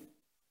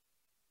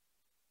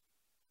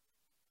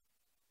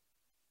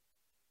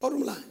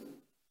 Bottom line.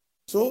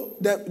 So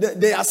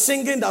they are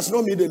singing does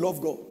not mean they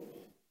love God.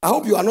 I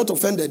hope you are not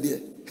offended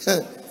here.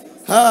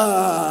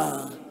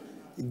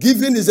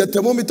 Giving is a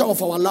thermometer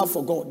of our love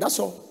for God. That's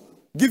all.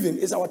 Giving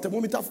is our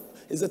thermometer,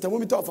 is the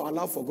thermometer of our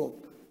love for God.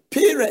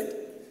 Period.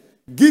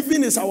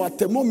 Giving is our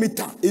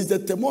thermometer, is the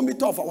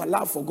thermometer of our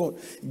love for God.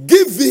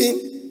 Giving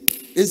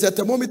is the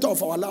thermometer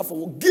of our love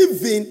for God.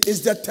 Giving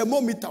is the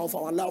thermometer of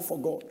our love for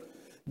God.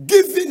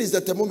 Giving is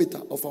the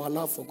thermometer of our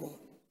love for God.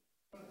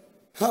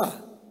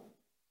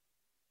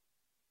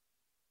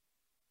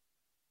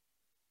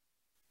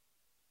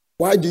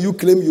 Why do you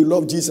claim you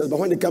love Jesus, but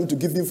when it comes to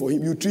giving for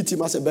him, you treat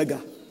him as a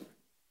beggar?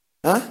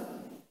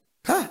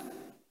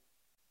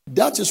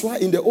 That is why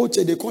in the old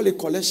church they call it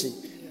collection.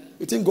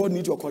 You think God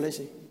needs your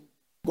collection?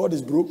 God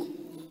is broke.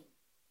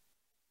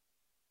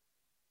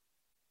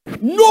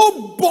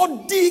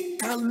 Nobody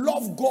can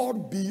love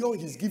God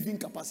beyond his giving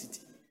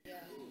capacity.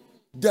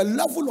 The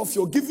level of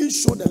your giving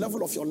shows the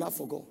level of your love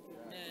for God.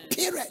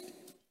 Period.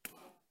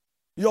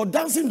 Your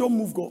dancing don't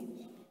move God.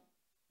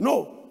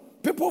 No.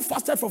 People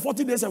fasted for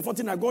 40 days and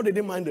 40 nights. God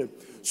didn't mind them.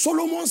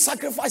 Solomon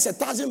sacrificed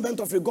 1,000 burnt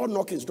offering. God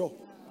knocked his door.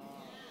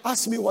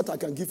 Ask me what I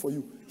can give for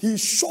you. He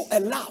showed a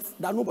love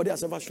that nobody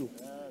has ever shown.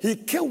 He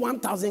killed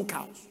 1,000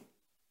 cows.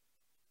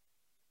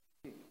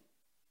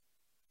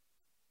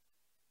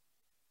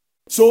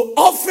 So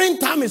offering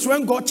time is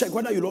when God checks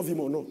whether you love him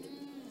or not.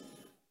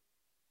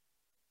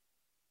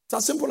 It's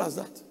as simple as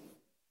that.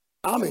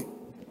 Amen.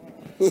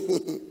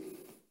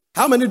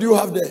 How many do you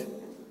have there?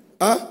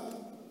 Huh?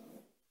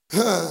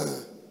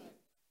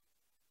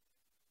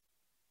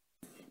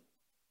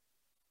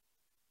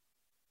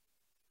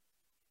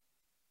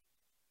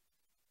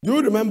 Do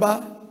you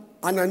remember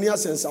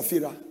Ananias and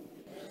Sapphira?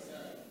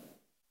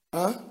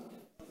 Huh?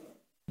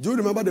 Do you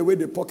remember the way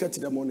they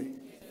pocketed the money?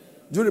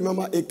 Do you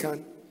remember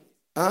Achan?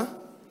 Huh?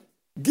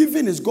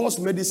 Giving is God's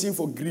medicine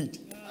for greed.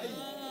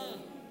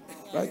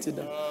 Write it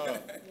down.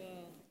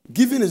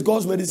 Giving is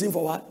God's medicine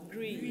for what?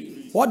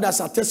 Greed. What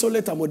does a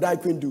tesolate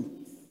Amodai queen do?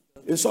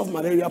 It solves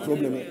malaria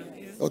problem.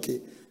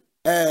 Okay.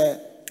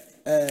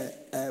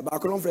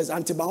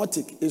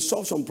 Antibiotic. It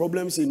solves some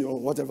problems in your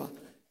whatever.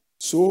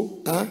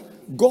 So,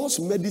 God's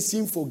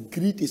medicine for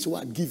greed is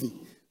what? Giving.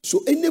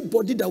 So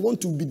anybody that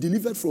wants to be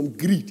delivered from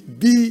greed,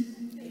 be.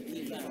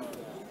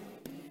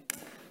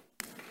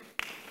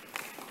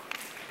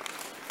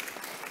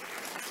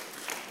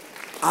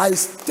 I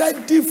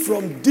studied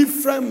from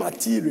different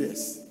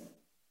materials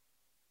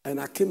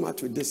and I came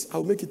out with this.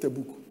 I'll make it a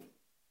book.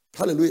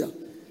 Hallelujah.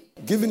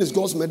 Giving is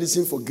God's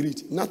medicine for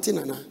greed. Nothing.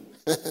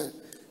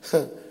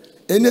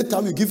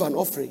 Anytime you give an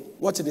offering,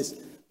 watch this.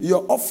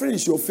 Your offering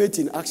is your faith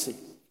in action.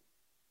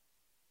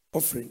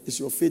 Offering is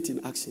your faith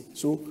in action.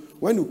 So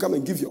when you come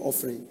and give your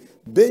offering,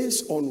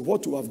 based on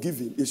what you have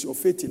given, is your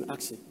faith in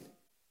action.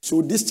 So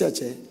this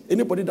church,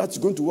 anybody that's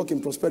going to work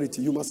in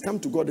prosperity, you must come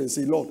to God and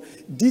say, Lord,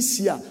 this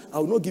year, I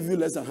will not give you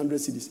less than 100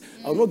 cedis.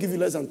 I will not give you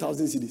less than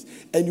 1,000 cedis.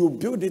 And you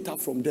build it up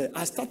from there.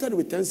 I started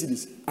with 10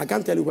 cedis. I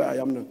can't tell you where I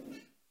am now.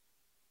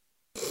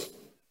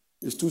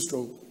 It's too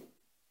strong.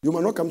 You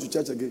might not come to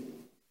church again.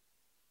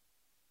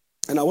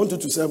 And I want you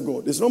to serve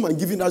God. It's not my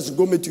giving us to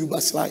go make you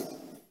backslide.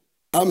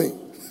 Amen.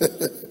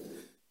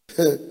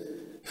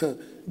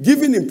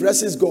 Giving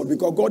impresses God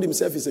because God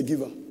himself is a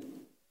giver.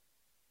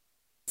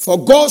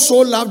 For God so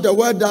loved the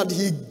world that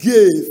he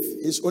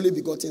gave his only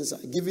begotten son.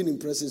 Giving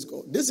impresses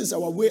God. This is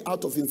our way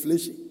out of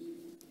inflation.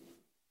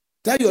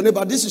 Tell your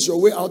neighbor, this is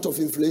your way out of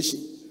inflation.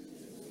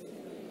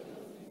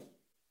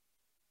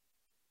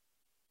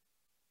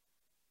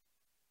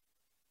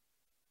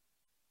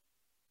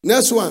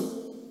 Next one.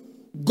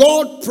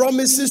 God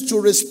promises to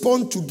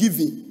respond to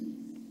giving.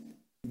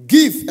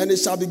 Give and it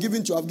shall be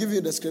given to you. I've given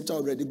you the scripture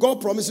already.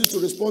 God promises to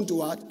respond to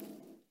what?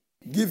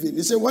 Giving.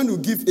 He said when you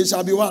give, it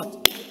shall be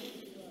what?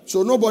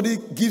 So nobody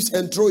gives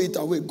and throw it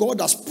away. God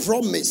has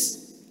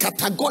promised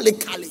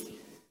categorically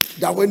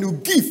that when you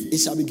give, it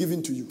shall be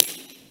given to you.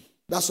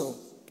 That's all.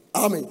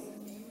 Amen.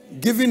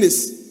 Giving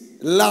is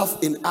love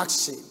in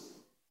action.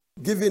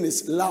 Giving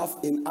is love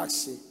in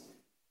action.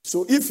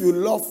 So if you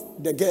love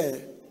the girl,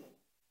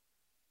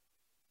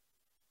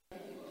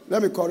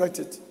 let me correct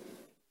it.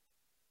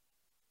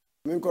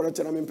 I'm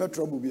in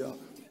petrol.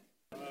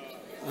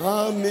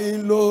 I'm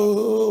in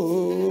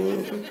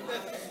love.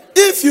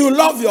 If you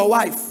love your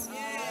wife,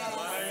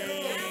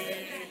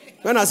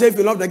 when I say if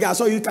you love the guy, I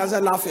saw you can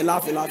say laughing.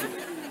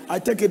 I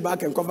take it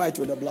back and cover it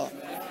with the blood.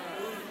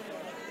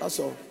 That's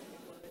all.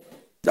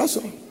 That's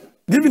all.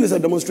 Giving is a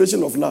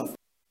demonstration of love.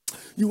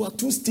 You are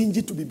too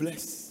stingy to be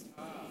blessed.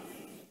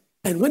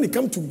 And when it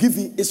comes to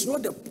giving, it's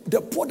not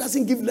the poor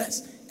doesn't give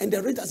less and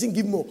the rich doesn't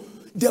give more.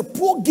 The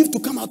poor give to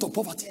come out of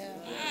poverty.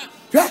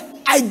 Yeah?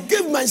 I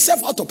give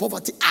myself out of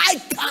poverty.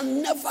 I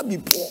can never be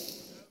poor.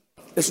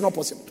 It's not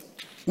possible.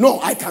 No,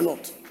 I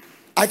cannot.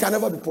 I can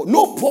never be poor.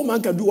 No poor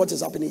man can do what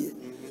is happening here.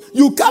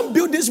 You can't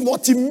build this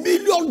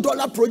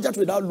multi-million-dollar project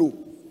without law.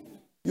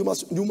 You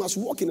must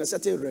walk in a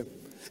certain realm.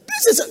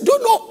 This is, do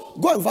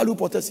not go and value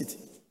Potter City.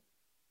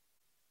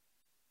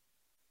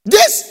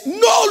 This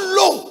no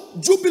law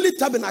Jubilee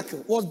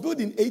Tabernacle was built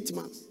in 8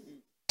 months.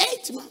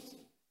 8 months.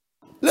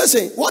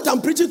 Listen, what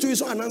I'm preaching to you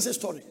is not an answer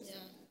story. Yeah.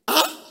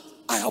 Huh?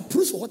 I have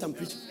proof for what I'm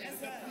preaching.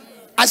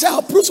 I said I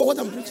have proof for what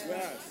I'm preaching.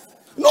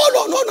 No,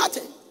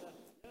 nothing.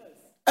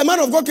 A man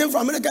of God came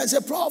from America and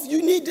said, Prof,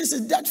 you need this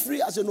is debt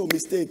free. I said, no,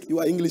 mistake. You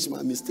are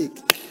Englishman, mistake.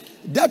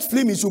 Debt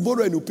free means you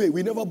borrow and you pay.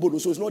 We never borrow,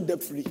 so it's not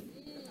debt free.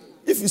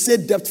 If you say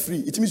debt free,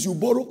 it means you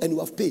borrow and you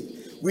have paid.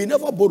 We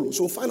never borrow,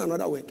 so find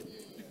another word.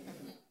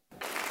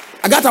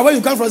 I got where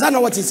you come from. Is that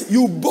not what it is?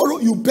 You borrow,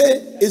 you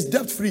pay, is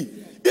debt free.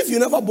 If you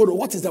never borrow,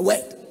 what is the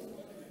word?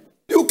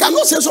 You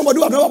cannot say somebody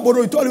who have never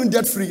borrowed, you told him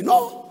debt free.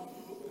 No.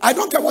 I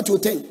don't care what you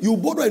think. You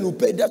borrow and you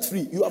pay debt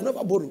free. You have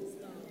never borrowed.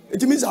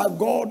 It means I have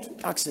God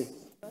action.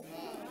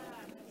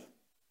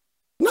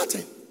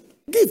 Nothing.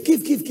 Give.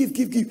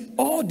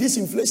 All this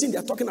inflation they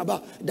are talking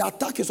about, the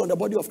attack is on the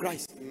body of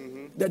Christ.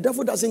 Mm-hmm. The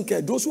devil doesn't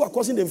care. Those who are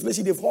causing the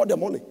inflation, they've hoarded the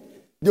money.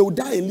 They will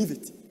die and leave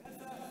it.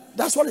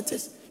 That's what it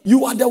is.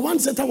 You are the one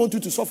Satan wants you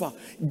to suffer.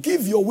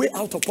 Give your way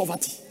out of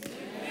poverty.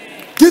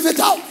 Give it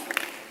out.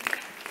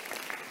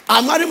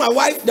 I married my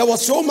wife. There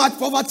was so much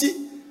poverty.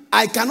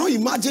 I cannot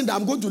imagine that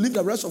I'm going to live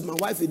the rest of my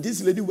life with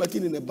this lady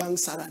working in a bank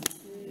salary.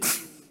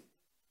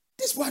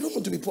 This boy, I don't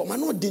want to be poor. I'm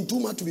not doing too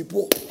much to be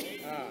poor.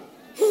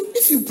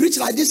 If you preach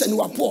like this and you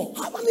are poor,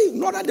 how many?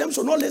 Not of them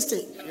should not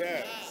listen.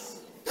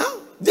 Yes. Huh?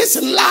 This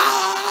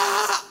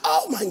law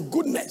Oh my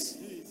goodness.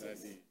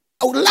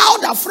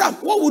 Louder from.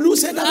 What would you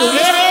say that?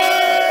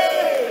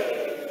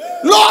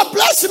 Lord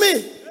bless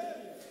me.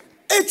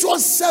 It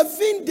was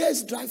 7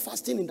 days dry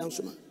fasting in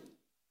Dansoman.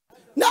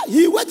 Now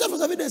he waited for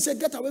 7 days and said,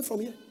 get away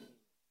from here.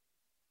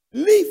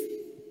 Leave.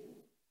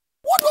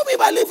 What do you mean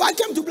by leave? I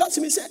came to bless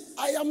him. He said,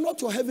 I am not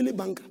your heavenly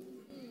banker.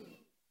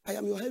 I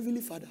am your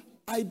heavenly father.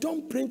 I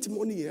don't print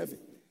money in heaven.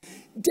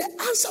 The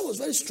answer was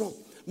very strong.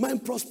 My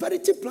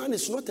prosperity plan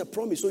is not a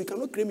promise, so you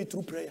cannot claim it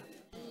through prayer.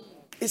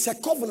 It's a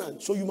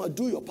covenant, so you must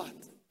do your part.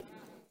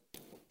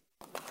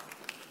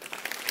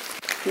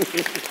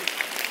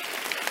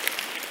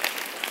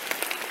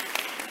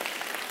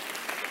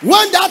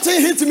 When that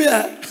thing hit me,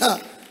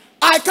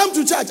 I come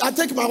to church. I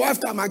take my wife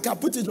car, my car,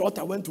 put it in the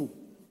altar, went to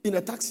in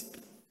a taxi.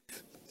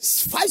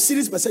 5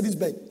 Series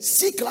Mercedes-Benz,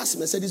 C-Class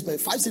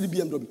Mercedes-Benz, 5 Series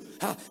BMW.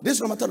 This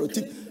is no matter of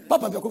thing.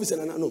 Papa Biakovi said,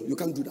 no, you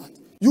can't do that.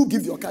 You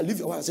give your car, leave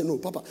your wife. I said, no,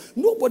 Papa.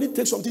 Nobody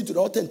takes something to the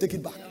altar and take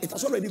it back. It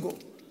has already gone.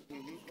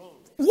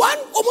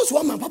 Almost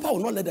one man, Papa will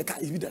not let the car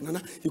be there.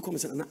 Nana, he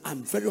comes and said, Nana,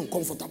 I'm very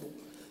uncomfortable.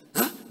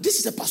 This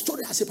is a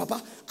pastoral. I said,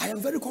 Papa, I am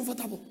very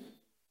comfortable.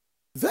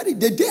 The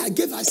day I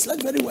gave, I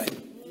slept very well.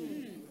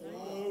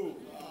 You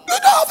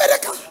don't have a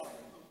car.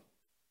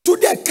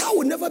 Today, car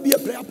will never be a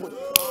prayer point.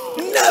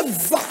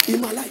 Never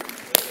in my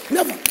life.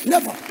 Never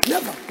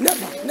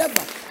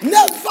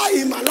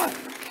in my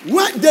life.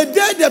 When the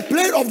day the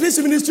plane of this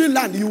ministry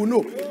land, you will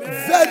know.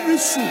 Very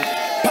soon.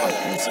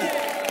 You see.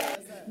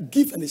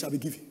 Give and it shall be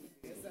given.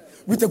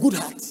 With a good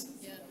heart.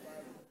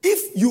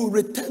 If you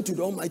return to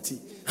the Almighty,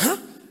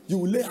 you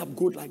will lay up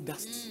gold like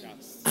dust.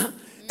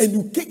 And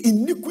you take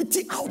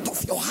iniquity out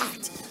of your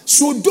heart.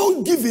 So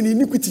don't give in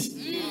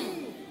iniquity.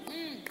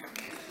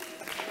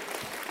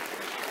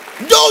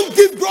 Don't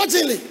give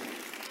grudgingly.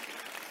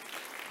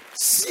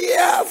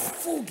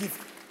 Cheerful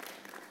giving.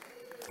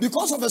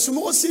 Because of a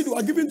small seed you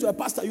are giving to a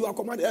pastor, you are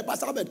commanded, hey,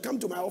 Pastor Ahmed, come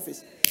to my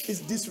office. It's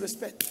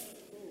disrespect.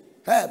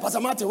 Hey, Pastor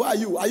Martin, where are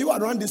you? Are you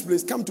around this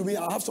place? Come to me,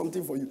 I'll have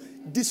something for you.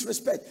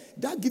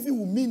 Disrespect. That giving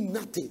will mean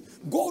nothing.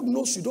 God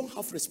knows you don't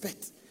have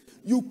respect.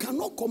 You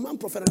cannot command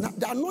prophet. Even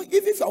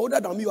if you are older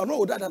than me, you are not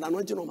older than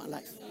anointing on my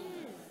life.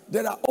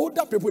 There are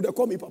older people, they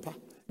call me Papa.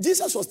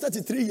 Jesus was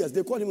 33 years,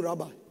 they call him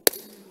Rabbi.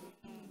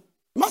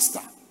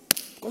 Master,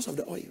 because of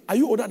the oil. Are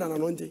you older than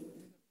anointing?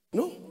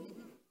 No.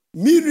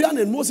 Miriam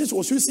and Moses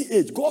was using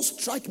age. God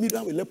struck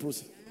Miriam with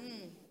leprosy.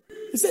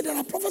 He said, there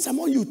are prophets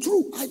among you.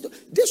 True.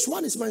 This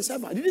one is my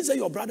servant. He didn't say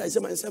your brother, he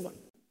said my servant.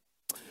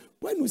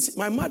 When we see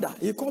my mother,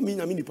 he called me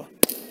Nyaminipa.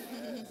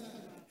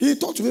 He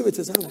talked to me with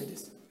his hand like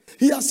this.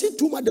 He has seen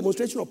too much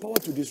demonstration of power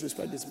to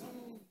disrespect this man.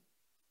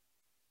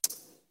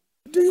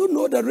 Do you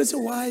know the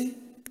reason why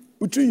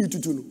we train you to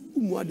do?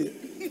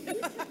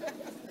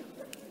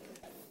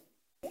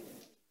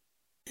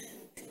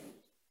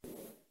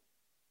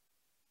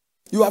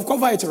 You have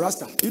covered it,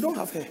 Rasta. You don't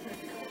have hair.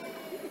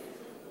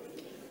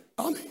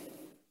 Amen.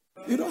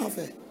 You don't have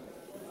hair.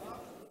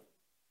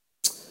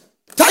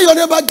 Tell your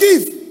neighbor,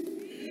 give.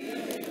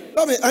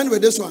 Let me end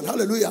with this one.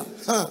 Hallelujah.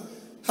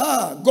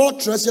 God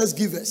treasures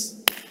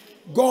givers.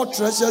 God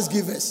treasures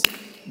givers.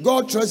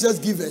 God treasures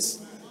givers.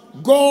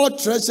 God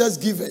treasures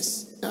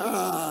givers.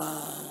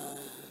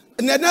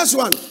 And the next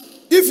one.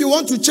 If you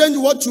want to change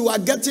what you are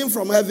getting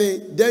from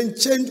heaven, then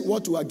change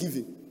what you are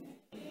giving.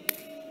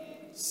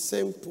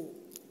 Simple.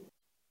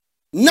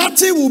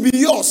 Nothing will be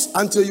yours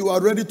until you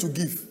are ready to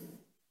give.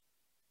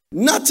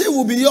 Nothing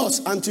will be yours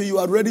until you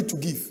are ready to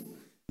give.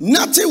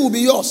 Nothing will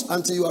be yours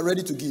until you are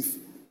ready to give.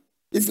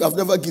 If you have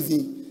never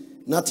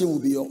given, nothing will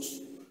be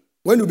yours.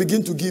 When you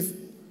begin to give,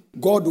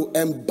 God will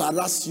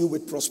embarrass you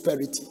with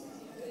prosperity.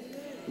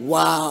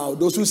 Wow.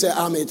 Those who say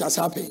amen, it has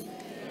happened.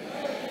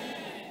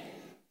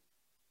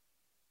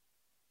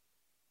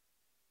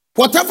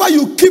 Whatever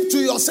you keep to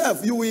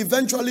yourself, you will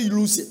eventually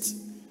lose it.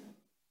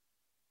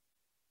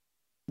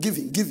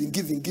 Giving.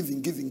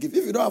 If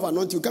you don't have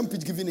anointing, you can't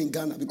preach giving in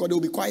Ghana because they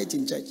will be quiet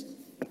in church.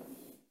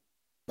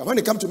 But when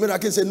they come to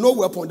miracle and say no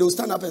weapon, they will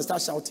stand up and start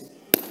shouting.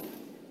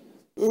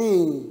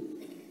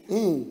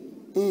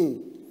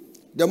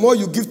 The more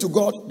you give to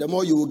God, the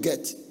more you will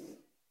get.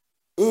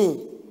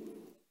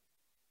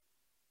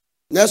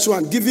 Next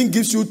one, giving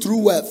gives you true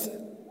wealth.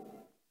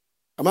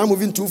 Am I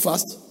moving too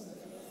fast?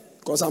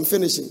 Because I'm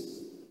finishing.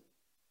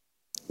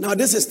 Now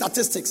this is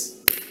statistics.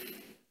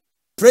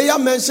 Prayer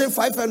mentioned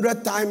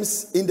 500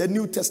 times in the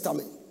New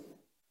Testament.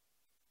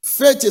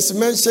 Faith is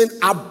mentioned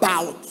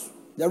about.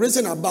 The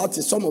reason about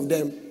is some of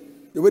them,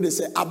 the way they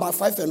say, about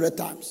 500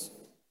 times.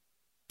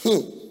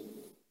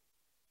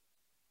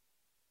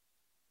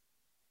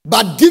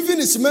 But giving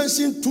is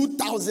mentioned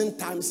 2,000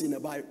 times in the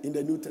Bible, in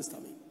the New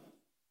Testament.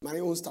 My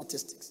own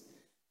statistics.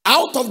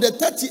 Out of the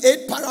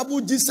 38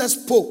 parables Jesus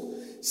spoke,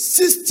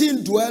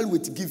 16 dwell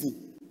with giving.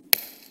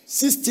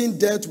 16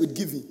 dealt with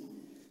giving.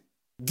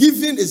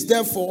 Giving is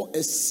therefore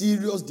a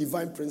serious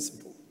divine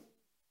principle.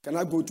 Can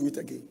I go to it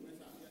again?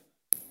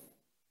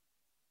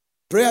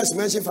 Prayer is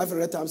mentioned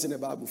 500 times in the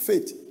Bible.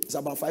 Faith is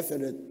about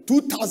 500.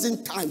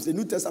 2,000 times the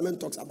New Testament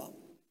talks about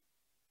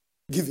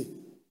giving.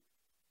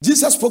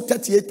 Jesus spoke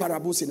 38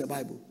 parables in the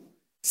Bible.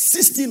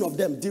 16 of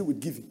them deal with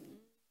giving.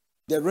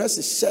 The rest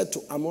is shared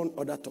to among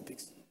other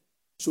topics.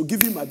 So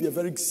giving might be a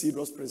very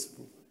serious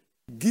principle.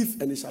 Give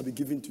and it shall be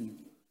given to you.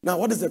 Now,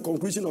 what is the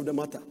conclusion of the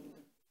matter?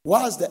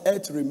 Whilst the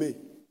earth remain,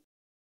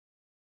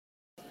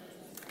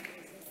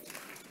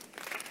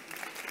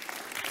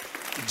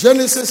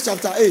 Genesis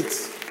chapter 8.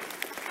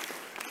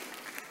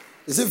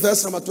 Is it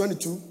verse number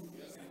 22?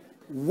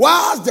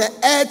 Whilst the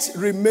earth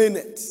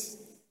remaineth.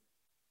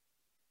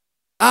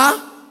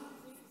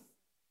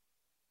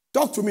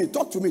 Talk to me.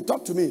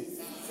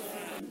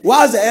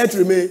 Whilst the earth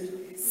remain.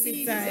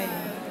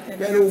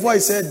 Then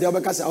voice said,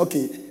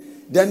 okay.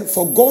 Then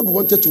for God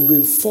wanted to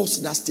reinforce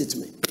that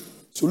statement.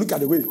 So look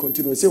at the way it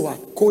continues. Say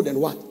what? Cold and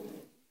what?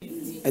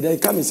 And then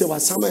come and say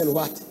what? Summer and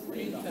what?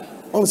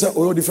 Say,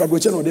 oh, the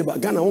fragmentation of the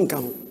Ghana won't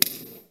come.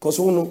 Because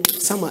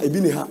summer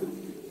ebiniha,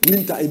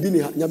 winter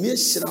ebiniha.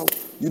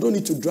 You don't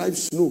need to drive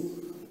snow.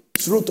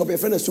 Snow top a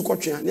friend is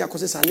sukotria. Near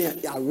causes are near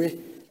away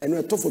and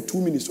we're tough for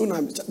 2 minutes. So now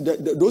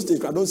those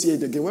days I don't see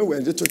it again. When we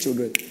were little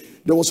children,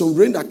 there was some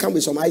rain that came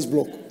with some ice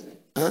block.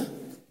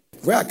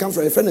 Where I come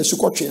from, a friend is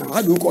sukotria.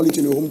 How do you call it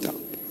in your hometown?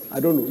 I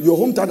don't know. Your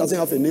hometown doesn't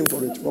have a name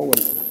for it. Don't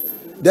worry.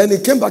 Then he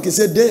came back and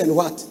said, day and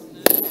what?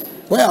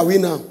 Where are we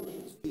now?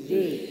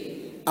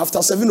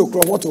 After 7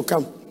 o'clock, what will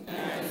come?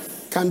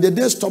 Can the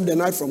day stop the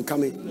night from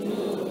coming?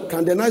 No.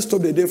 Can the night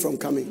stop the day from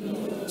coming?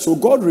 No. So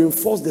God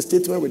reinforced the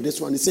statement with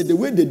this one. He said, the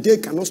way the day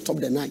cannot stop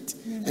the night,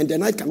 and the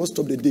night cannot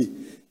stop the day,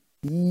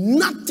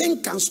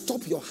 nothing can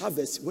stop your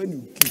harvest when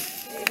you give.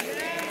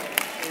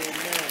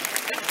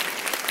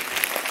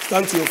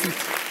 Stand to your feet.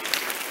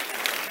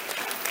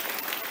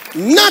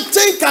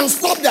 Nothing can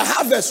stop the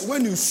harvest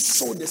when you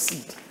sow the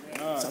seed.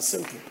 It's as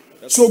simple.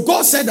 So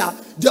God said that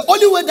the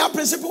only way that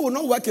principle will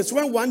not work is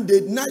when one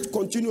day night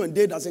continue and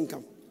day doesn't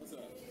come.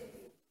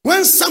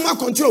 When summer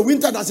continues,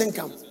 winter doesn't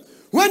come.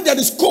 When there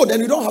is cold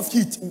and you don't have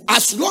heat,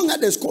 as long as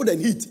there's cold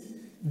and heat,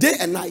 day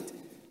and night,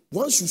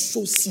 once you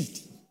sow seed,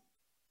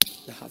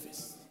 the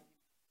harvest.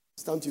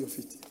 Stand to your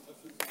feet.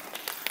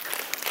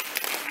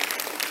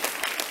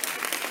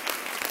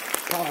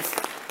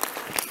 Powerful.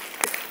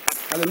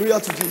 Hallelujah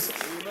to Jesus.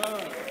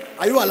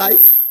 Are you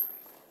alive?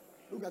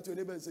 Look at your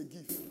neighbor and say,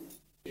 give.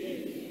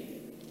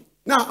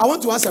 Now, I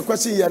want to ask a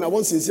question here and I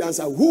want sincere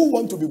answer. Who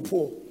want to be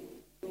poor?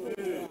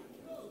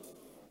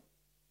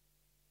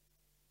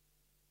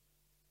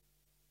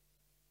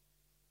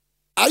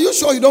 Are you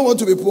sure you don't want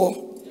to be poor?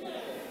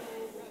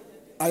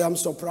 I am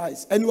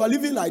surprised. And you are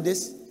living like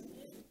this?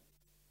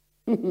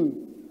 How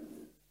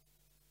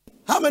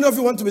many of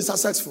you want to be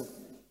successful?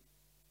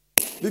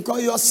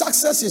 Because your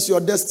success is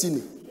your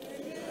destiny.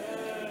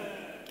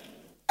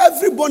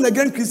 Every born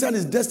again Christian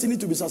is destined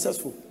to be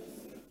successful.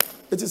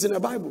 It is in the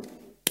Bible.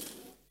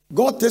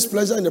 God takes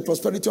pleasure in the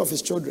prosperity of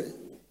his children.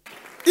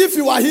 If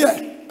you are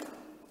here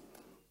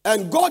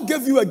and God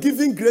gave you a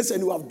giving grace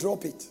and you have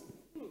dropped it,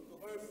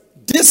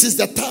 this is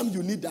the time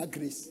you need that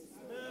grace.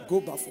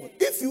 Go back for it.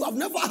 If you have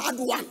never had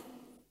one,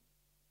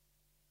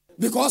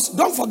 because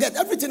don't forget,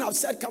 everything I've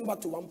said come back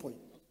to one point.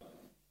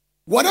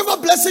 Whatever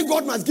blessing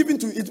God must give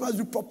to you, it must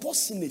be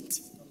proportionate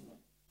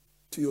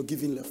to your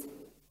giving level.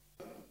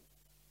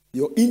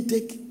 Your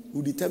intake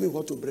will determine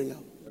what to bring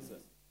out.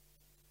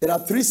 There are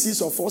 3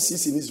 seas or 4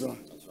 seas in Israel.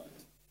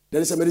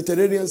 There is a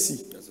Mediterranean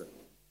Sea.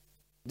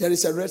 There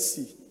is a Red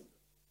Sea.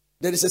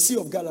 There is a Sea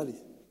of Galilee.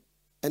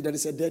 And there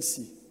is a Dead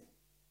Sea.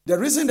 The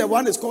reason the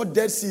one is called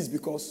Dead Sea is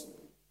because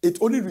it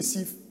only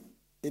receives,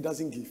 it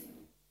doesn't give.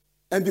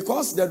 And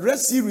because the Red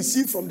Sea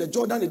receives from the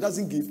Jordan, it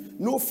doesn't give,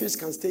 no fish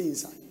can stay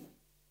inside.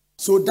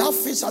 So that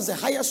fish has a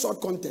higher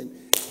salt content.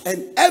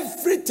 And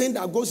everything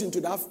that goes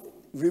into that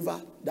river,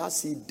 that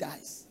sea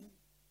dies.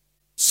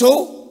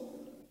 So,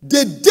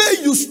 the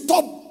day you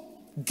stop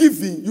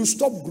giving, you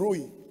stop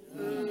growing.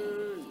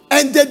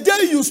 And the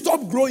day you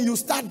stop growing, you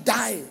start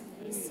dying.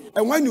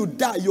 And when you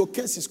die, your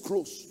case is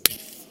closed.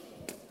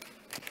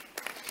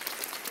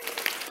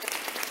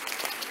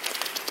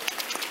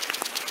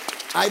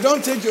 I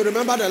don't think you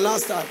remember the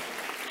last time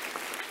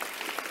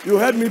you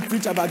heard me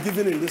preach about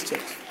giving in this church.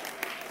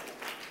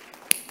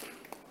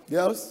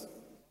 Girls,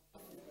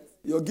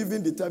 your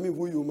giving determines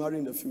who you marry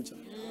in the future.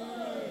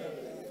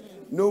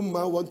 No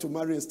man wants to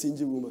marry a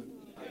stingy woman.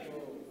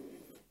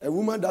 A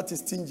woman that is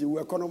stingy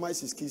will economize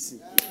his kissing.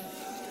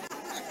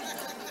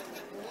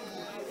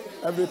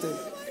 Everything.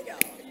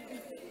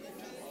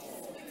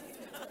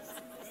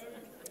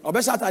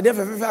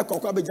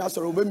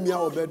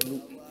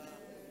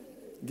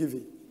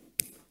 Giving.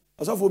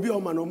 Also for be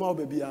on man, no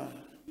baby. Oh,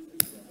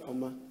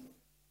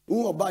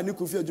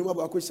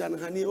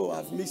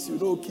 I've missed you.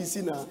 No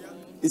kissing.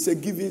 It's a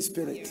giving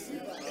spirit.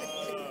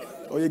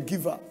 Or a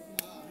giver.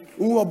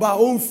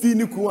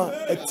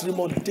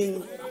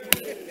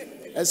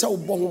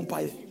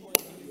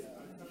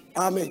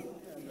 Amen.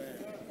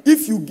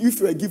 If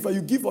you're a giver,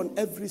 you give on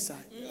every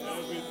side.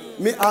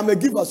 Me, I'm a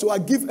giver, so I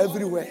give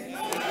everywhere.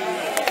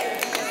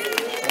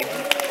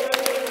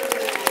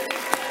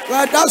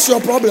 Well, that's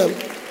your problem.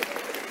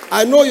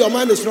 I know your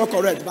mind is not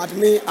correct, but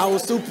me, I will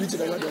still preach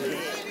the word of God.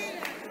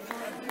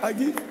 I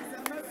give.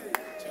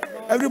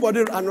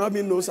 Everybody around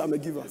me knows I'm a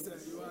giver.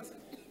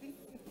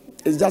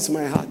 It's just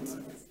my heart.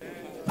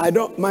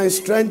 My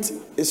strength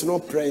is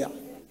not prayer.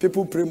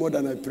 People pray more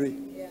than I pray.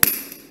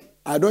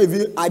 I don't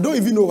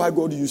even know why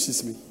God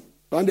uses me.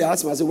 When they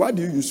ask me, I say, why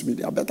do you use me?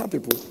 They are better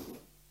people.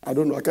 I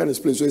don't know. I can't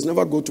explain. So it's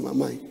never go to my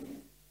mind.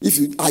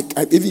 Even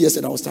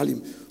yesterday I was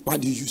telling him, why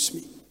do you use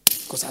me?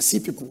 Because I see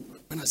people,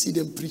 when I see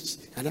them preach,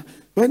 and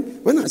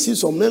when I see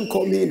some men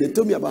call me and they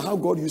tell me about how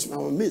God used me,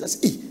 I'm amazed. I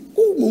say, hey,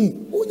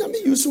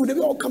 they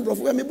all come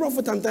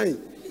from time.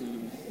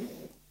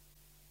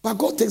 But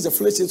God takes the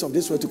flesh things of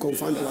this way to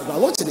confound them. But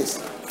watch this.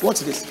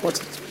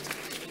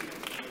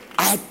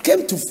 I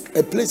came to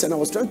a place and I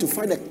was trying to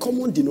find a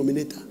common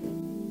denominator.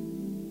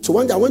 So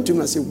one day I went to him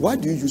and I said, why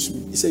do you use me?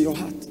 He said, your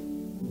heart.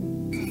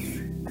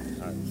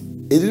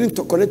 He didn't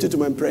connect it to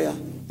my prayer.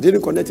 He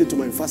didn't connect it to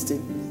my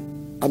fasting.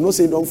 I'm not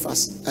saying don't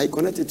fast. I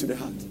connected to the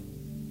heart.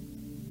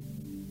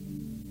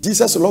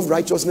 Jesus loved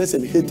righteousness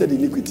and hated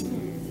iniquity.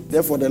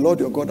 Therefore, the Lord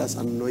your God has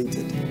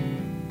anointed.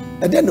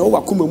 And then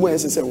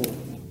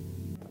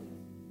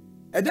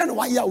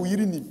why you are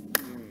weary?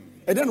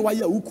 And then why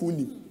you are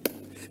ukuni?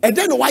 And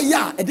then why you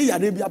are a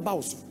Arabia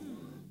bouse?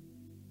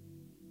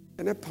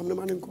 And then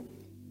Pamelamanco.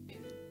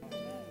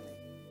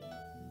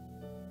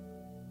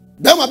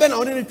 Then I been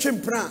on any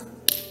chimpra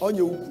on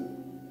your uku.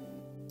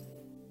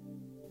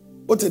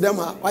 What to them?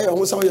 Why you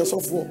want some of your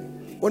software?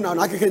 When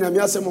I can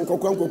have some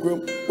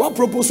what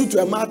proposal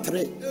to a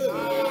matre?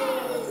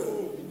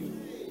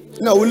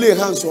 Now we lay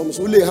hands on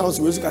so lay hands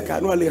with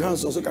Kakra, no lay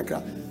hands on so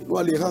Kakra, no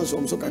lay hands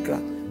on so Kakra.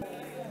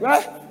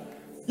 Right?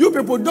 You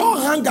people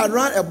don't hang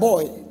around a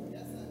boy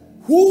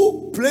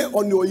who play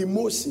on your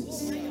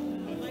emotions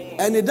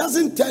and it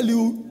doesn't tell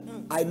you,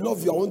 I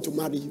love you, I want to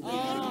marry you.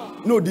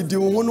 No, did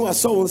you want to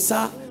saw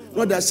sir?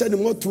 No, that said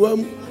more to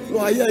him. No,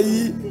 I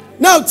hear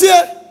now,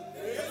 dear.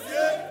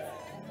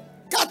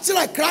 Catch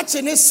like crutch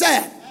in his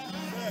say.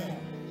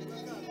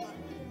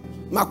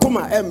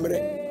 Makuma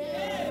Emre.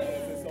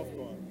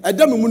 I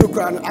don't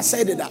know I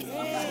said that.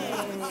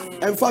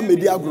 And for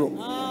media grow.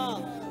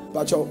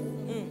 But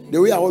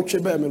the way I watch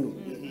it,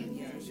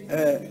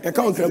 I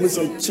can't tell me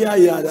so cheer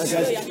ya.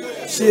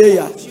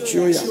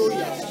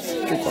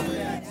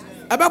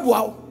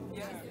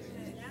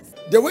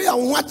 The way I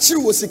watch you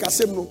was like a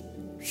same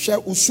share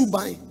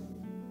usubai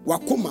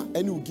wakoma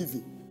and you give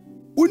it.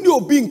 Uni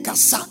obi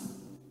nkasa.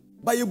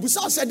 But you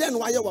busa said then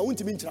why you want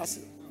to be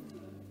interested.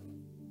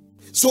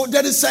 So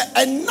there is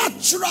a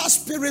natural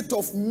spirit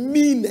of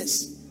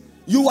meanness.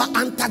 You are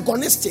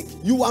antagonistic.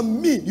 You are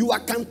mean. You are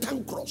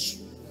cantankerous.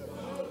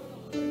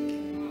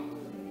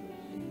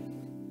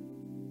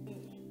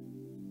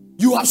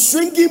 You are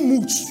swinging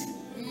moods.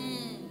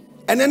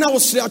 And then I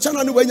was trying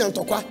to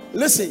talk.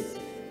 Listen.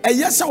 And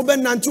yes, I'll be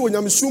nanto when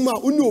I'm suma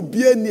uno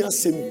be near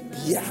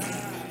Sembia.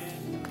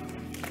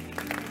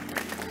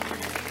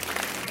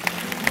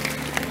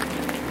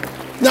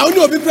 Now,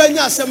 no be praying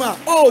sema.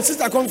 Oh,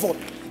 sister, comfort.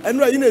 And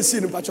no, you know, see,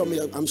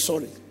 I'm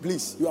sorry.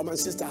 Please, you are my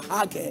sister.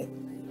 Hug her.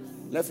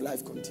 Let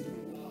life continue.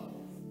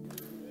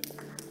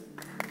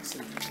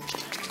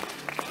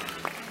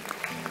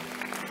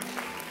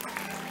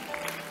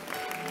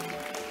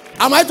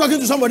 Am I talking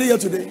to somebody here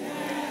today?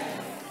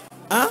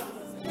 Huh?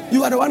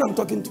 You are the one I'm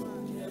talking to.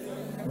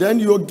 Then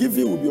your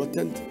giving will be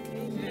authentic.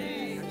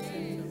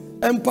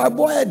 And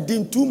Paboy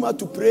didn't too much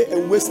to pray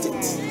and waste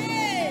it.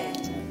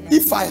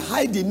 If I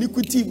hide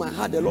iniquity in my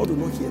heart, the Lord will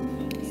not hear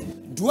me.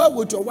 Dwell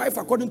with your wife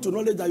according to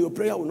knowledge that your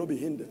prayer will not be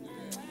hindered.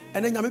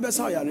 And then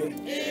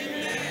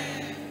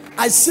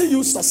I see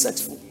you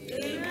successful.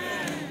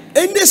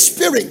 In the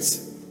spirit.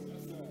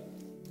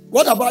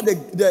 What about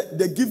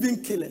the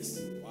giving killers?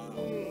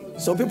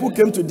 Some people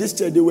came to this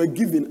church, they were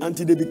giving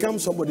until they become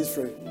somebody's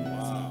friend.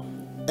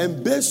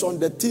 And based on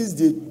the things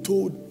they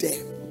told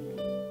them,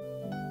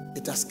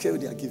 it has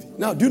killed their giving.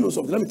 Now, do you know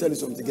something? Let me tell you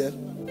something, girl.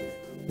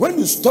 When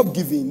you stop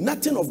giving,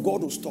 nothing of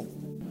God will stop.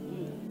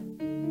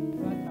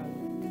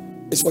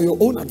 It's for your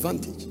own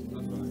advantage.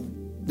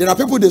 There are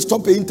people, they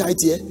stop paying tithe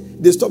here,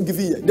 they stop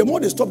giving here. The more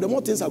they stop, the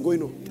more things are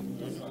going on.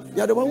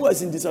 You are the one who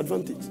is in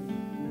disadvantage.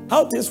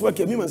 How things work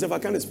here, me myself, I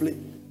can't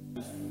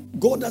explain.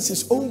 God has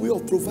his own way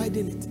of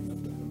providing it.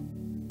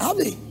 Have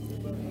they?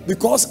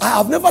 Because I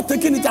have never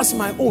taken it as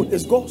my own.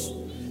 It's God's.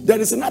 There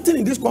is nothing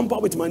in this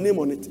compound with my name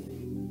on it.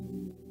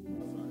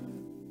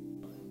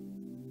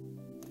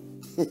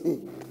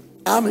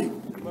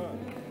 Amen.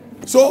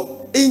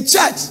 So, in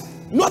church,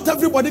 not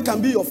everybody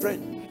can be your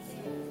friend.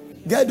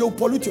 Girl, they will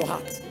pollute your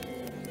heart.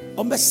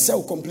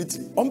 Sell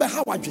completely.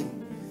 How I dream.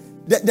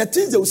 The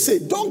things they will say,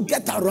 don't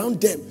get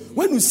around them.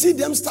 When you see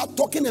them start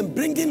talking and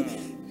bringing,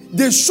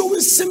 they're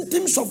showing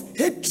symptoms of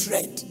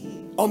hatred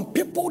on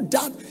people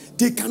that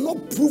they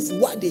cannot prove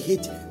why they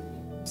hate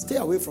them. Stay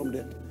away from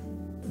them.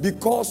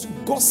 Because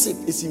gossip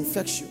is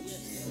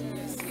infectious.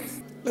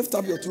 Lift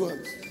up your two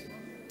hands.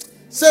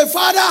 Say,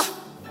 Father,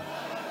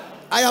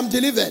 I am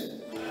delivered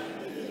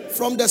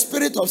from the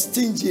spirit of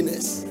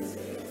stinginess.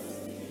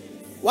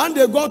 One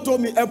day God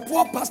told me, a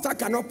poor pastor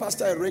cannot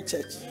pastor a rich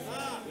church.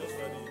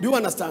 Do you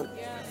understand?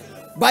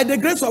 By the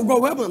grace of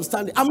God, where I'm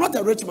standing, I'm not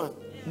a rich man,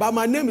 but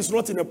my name is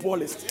not in a poor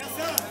list.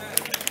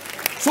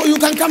 So you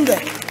can come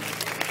there.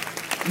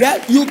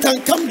 Then you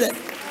can come there.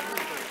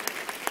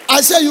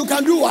 I say you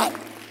can do what?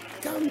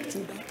 Come to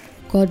that.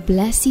 God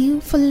bless you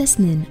for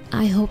listening.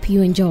 I hope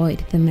you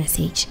enjoyed the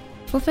message.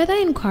 For further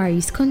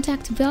inquiries,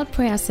 contact Veld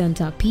Prayer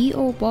Center,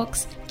 P.O.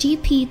 Box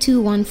GP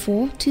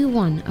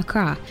 21421,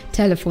 Accra.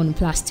 Telephone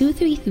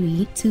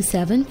 +233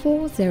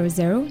 274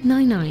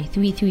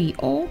 009933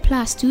 or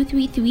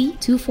 +233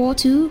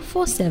 242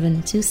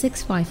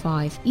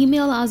 472655.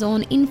 Email us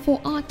on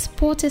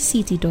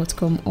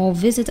info@portercity.com or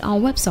visit our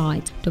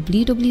website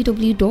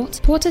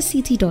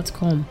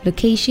www.portercity.com.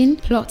 Location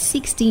Plot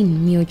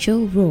 16,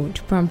 Miocho Road,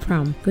 Pram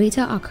Pram,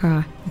 Greater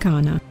Accra,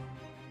 Ghana.